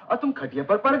कबा और तुम खटिया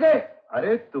पर पड़ गए।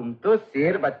 अरे तुम तो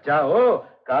शेर बच्चा हो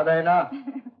का बहना।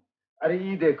 अरे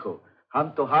ये देखो हम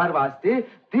तुम्हार वास्ते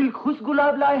दिल खुश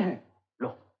गुलाब लाए हैं। लो।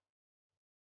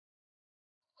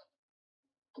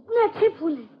 कितने अच्छे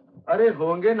फूल हैं। अरे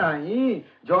होंगे नहीं,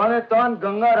 जौन तौन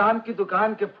गंगा राम की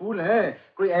दुकान के फूल हैं,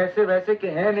 कोई ऐसे वैसे के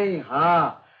हैं नहीं।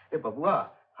 हाँ ए बबुआ,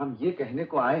 हम ये कहने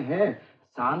को आए हैं,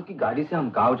 शाम की गाड़ी से हम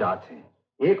गांव जाते हैं,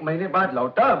 1 महीने बाद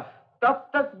लौटा, तब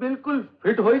तक बिल्कुल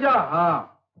फिट हो जा।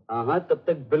 हाँ हाँ तब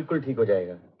तक बिल्कुल ठीक हो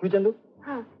जाएगा। क्यों चंदू?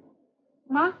 हाँ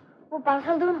माँ वो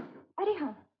पार्सल दो ना। अरे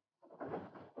हाँ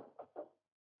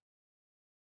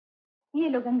ये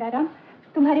लो गंगाराम,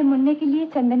 तुम्हारे मुन्ने के लिए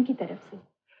चंदन की तरफ से।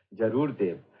 जरूर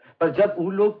देव, पर जब वो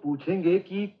लोग पूछेंगे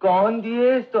कि कौन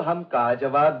दिए तो हम का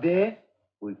जवाब दें?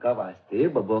 उनका वास्ते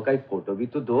बबुआ का एक फोटो भी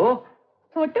तो दो।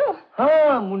 फोटो?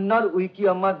 हाँ, मुन्ना और उई की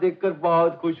अम्मा देखकर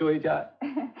बहुत खुश हो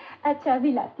जाए। अच्छा,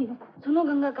 अभी लाती हूँ। सुनो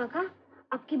गंगा काका,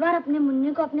 अब की बार अपने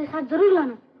मुन्ने को अपने साथ जरूर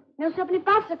लाना, मैं उसे अपने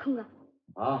पास रखूंगा।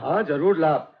 हाँ हाँ जरूर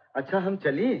ला। अच्छा हम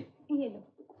चली? ये लो।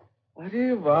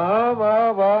 अरे वाह वाह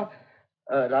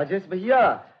वाह। राजेश भैया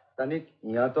तनिक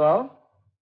यहाँ तो आओ।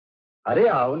 अरे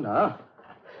आओ ना।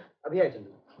 अभी आए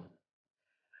चंदू।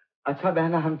 अच्छा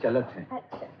बहना हम चलत हैं।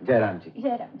 अच्छा। जयराम जी।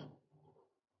 जयराम जी।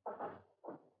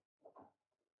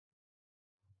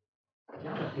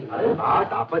 अरे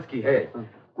बात आपस की है।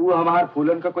 वो हमार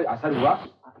फूलन का कोई असर हुआ?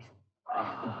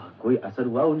 कोई असर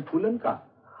हुआ उन फूलन का?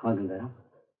 हाँ गंगाराम,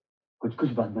 कुछ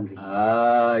कुछ बात बन रही।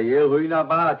 ये हुई ना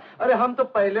बात। अरे हम तो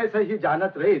पहले से ही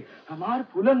जानत रहे, हमार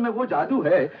फूलन में वो जादू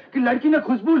है कि लड़की ने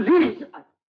खुशबू ली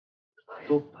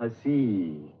तो फंसी।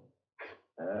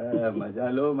 मजा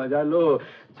लो मजा लो।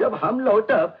 जब हम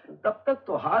लौटब तब तक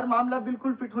तोहार मामला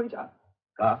बिल्कुल फिट हो जा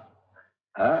का।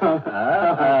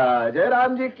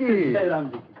 जयराम जी की। जयराम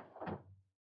जी की।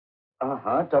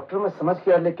 हाँ डॉक्टर मैं समझ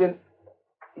गया, लेकिन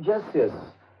यस यस।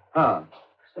 हाँ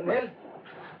सुनील,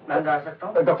 मैं जा सकता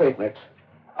हूँ? डॉक्टर एक मिनट।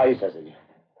 आइए चाचा जी।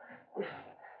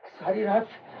 सारी रात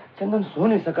चंदन सो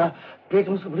नहीं सका, पेट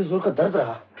में उसको बड़ी जोर का दर्द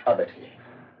रहा। आप बैठिए।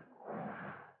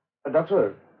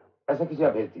 डॉक्टर ऐसा कीजिए,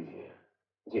 आप भेज दीजिए।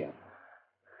 जी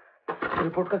हाँ।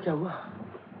 रिपोर्ट का क्या हुआ?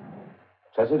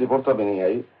 चाचा रिपोर्ट तो अभी नहीं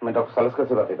आई। मैं डॉक्टर सालस्कर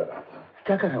से बातें कर रहा था।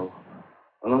 क्या कर रहे हो?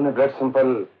 उन्होंने ब्लड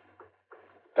सैंपल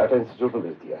टाटा इंस्टीट्यूट में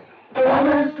भेज दिया है।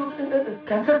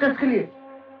 कैंसर टेस्ट के लिए?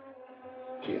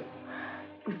 जी।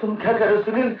 तुम क्या कर रहे हो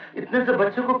सुनील? इतने से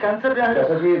बच्चों को कैंसर भी आ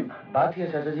चाचा जी बात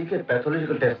यह चाचा जी के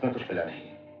पैथोलॉजिकल टेस्ट में कुछ मिला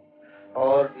नहीं,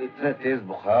 और इतने तेज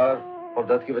बुखार और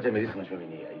दर्द की वजह मेरी समझ में भी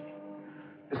नहीं आई,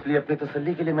 इसलिए अपनी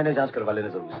तसल्ली के लिए मैंने जांच करवा लेना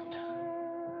जरूरी समझा।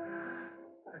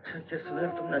 अच्छा क्या सुनील,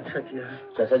 तुमने अच्छा किया है।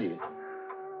 चाचा जी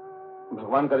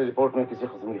भगवान करे रिपोर्ट में किसी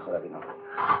किस्म की खराबी ना हो।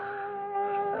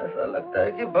 ऐसा लगता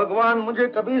है कि भगवान मुझे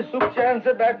कभी सुख चैन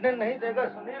से बैठने नहीं देगा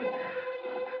सुनील।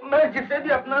 मैं जिसे भी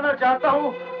अपनाना चाहता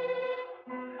हूँ।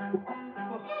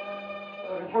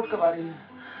 रिपोर्ट कब आ रही है?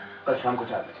 कल शाम को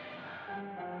 4 बजे।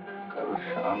 कल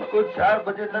शाम को 4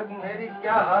 बजे तक मेरी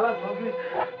क्या हालत होगी?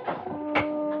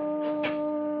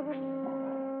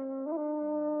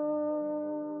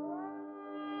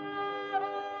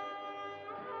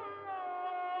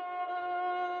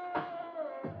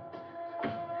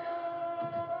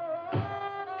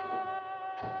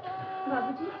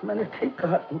 बाबूजी, मैंने ठीक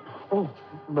कहा। ओह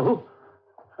बहू,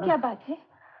 क्या बात है?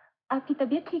 आपकी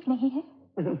तबीयत ठीक नहीं है?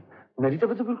 मेरी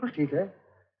तबीयत तो बिल्कुल ठीक है।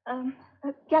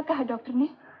 क्या कहा डॉक्टर ने?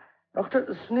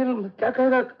 डॉक्टर सुनील क्या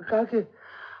कहेगा? कहा कि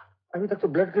अभी तक तो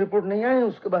ब्लड की रिपोर्ट नहीं आई,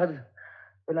 उसके बाद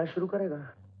इलाज शुरू करेगा।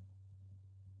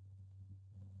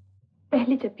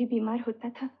 पहले जब भी बीमार होता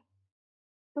था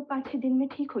तो 5-6 दिन में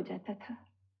ठीक हो जाता था,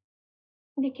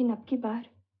 लेकिन अब की बार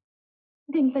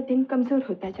दिन पर दिन कमजोर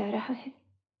होता जा रहा है।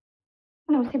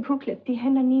 न उसे भूख लगती है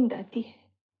न नींद आती है।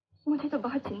 मुझे तो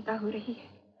बहुत चिंता हो रही है।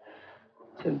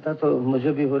 चिंता तो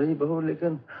मुझे भी हो रही बहू,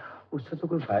 लेकिन उससे तो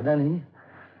कोई फायदा नहीं।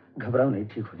 घबराओ नहीं,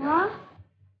 ठीक हो जाएगा।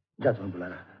 जा तुम्हें बुला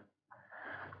रहा।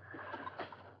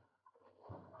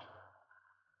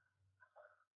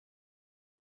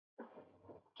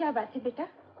 क्या बात है बेटा?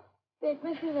 पेट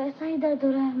में फिर वैसा ही दर्द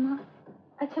हो रहा है माँ।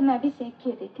 अच्छा मैं भी सेक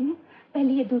किए देती हूँ,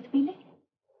 पहले ये दूध पी ले।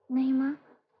 नहीं माँ,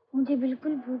 मुझे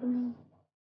बिल्कुल भूख नहीं।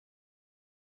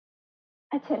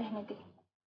 अच्छा रहने दे।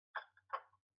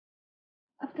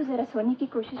 अब तो जरा सोने की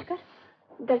कोशिश कर,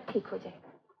 दर्द ठीक हो जाएगा।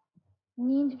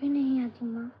 नींद भी नहीं आती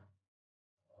माँ।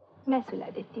 मैं सुला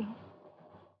देती हूँ।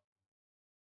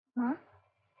 माँ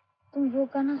तुम वो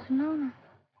गाना सुनाओ ना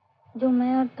जो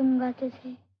मैं और तुम गाते थे।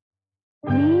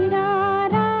 मेरा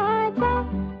राजा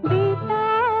बेटा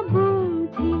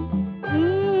बूझे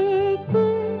एक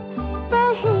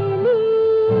पहेली,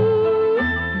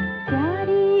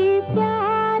 प्यारी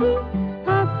प्यारी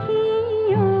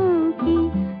अखियों की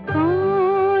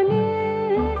कौन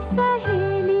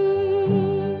सहेली।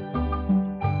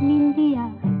 निंदिया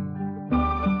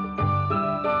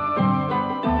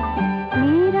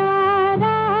मेरा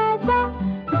राजा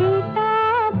बेटा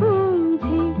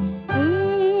बूझे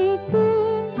एक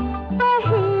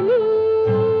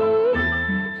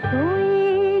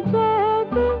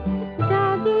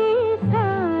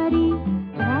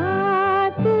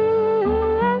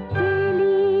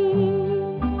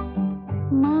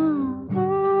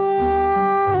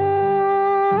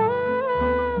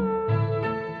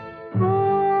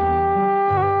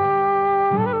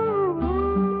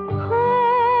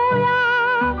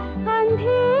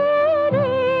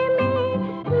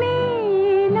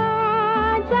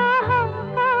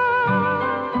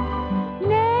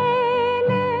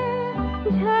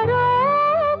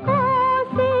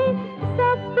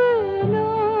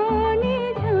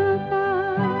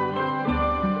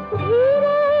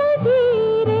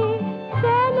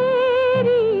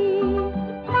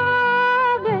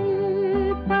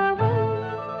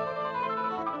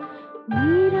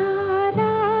मेरा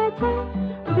राजा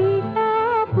बेटा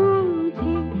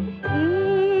पूछे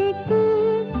एक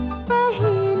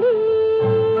पहेली,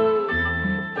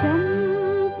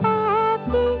 चंपा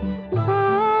के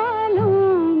बालों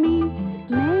में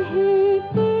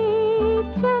महके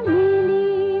चमेली।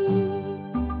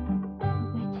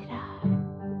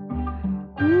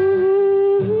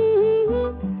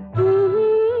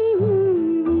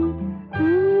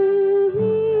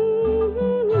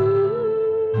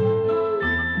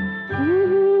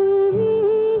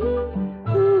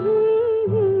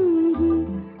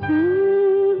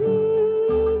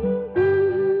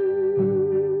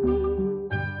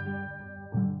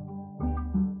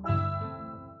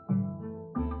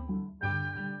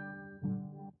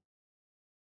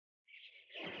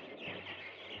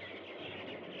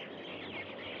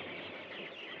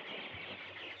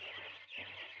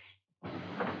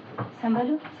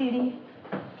 संभालो, सीढ़ी।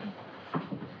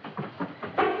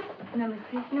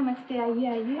 नमस्ते। नमस्ते, आइए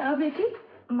आइए। आओ बेटी।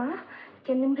 माँ,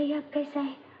 चंदन भैया अब कैसा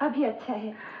है? अभी अच्छा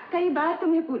है, कई बार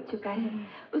तुम्हें पूछ चुका है।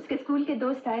 उसके स्कूल के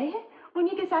दोस्त आए हैं,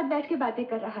 उन्हीं के साथ बैठ के बातें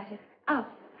कर रहा है। आओ,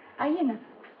 आइए ना।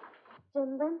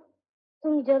 चंदन,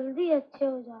 तुम जल्दी अच्छे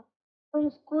हो जाओ। तुम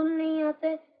स्कूल नहीं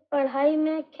आते, पढ़ाई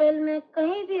में, खेल में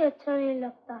कहीं भी अच्छा नहीं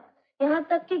लगता। यहाँ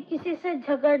तक कि किसी से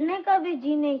झगड़ने का भी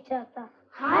जी नहीं चाहता।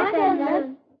 हाँ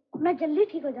चंदन, मैं जल्दी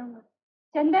ठीक हो जाऊंगा।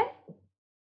 चंदन,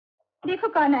 देखो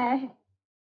कौन आया है।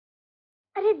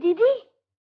 अरे दीदी,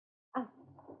 आओ।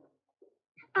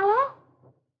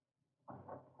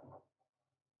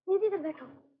 दीदी इधर बैठो।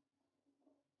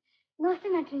 नमस्ते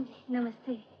मैट्रिन जी।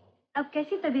 नमस्ते। अब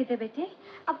कैसी तबीयत है बेटे?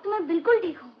 अब तो मैं बिल्कुल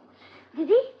ठीक हूँ।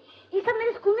 दीदी, ये सब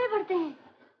मेरे स्कूल में पढ़ते हैं।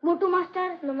 मोटू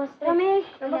मास्टर, नमस्ते। रमेश,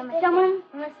 नमस्ते। चमन,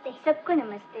 नमस्ते। सबको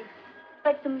नमस्ते।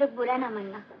 पर तुम लोग बुरा ना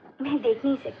मानना, मैं देख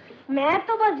नहीं सकती। मैं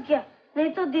तो बच गया,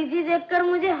 नहीं तो दीदी देखकर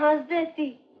मुझे हंस देती।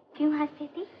 क्यों हंस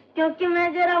देती? क्योंकि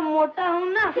मैं जरा मोटा हूँ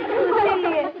ना,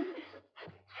 इसीलिए।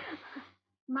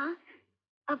 माँ,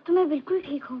 अब तो मैं बिल्कुल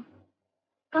ठीक हूँ।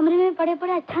 कमरे में पड़े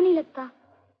पड़े अच्छा नहीं लगता।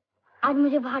 आज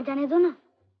मुझे बाहर जाने दो ना,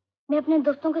 मैं अपने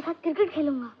दोस्तों के साथ क्रिकेट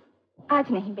खेलूंगा।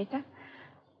 आज नहीं बेटा।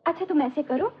 अच्छा तुम ऐसे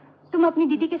करो, तुम अपनी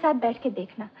दीदी के साथ बैठ के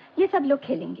देखना, ये सब लोग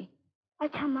खेलेंगे।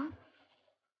 अच्छा माँ,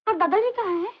 और दादाजी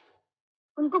कहाँ हैं?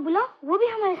 उनको बुलाओ, वो भी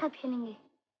हमारे साथ खेलेंगे।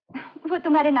 वो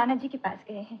तुम्हारे नाना जी के पास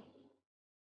गए हैं।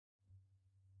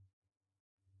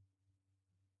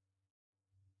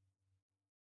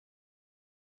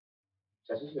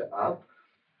 चाची जी, आप?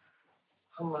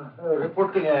 हम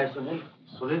रिपोर्ट के लिए आए।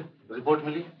 सुनील, रिपोर्ट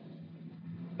मिली?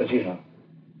 जी हाँ।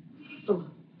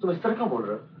 तुम इस तरह क्यों बोल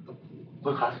रहे हो?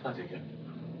 कोई खास बात है क्या?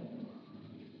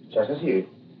 चाचा जी,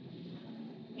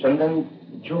 चंदन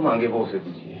जो मांगे वो उसे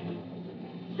दीजिए।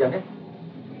 क्या है?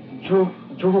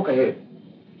 जो वो कहे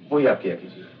वो ही आप किया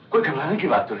कीजिए। कोई घबराने की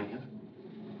बात तो नहीं है।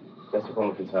 कैसे कहूँ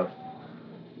वकील साहब,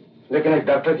 लेकिन एक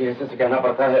डॉक्टर की हैसियत से कहना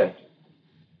पड़ता है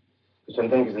कि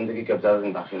चंदन की जिंदगी के अब ज्यादा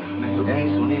दिन बाकी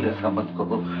नहीं। सुनील, ऐसा मत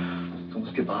कहो। तुम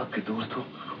उसके बाप के दोस्त हो,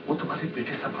 वो तुम्हारे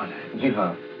बेटे समान है। जी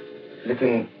हाँ,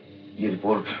 लेकिन ये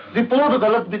रिपोर्ट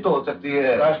गलत भी तो हो सकती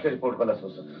है। काश की रिपोर्ट गलत हो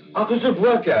सकती है। आखिर से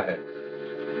हुआ क्या है?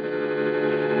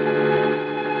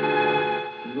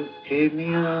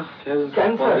 Leukaemia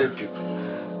cell positive.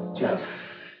 जी हाँ,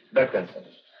 ब्लड कैंसर।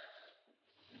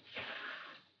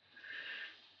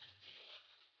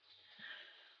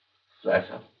 राय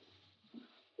साहब,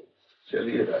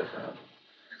 चलिए राय साहब,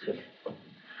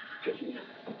 चलिए।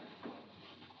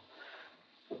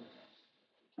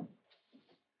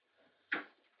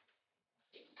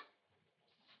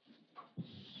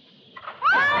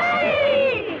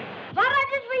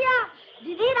 राजेश भैया,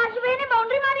 दीदी राजू भैया ने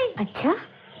बाउंड्री मारी। अच्छा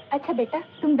अच्छा बेटा,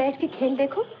 तुम बैठ के खेल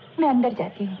देखो, मैं अंदर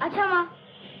जाती हूँ। अच्छा माँ।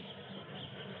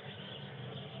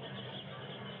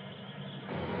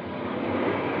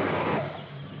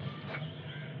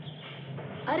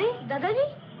 अरे दादाजी,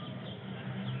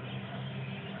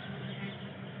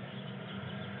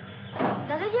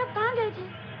 दादाजी आप कहाँ गए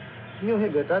थे? यूं ही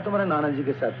बेटा, तुम्हारे नाना जी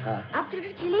के साथ था। आप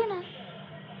क्रिकेट खेलिए ना।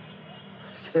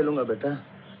 खेलूंगा बेटा,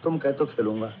 तुम कह तो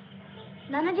खेलूंगा।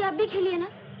 नाना जी आप भी खेलिए ना।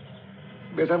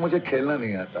 बेटा मुझे खेलना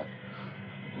नहीं आता,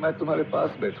 मैं तुम्हारे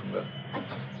पास बैठूंगा।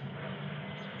 अच्छा।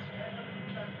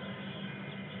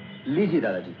 लीजिए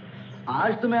दादाजी,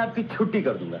 आज तो मैं आपकी छुट्टी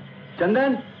कर दूंगा।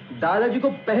 चंदन, दादाजी को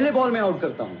पहले बॉल में आउट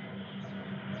करता हूँ।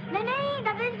 नहीं नहीं,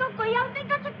 दादाजी को कोई आउट नहीं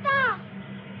कर सकता।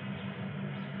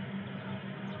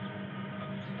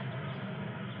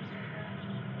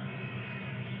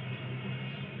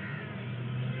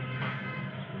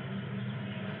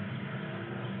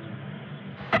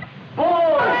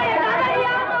 दादाजी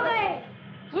आउट हो गए।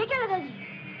 ये क्या दादाजी,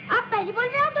 आप पहली बॉल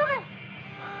में आउट हो गए?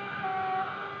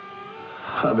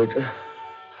 हाँ बेटा,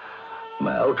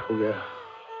 मैं आउट हो गया।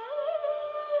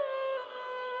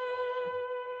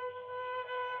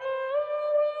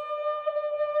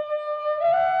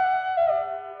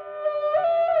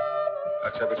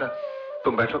 अच्छा बेटा,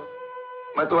 तुम बैठो,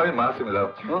 मैं तुम्हारी माँ से मिला।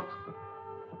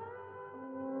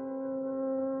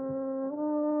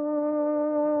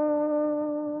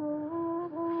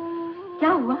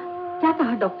 क्या हुआ? क्या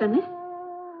कहा डॉक्टर ने?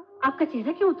 आपका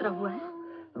चेहरा क्यों उतरा हुआ है?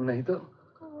 नहीं तो।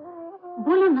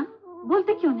 बोलो ना,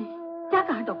 बोलते क्यों नहीं? क्या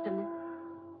कहा डॉक्टर ने?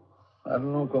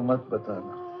 अन्नू को मत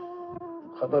बताना,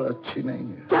 खबर अच्छी नहीं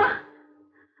है। क्या?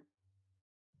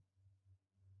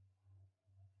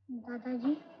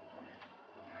 दादाजी।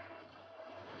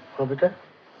 हाँ बेटा।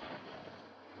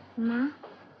 माँ,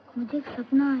 मुझे एक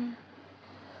सपना आया।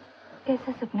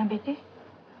 कैसा सपना बेटे?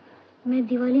 मैं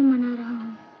दिवाली मना रहा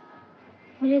हूँ,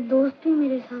 मेरे दोस्त भी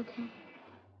मेरे साथ हैं।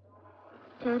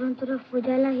 चारों तरफ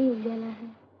उजाला ही उजाला है,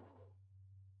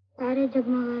 तारे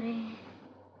जगमगा रहे हैं।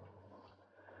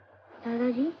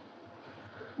 दादाजी,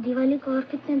 दिवाली को और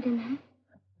कितने दिन हैं?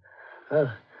 हाँ,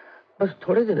 बस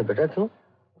थोड़े दिन है बेटा। क्यों?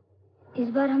 इस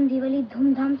बार हम दिवाली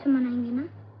धूमधाम से मनाएंगे ना?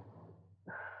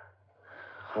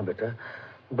 हाँ बेटा,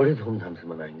 बड़ी धूमधाम से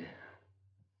मनाएंगे।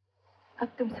 अब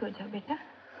तुम सो जाओ बेटा।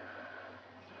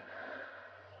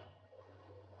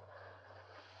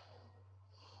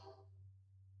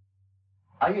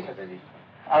 आइए चाचा जी।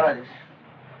 आओ राजेश,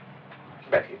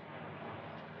 बैठिए।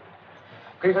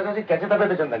 कहीं चाचा जी कैसे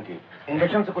तबीयत है चंदन की?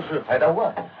 इंजेक्शन से कुछ फायदा हुआ?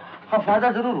 हाँ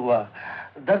फायदा जरूर हुआ,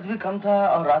 दर्द भी कम था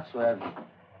और रात सोया भी।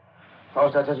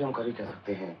 और चाचा जी हम कर ही कह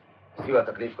सकते हैं सिवा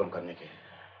तकलीफ कम करने के।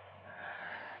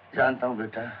 जानता हूँ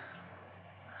बेटा,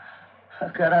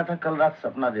 कह रहा था कल रात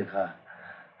सपना देखा,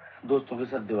 दोस्तों के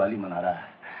साथ दिवाली मना रहा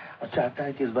है और चाहता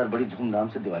है कि इस बार बड़ी धूमधाम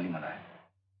से दिवाली मनाए।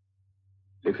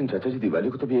 लेकिन चाचा जी दिवाली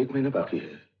को तो भी 1 महीना बाकी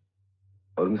है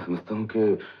और मैं समझता हूँ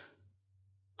कि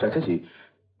चाचा जी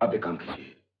आप एक काम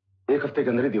कीजिए, 1 हफ्ते के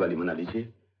अंदर ही दिवाली मना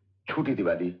लीजिए, छोटी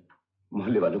दिवाली,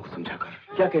 मोहल्ले वालों को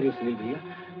समझाकर। क्या कह रहे हो सुनील भैया?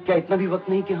 क्या इतना भी वक्त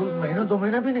नहीं कि हम महीना 2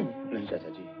 महीना भी नहीं? नहीं चाचा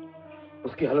जी,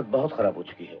 उसकी हालत बहुत खराब हो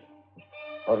चुकी है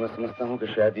और मैं समझता हूँ कि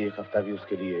शायद 1 हफ्ता भी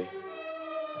उसके लिए।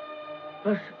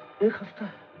 बस 1 हफ्ता?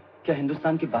 क्या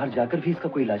हिंदुस्तान के बाहर जाकर भी इसका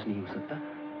कोई इलाज नहीं हो सकता?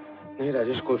 नहीं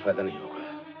राजेश, कोई फायदा नहीं होगा।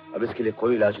 अब इसके लिए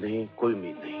कोई इलाज नहीं, कोई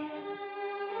उम्मीद नहीं।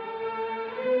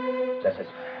 चाचा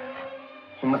जी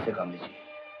हिम्मत से काम लीजिए।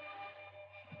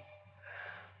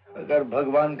 अगर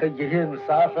भगवान का यही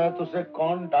इंसाफ है तो उसे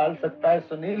कौन टाल सकता है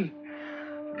सुनील?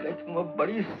 लेकिन वो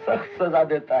बड़ी सख्त सजा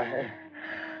देता है।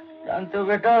 जानते हो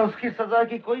बेटा, उसकी सजा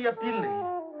की कोई अपील नहीं।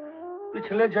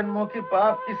 पिछले जन्मों की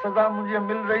पाप की सजा मुझे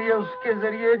मिल रही है उसके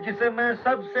जरिए जिसे मैं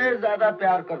सबसे ज्यादा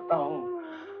प्यार करता हूँ,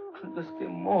 जिसके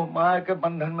मोह माया के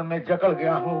बंधन में मैं जकड़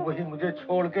गया हूँ, वही मुझे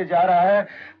छोड़ के जा रहा है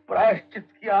प्रायश्चित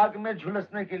की आग में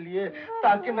झुलसने के लिए,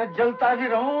 ताकि मैं जलता भी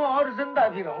रहूं और जिंदा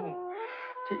भी रहूं।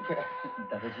 ठीक है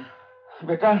दादाजी।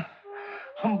 बेटा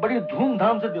हम बड़ी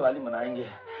धूमधाम से दिवाली मनाएंगे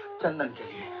चंदन के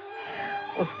लिए,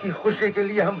 उसकी खुशी के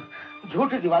लिए हम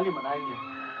झूठी दिवाली मनाएंगे।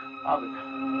 आओ बेटा।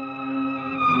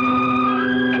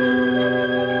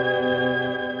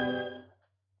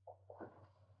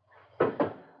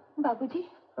 बाबूजी,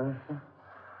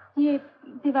 ये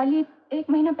दिवाली 1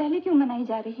 महीना पहले क्यों मनाई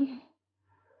जा रही है?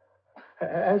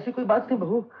 ऐसी कोई बात नहीं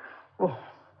बहू, वो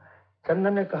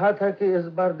चंदन ने कहा था कि इस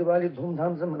बार दिवाली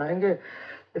धूमधाम से मनाएंगे,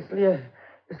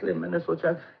 इसलिए मैंने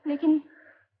सोचा। लेकिन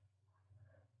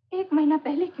 1 महीना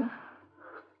पहले क्यों?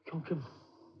 क्योंकि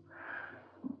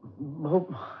बहू।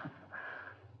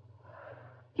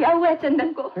 क्या हुआ है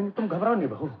चंदन को? नहीं, तुम घबराओ नहीं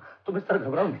बहू, तुम इस तरह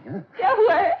घबराओ नहीं। है क्या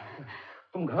हुआ है?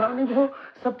 तुम घबराओ नहीं बहू,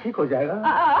 सब ठीक हो जाएगा।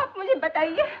 आप मुझे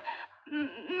बताइए,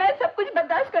 मैं सब कुछ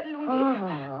बर्दाश्त कर लूंगी।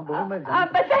 हाँ बहू, मैं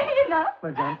आप बताइए ना।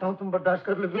 मैं जानता हूँ तुम बर्दाश्त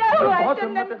कर लोगी। क्या हुआ है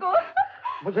चंदन को?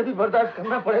 मुझे भी बर्दाश्त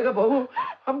करना पड़ेगा बहू,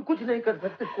 हम कुछ नहीं कर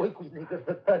सकते, कोई कुछ नहीं कर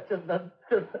सकता। चंदन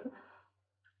चंदन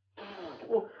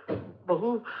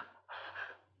बहू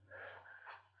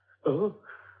बहू।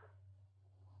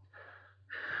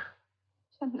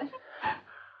 चंदन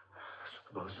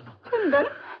बहू सुनो। चंदन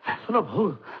सुनो बहू,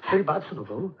 मेरी बात सुनो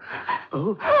बहू।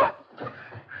 बहू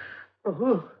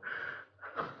बहू,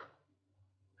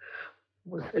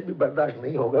 मुझसे भी बर्दाश्त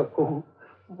नहीं होगा बहू,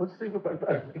 मुझसे भी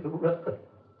बर्दाश्त नहीं होगा।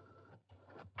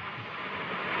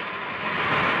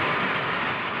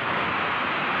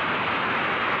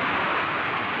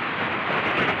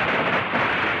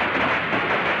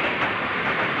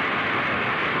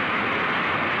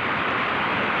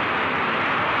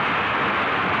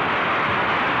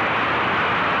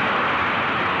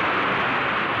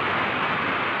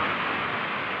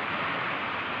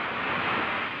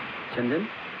 चंदन,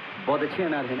 बहुत अच्छे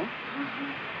अनार है ना?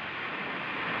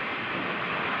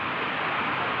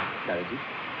 दादाजी,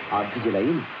 आप भी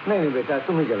जलाइए ना। नहीं बेटा,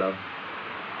 तुम ही जलाओ।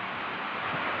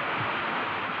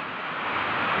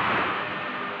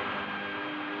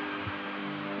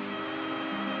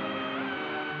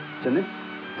 चंदन,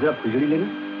 जरा फुलझड़ी लेना।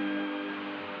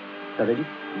 दादाजी,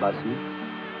 बात सुनिए,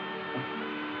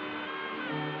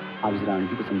 आप जरा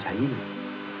आंटी को समझाइए ना।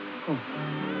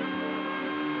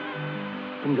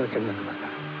 तुम जाओ चंदन को बता।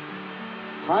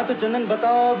 हाँ तो चंदन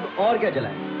बताओ, अब और क्या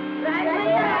जलाएं?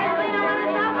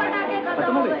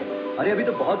 खत्म हो गए? अरे अभी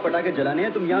तो बहुत पटाखे जलाने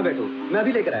हैं, तुम यहाँ बैठो, मैं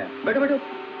अभी लेकर आया। बैठो बैठो।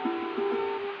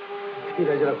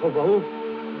 धीरज रखो बहू,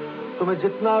 तुम्हें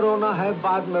जितना रोना है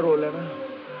बाद में रो लेना।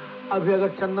 अभी अगर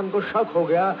चंदन को शक हो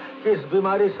गया कि इस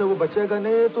बीमारी से वो बचेगा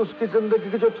नहीं, तो उसकी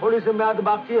जिंदगी की जो थोड़ी सी म्याद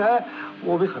बाकी है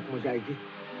वो भी खत्म हो जाएगी।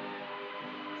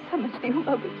 समझती हूँ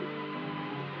बाबूजी,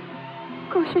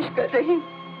 कोशिश कर रही हूँ,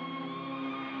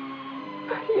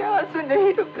 पर ये आंसू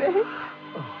नहीं रुक रहे।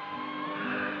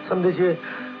 समझिए,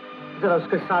 जरा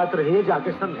उसके साथ रहिए,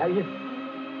 जाके समझाइए।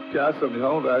 क्या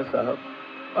समझाऊं राय साहब,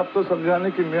 अब तो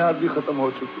समझाने की म्याद भी खत्म हो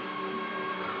चुकी।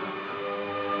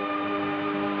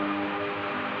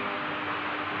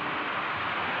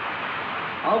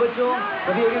 आओ बच्चों,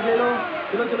 सभी एक एक ले लो।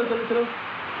 चलो चलो चलो चलो,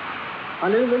 हाँ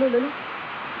ले लो ले लो ले लो।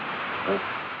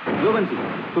 लो बंसी,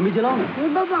 तुम भी जलाओ ना।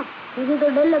 नहीं बाबा, मुझे तो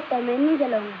डर लगता है, मैं नहीं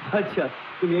जलाऊंगा। अच्छा,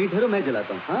 तुम यहीं ठहरो, मैं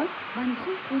जलाता हूँ। हाँ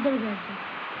बंसी, इधर बैठ जाओ।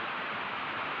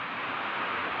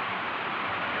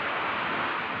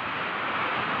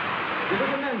 देखो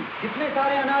चंदन, कितने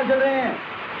सारे अनार जल रहे हैं।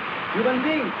 क्यों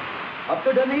बंसी, अब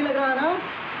तो डर नहीं लग रहा ना?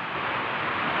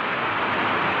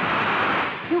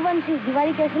 क्यों बंसी,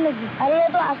 दिवाली कैसी लगी? अरे ये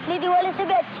तो असली दिवाली से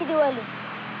भी अच्छी दिवाली।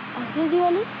 असली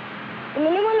दिवाली?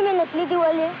 तुम्हें नहीं मालूम है नकली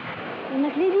दिवाली है?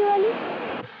 नकली दिवाली?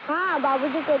 हाँ,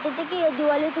 बाबूजी कहते थे कि ये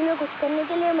दिवाली तुम्हें कुछ करने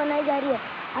के लिए मनाई जा रही है।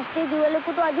 असली दिवाली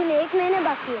को तो अभी 1 महीने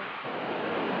बाकी है।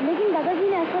 लेकिन दादाजी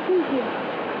ने ऐसा क्यों किया?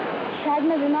 शायद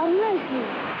मैं बीमार हूँ ना, इसलिए।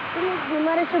 तुम इस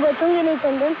बीमारी से बचोगे नहीं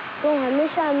चंदन, तो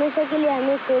हमेशा हमेशा के लिए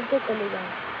हमें छोड़ के चले जाओ।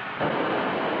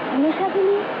 हमेशा के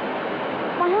लिए?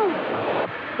 कहाँ?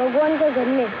 भगवान के घर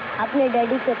में, अपने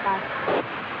डैडी के पास।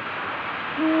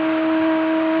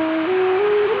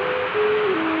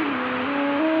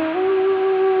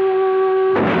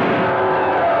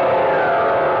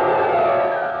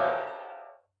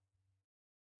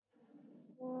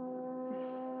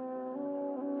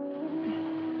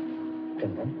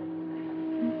 चंदन,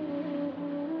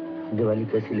 दिवाली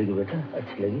कैसी लगी बेटा?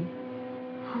 अच्छी लगी?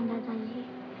 हाँ दादाजी,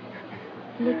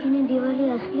 लेकिन ये दिवाली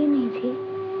असली नहीं थी।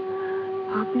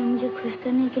 आपने मुझे खुश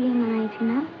करने के लिए मनाई थी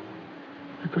ना?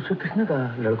 तुझसे किसने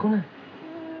कहा? लड़कों ने?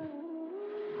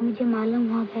 मुझे मालूम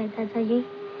हो गया दादाजी,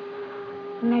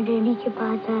 मैं डैडी के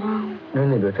पास जा रहा हूँ। नहीं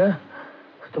नहीं बेटा,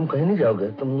 तुम कहीं नहीं जाओगे,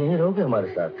 तुम यहीं रहोगे हमारे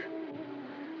साथ।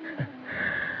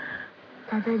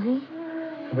 दादाजी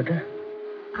बेटा,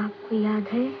 आपको याद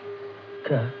है?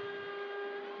 क्या?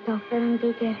 डॉक्टर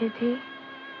अंकल कह रहे थे,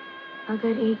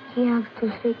 अगर एक की आंख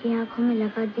दूसरे की आंखों में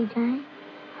लगा दी जाए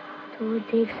तो वो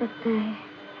देख सकता है।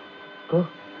 तो?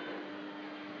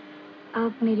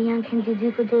 आप मेरी आंखें दीदी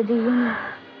को दे दीजिए ना।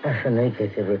 ऐसा नहीं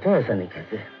कहते बेटा, ऐसा नहीं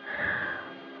कहते।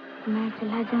 मैं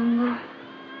चला जाऊंगा,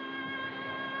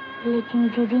 लेकिन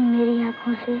दीदी मेरी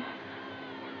आंखों से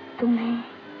तुम्हें,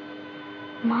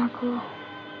 माँ को,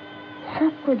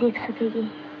 सबको देख सकेगी।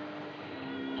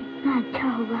 कितना अच्छा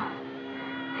होगा,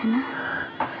 है ना?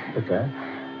 बेटा,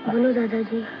 बोलो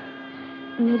दादाजी,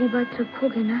 मेरी बात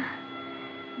रखोगे ना?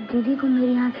 दीदी को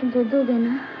मेरी आंखें दे दोगे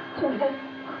ना?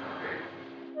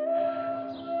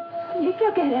 ये क्या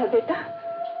कह रहा है बेटा?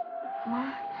 माँ,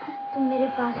 तुम मेरे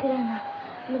पास ही रहना,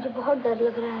 मुझे बहुत डर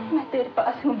लग रहा है। मैं तेरे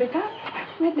पास हूँ बेटा।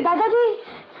 दादाजी,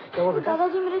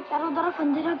 दादाजी मेरे चारों तरफ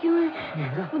अंधेरा क्यों है?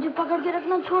 मुझे पकड़ के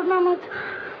रखना, छोड़ना मत।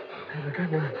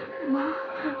 माँ,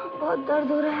 बहुत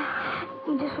दर्द हो रहा है,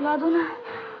 मुझे सुला दो ना,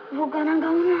 वो गाना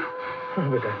गाओ ना। हाँ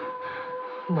बेटा,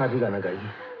 माँ भी गाना गाएगी।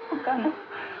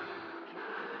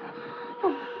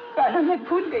 गाना मैं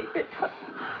भूल गई बेटा।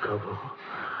 गाओ बहू,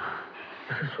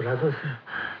 इसे सुला दो,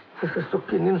 इसे सुख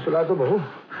की नींद सुला दो बहू,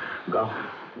 गाओ।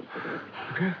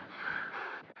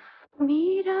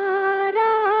 मेरा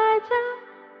राजा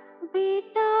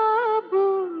बेटा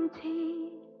बूझे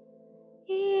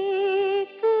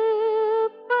एक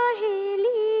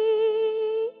पहेली,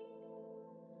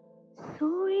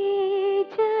 सोए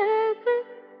जग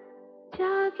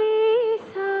जागे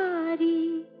सारी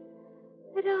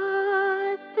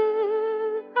रात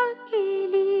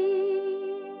अकेली।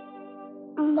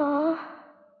 माँ,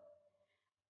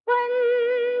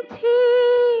 पंछी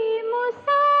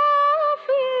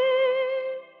मुसाफिर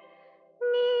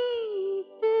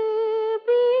मीत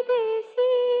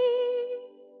विदेशी,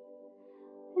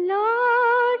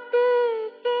 लौट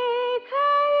के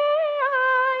घर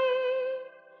आए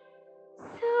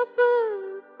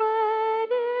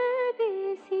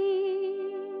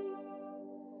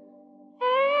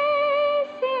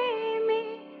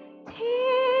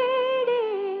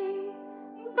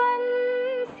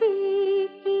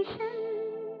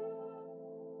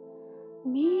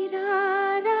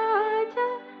मेरा राजा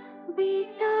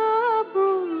बेटा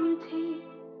बूझे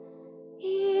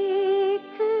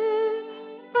एक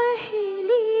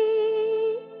पहेली,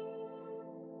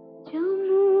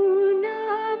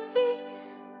 जमुना के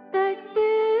तट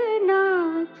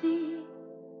नाचे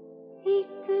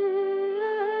एक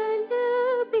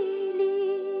अलबेली।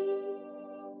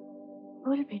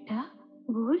 बोल बेटा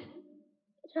बोल।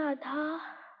 राधा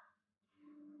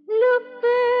लुक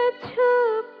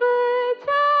छुप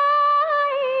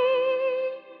जाए,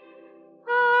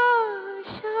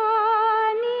 आशा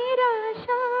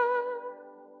निराशा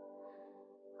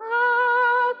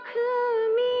आँख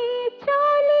में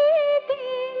चले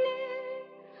दिन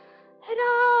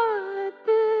रात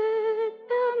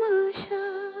तमाशा।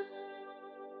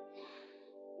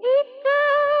 एक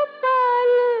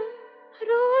पल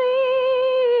रोए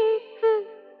एक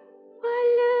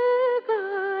पल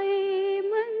गाए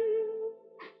मन,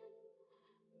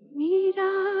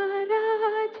 मेरा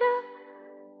राजा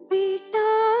बेटा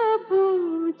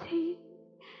बूझे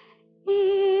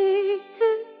एक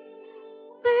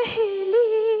पहेली।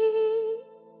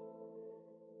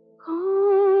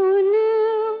 कौन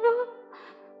वो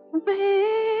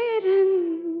बैरन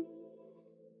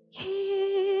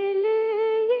खेल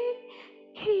ये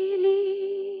खेली।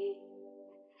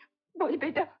 बोल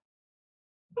बेटा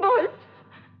बोल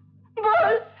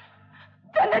बोल।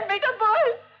 चंदन बेटा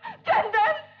बोल।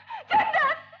 चंदन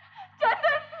चंदन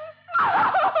चंदन।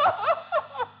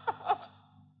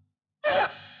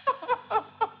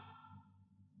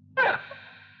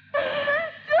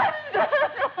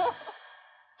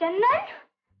 चंदन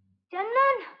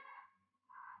चंदन।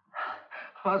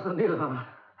 हाँ सुनील, हाँ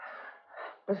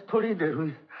बस थोड़ी देर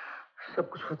हुई, सब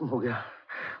कुछ खत्म हो गया।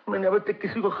 मैंने अभी तक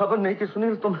किसी को खबर नहीं की।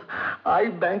 सुनील तुम आई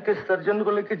बैंक के सर्जन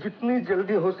को लेकर जितनी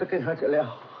जल्दी हो सके यहाँ चले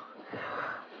आओ।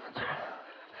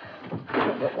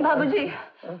 बाबूजी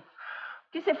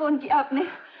किसे फोन किया आपने?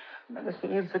 मैंने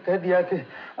सुनील से कह दिया कि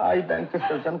आई बैंक के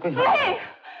सर्जन को नहीं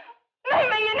नहीं,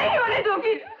 मैं ये नहीं होने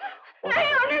दूंगी,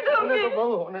 नहीं होने दूंगी। होने दो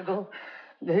बहू, होने दो।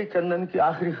 यही चंदन की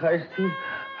आखिरी ख्वाहिश थी,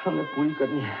 हमें पूरी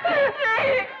करनी है।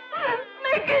 नहीं,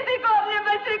 मैं किसी को अपने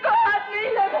बच्चे को हाथ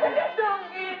नहीं लगाने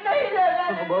दूंगी, नहीं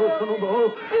लगाने। बहू सुनो बहू,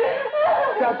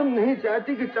 क्या तुम नहीं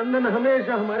चाहती कि चंदन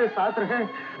हमेशा हमारे साथ रहे?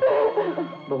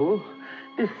 बहू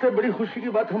इससे बड़ी खुशी की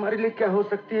बात हमारे लिए क्या हो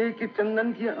सकती है कि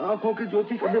चंदन की आंखों की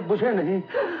ज्योति कभी बुझे नहीं,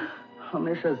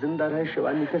 हमेशा जिंदा रहे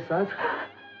शिवानी के साथ।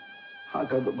 हाँ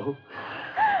कह दो बहू,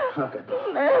 हाँ कह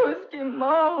दो। मैं उसकी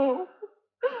माँ हूँ,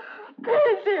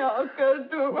 कैसे हाँ कर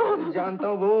दूँ? जानता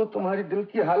हूँ बहू तुम्हारी दिल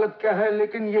की हालत क्या है,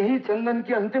 लेकिन यही चंदन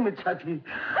की अंतिम इच्छा थी।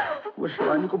 वो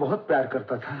शिवानी को बहुत प्यार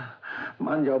करता था।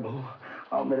 मान जाओ बहू,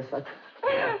 आओ मेरे साथ।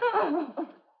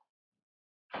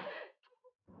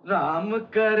 राम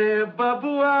करे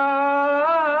बबुआ।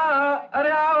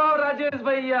 अरे आओ राजेश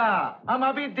भैया, हम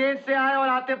अभी देश से आए और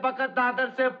आते वक्त दादर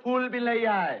से फूल भी ले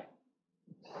आए।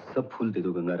 सब फूल दे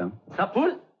दो गंगाराम। सब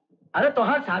फूल? अरे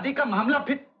तुम्हारा शादी का मामला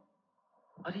फिर।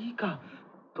 अरे का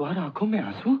तुम्हारा आंखों में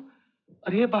आंसू?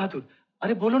 अरे बहादुर,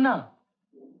 अरे बोलो ना।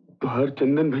 तुम्हार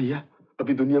चंदन भैया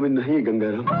अभी दुनिया में नहीं है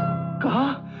गंगाराम। कहा?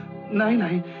 नहीं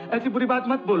नहीं, ऐसी बुरी बात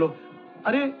मत बोलो।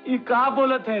 अरे ये का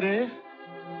बोलत है रे?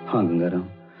 हाँ गंगाराम,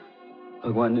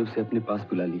 भगवान ने उसे अपने पास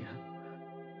बुला लिया।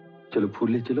 चलो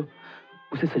फूल ले चलो,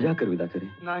 उसे सजा कर विदा करें।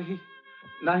 नहीं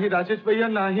नहीं राजेश भैया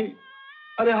नहीं।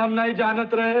 अरे हम नहीं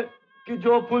जानत रहे कि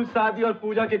जो फूल शादी और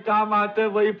पूजा के काम आते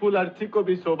वही फूल अर्थी को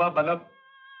भी शोभा बनब।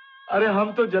 अरे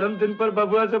हम तो जन्मदिन पर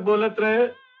बबुआ से बोलत रहे,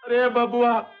 अरे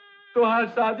बबुआ तुहार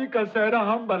शादी का सेहरा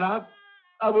हम बना,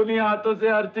 अब उन्हीं हाथों से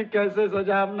अर्थी कैसे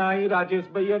सजाब? नहीं राजेश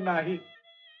भैया नहीं,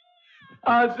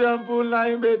 आज से हम फूल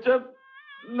नहीं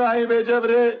बेचब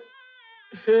रे।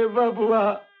 हे बबुआ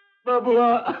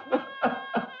बबुआ।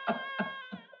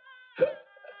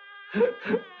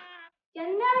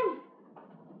 चंदन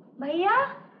भैया,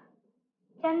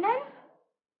 चंदन।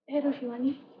 हेलो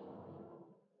शिवानी।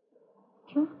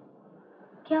 क्यों,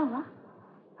 क्या हुआ?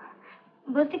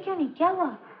 बोलते क्यों नहीं, क्या हुआ?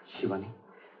 शिवानी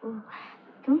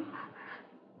तुम,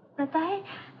 पता है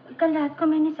कल रात को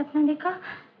मैंने सपना देखा,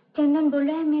 चंदन बोल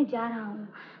रहा है मैं जा रहा हूँ।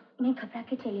 मैं घबरा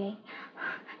के चली आई।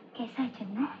 कैसा है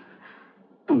चंदन?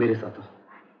 तुम मेरे साथ हो।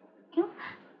 क्यों,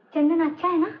 चंदन अच्छा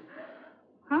है ना?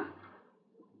 हाँ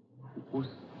वो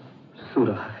सो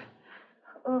रहा है।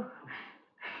 ओह,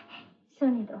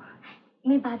 सोने दो,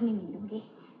 मैं बाद में मिलूंगी।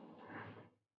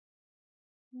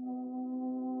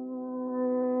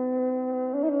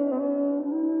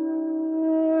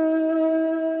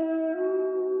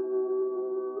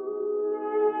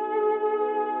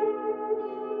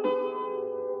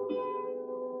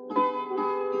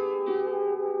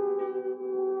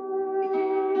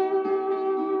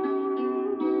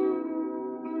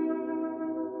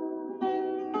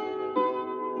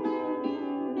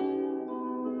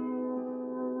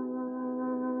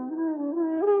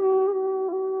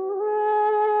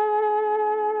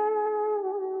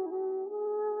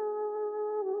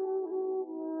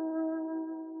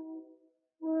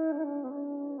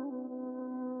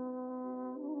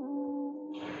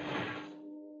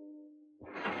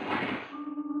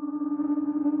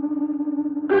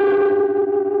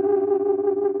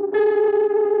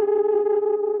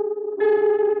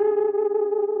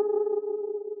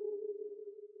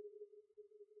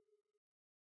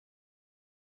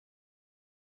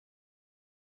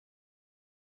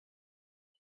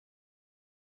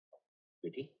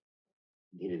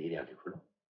 धीरे धीरे आंखें खोलो,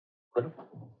 खोलो,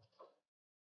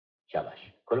 शाबाश,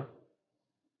 खोलो।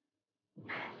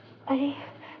 अरे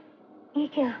ये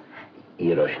क्या?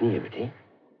 ये रोशनी है बेटे,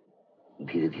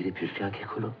 धीरे धीरे फिर से आंखें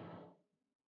खोलो।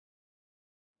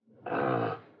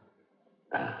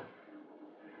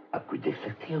 अब कुछ देख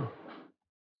सकती हो?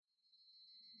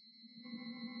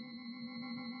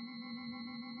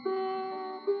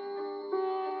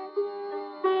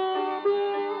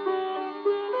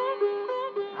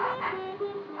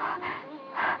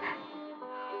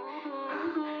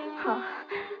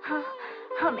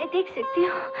 हाँ, मैं देख सकती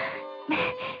हूँ।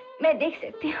 मैं देख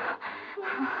सकती हूँ।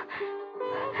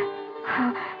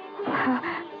 हाँ,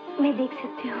 मैं देख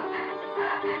सकती हूँ।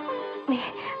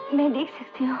 मैं देख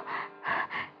सकती हूँ।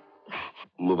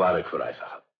 मुबारक हो राय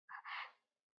साहब।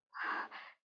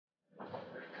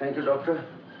 थैंक यू डॉक्टर,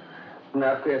 मैं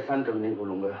आपको एहसान कभी नहीं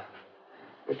भूलूंगा।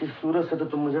 लेकिन सूरत से तो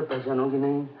तुम मुझे पहचानोगी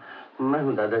नहीं। मैं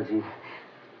हूँ दादाजी।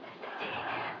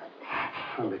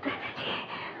 हाँ बेटे,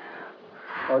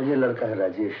 और ये लड़का है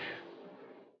राजेश।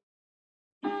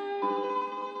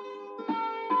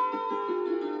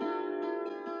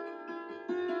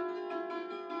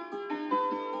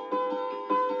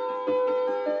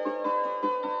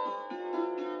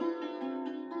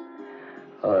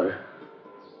 और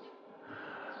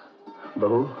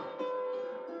बहू,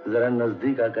 जरा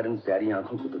नजदीक आकर इन प्यारी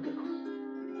आंखों को तो देखो।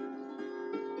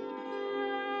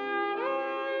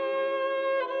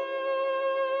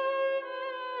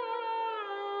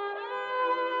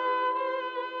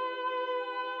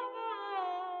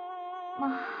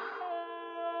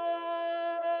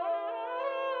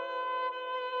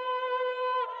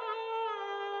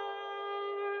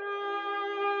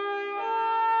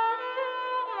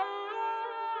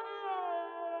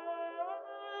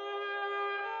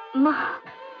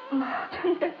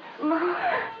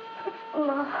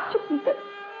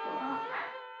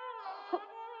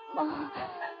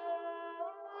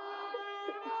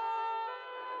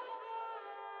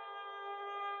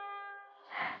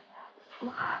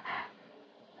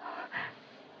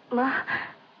 माँ,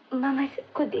 मैं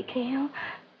सबको देख रही हूँ,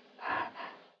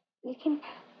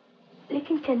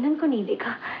 लेकिन चंदन को नहीं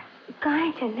देखा। कहाँ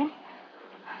है चंदन?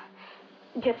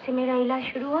 जब से मेरा इलाज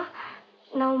शुरू हुआ,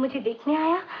 ना वो मुझे देखने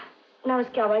आया, ना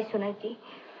उसकी आवाज सुनाई थी।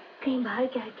 कहीं बाहर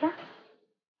क्या है?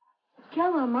 क्या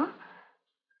हुआ माँ?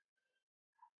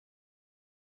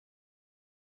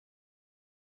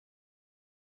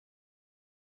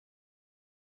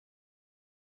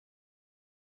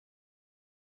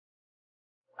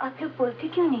 आप लोग बोलते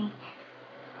क्यों नहीं?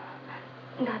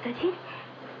 दादाजी,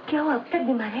 क्या वो अब तक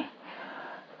बीमार है?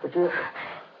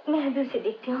 मैं दूर से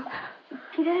देखती हूँ।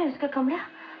 किधर है उसका कमरा?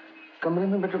 कमरे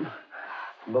में बेटा।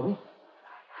 बहू,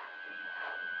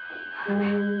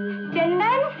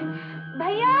 चंदन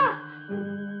भैया,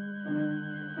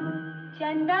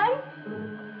 चंदन,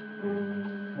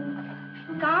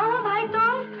 कहाँ हो भाई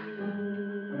तुम?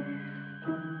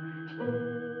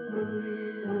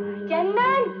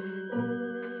 चंदन,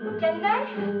 चंदन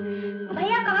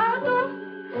भैया, कहाँ हो तुम?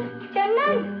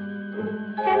 चंदन,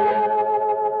 चंदन।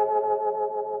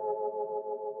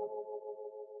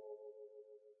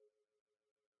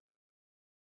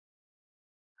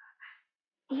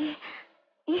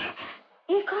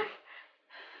 ये कौन?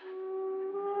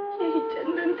 यही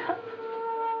चंदन था।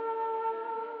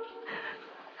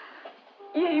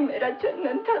 यही मेरा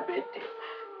चंदन था बेटे।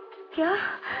 क्या?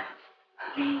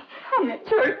 नहीं, हमें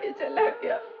छोड़ के चला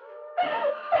गया।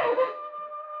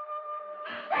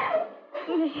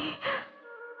 नहीं,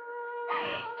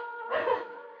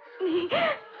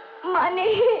 माँ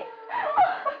नहीं।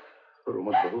 रो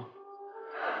मत बहू,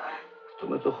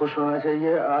 तुम्हें तो खुश होना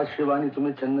चाहिए। आज शिवानी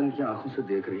तुम्हें चंदन की आंखों से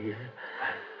देख रही है।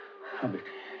 हाँ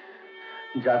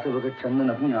बेटी, जाते वक्त चंदन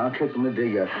अपनी आंखें तुम्हें दे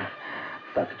गया था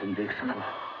ताकि तुम देख सको।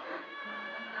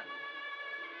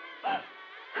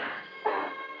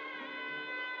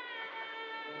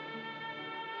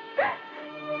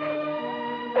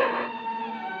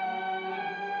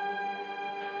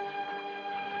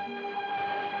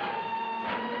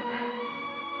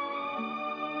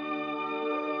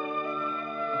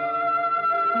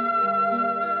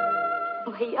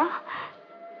 भैया,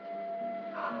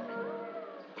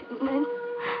 चंदन,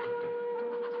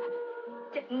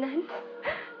 चंदन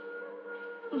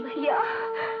भैया,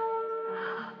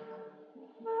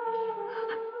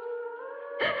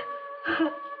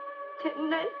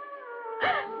 चंदन,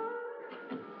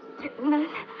 चंदन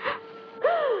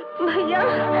भैया,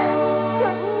 चंदन,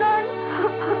 चंदन।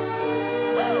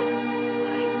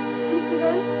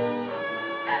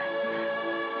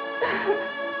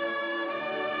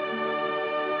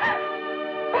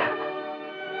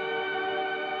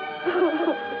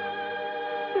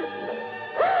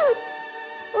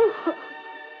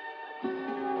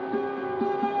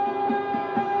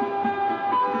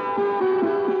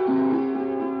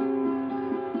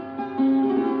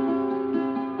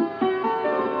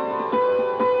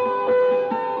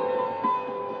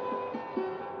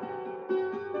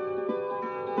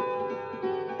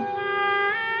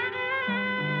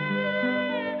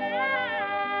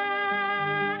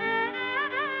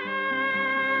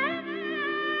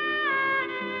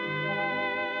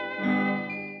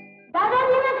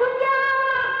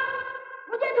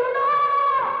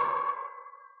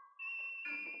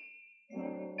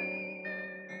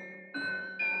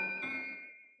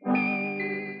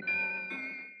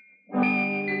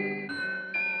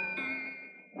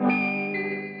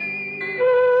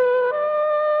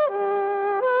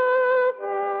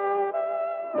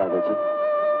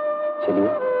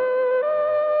 चलिए।